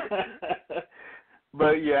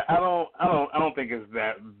 But yeah, I don't think it's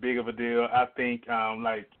that big of a deal. I think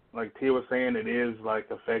like Tia was saying, it is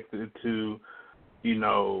affected to,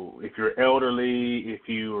 if you're elderly, if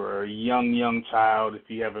you are a young child, if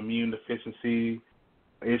you have immune deficiency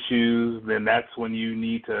issues, then that's when you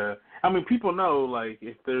need to. I mean, people know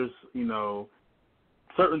if there's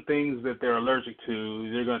certain things that they're allergic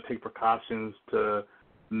to, they're going to take precautions to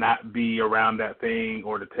not be around that thing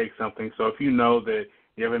or to take something. So if you know that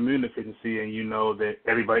you have immune deficiency and you know that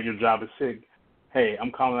everybody at your job is sick, hey,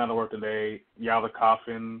 I'm calling out of work today. Y'all are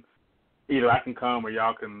coughing. Either I can come or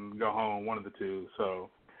y'all can go home, one of the two. So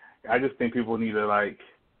I just think people need to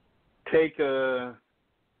take the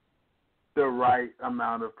right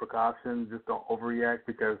amount of precaution. Just don't overreact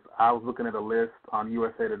because I was looking at a list on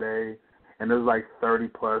USA Today and there's 30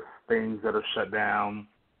 plus things that are shut down.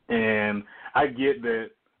 And I get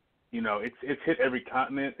that, it's hit every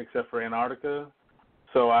continent except for Antarctica.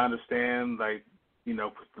 So I understand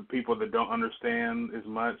for people that don't understand as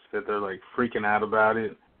much that they're freaking out about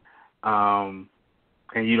it. And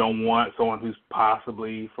you don't want someone who's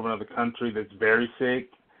possibly from another country that's very sick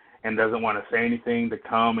and doesn't want to say anything to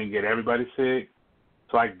come and get everybody sick.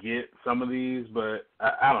 So I get some of these, but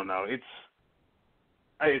I don't know. It's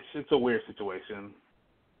a weird situation.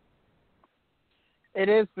 It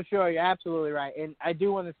is for sure. You're absolutely right. And I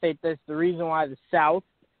do want to state this. The reason why the South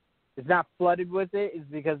is not flooded with it is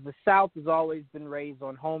because the South has always been raised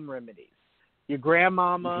on home remedies. Your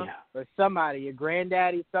grandmama or somebody, your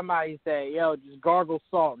granddaddy, somebody say, yo, just gargle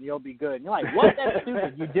salt and you'll be good. And you're like, what? That's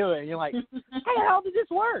stupid. You do it. And you're like, how the hell did this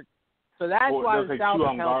work? So that's why the South is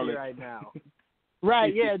healthy right now.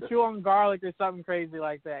 Right, yeah, chew on garlic or something crazy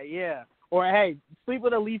like that, yeah. Or, hey, sleep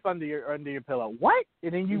with a leaf under your pillow. What?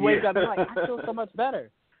 And then you wake up and you're like, I feel so much better.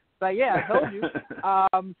 It's like, yeah, I told you.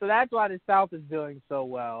 So that's why the South is doing so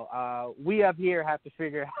well. We up here have to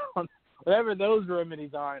figure out whatever those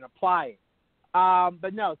remedies are and apply it.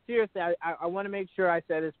 But no, seriously, I want to make sure I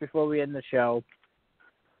say this before we end the show.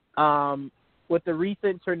 With the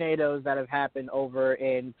recent tornadoes that have happened over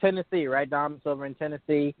in Tennessee, right, Dom? It's over in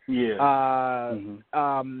Tennessee. Yeah.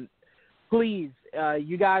 Please,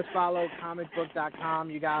 you guys follow comicbook.com.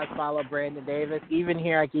 You guys follow Brandon Davis. Even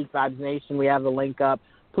here at Geek Vibes Nation, we have the link up.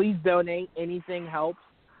 Please donate. Anything helps.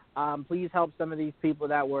 Please help some of these people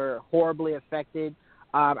that were horribly affected.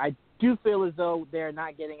 I do feel as though they're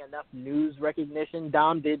not getting enough news recognition.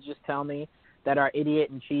 Dom did just tell me that our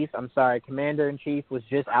Commander-in-Chief was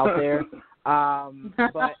just out there.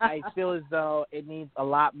 But I feel as though it needs a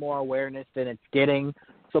lot more awareness than it's getting.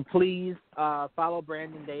 So please follow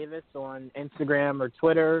Brandon Davis on Instagram or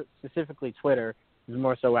Twitter, specifically Twitter, is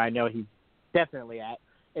more so where I know he's definitely at.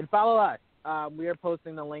 And follow us. We are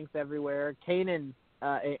posting the links everywhere. Kanan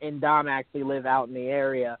and Dom actually live out in the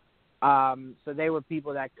area, so they were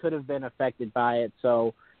people that could have been affected by it.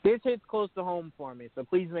 So this hits close to home for me. So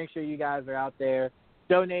please make sure you guys are out there.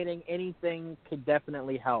 Donating anything could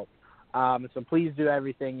definitely help. So please do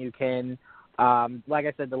everything you can. Like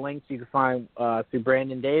I said, the links you can find through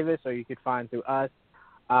Brandon Davis or you could find through us.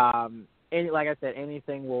 Like I said,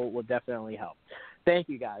 anything will definitely help. Thank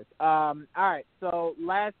you, guys. All right, so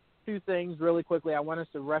last two things really quickly. I want us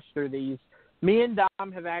to rush through these. Me and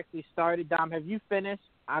Dom have actually started. Dom, have you finished?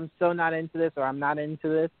 I'm so not into this, or I'm not into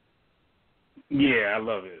this. Yeah, I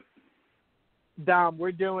love it. Dom,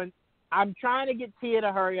 I'm trying to get Tia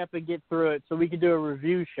to hurry up and get through it so we can do a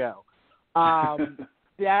review show.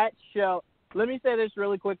 That show, let me say this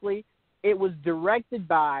really quickly. It was directed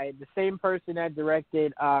by the same person that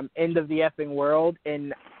directed End of the Effing World,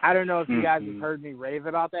 and I don't know if you guys have heard me rave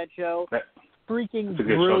about that show. Freaking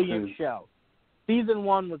brilliant show. Season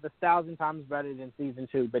 1 was 1,000 times better than Season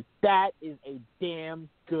 2, but that is a damn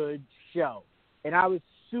good show. And I was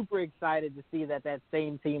super excited to see that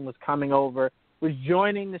same team was coming over, was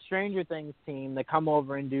joining the Stranger Things team to come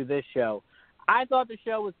over and do this show. I thought the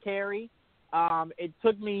show was Carrie. It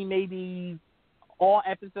took me maybe all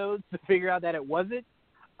episodes to figure out that it wasn't.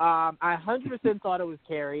 I 100% thought it was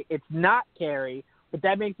Carrie. It's not Carrie, but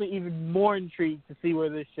that makes me even more intrigued to see where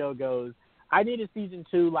this show goes. I need a Season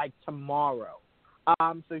 2 like tomorrow.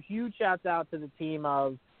 So huge shouts out to the team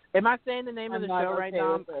of, am I saying the name of the show right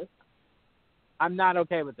now? I'm not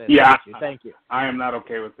okay with this. Yeah. Thank you. I am not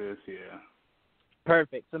okay with this, yeah.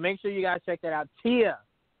 Perfect. So make sure you guys check that out. Tia,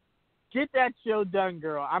 get that show done,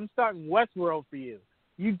 girl. I'm starting Westworld for you.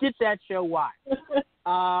 You get that show watched. It's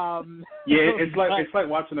like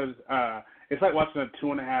watching a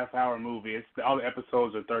 2.5 hour movie. All the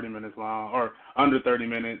episodes are 30 minutes long or under 30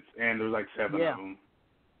 minutes, and there's like 7 of them.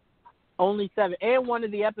 Only 7, and one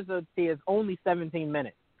of the episodes is only 17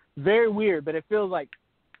 minutes. Very weird, but it feels like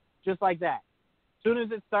just like that. As soon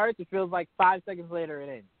as it starts, it feels like 5 seconds later it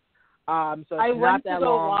ends. So it's not that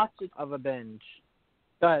long of a binge.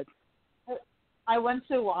 Go ahead. I went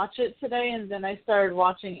to watch it today, and then I started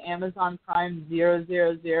watching Amazon Prime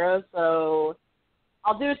 000, so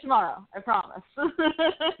I'll do it tomorrow. I promise.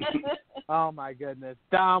 Oh, my goodness.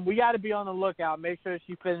 Dom, we got to be on the lookout. Make sure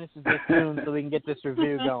she finishes this soon so we can get this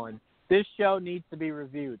review going. This show needs to be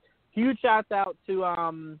reviewed. Huge shout out to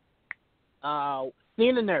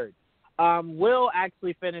Seen a Nerd. Will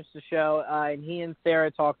actually finished the show, and he and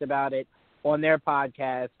Sarah talked about it on their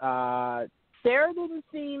podcast. Sarah didn't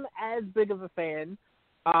seem as big of a fan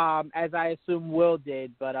as I assume Will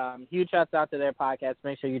did, but huge shouts out to their podcast.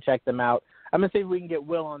 Make sure you check them out. I'm going to see if we can get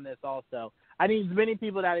Will on this also. I need as many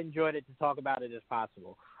people that enjoyed it to talk about it as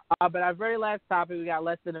possible. But our very last topic, we got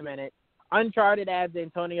less than a minute. Uncharted adds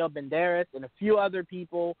Antonio Banderas and a few other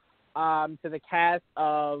people to the cast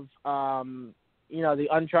of, the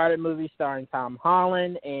Uncharted movie starring Tom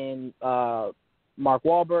Holland and Mark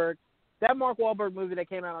Wahlberg. That Mark Wahlberg movie that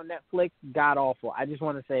came out on Netflix, god-awful. I just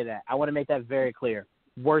want to say that. I want to make that very clear.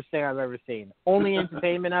 Worst thing I've ever seen. Only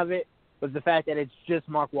entertainment of it was the fact that it's just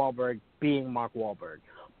Mark Wahlberg being Mark Wahlberg.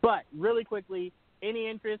 But really quickly, any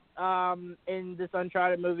interest in this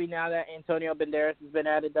Uncharted movie now that Antonio Banderas has been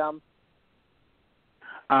added, Dom?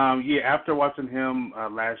 After watching him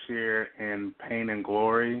last year in Pain and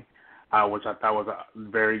Glory, which I thought was a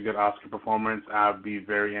very good Oscar performance, I'd be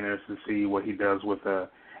very interested to see what he does with a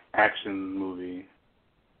action movie.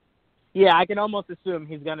 Yeah, I can almost assume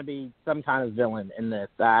he's going to be some kind of villain in this.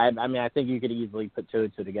 I think you could easily put two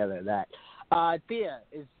and two together at that. Tia,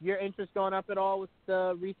 is your interest going up at all with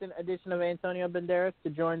the recent addition of Antonio Banderas to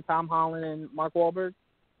join Tom Holland and Mark Wahlberg?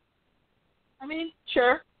 I mean,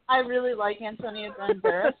 sure. I really like Antonio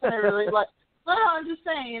Banderas, and I really like. Well, I'm just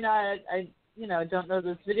saying, I don't know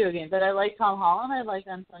this video game, but I like Tom Holland. I like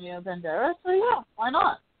Antonio Banderas, so yeah, why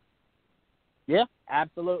not? Yeah,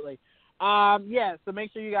 absolutely. So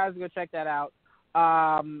make sure you guys go check that out.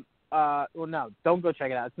 No, don't go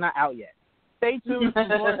check it out. It's not out yet. Stay tuned for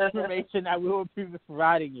more information that we will be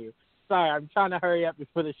providing you. Sorry, I'm trying to hurry up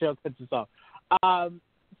before the show cuts us off.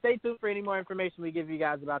 Stay tuned for any more information we give you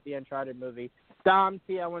guys about the Uncharted movie. Dom,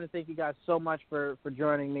 T, I want to thank you guys so much for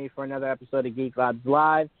joining me for another episode of Geek Vibes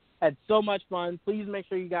Live. Had so much fun. Please make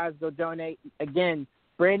sure you guys go donate. Again,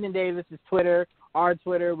 Brandon Davis' Twitter, our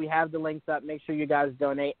Twitter. We have the links up. Make sure you guys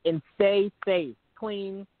donate. And stay safe.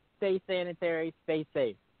 Clean, stay sanitary, stay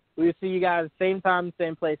safe. We will see you guys same time,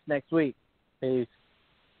 same place next week. Peace.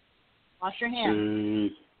 Wash your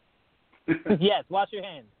hands. Peace. Yes, wash your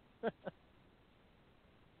hands.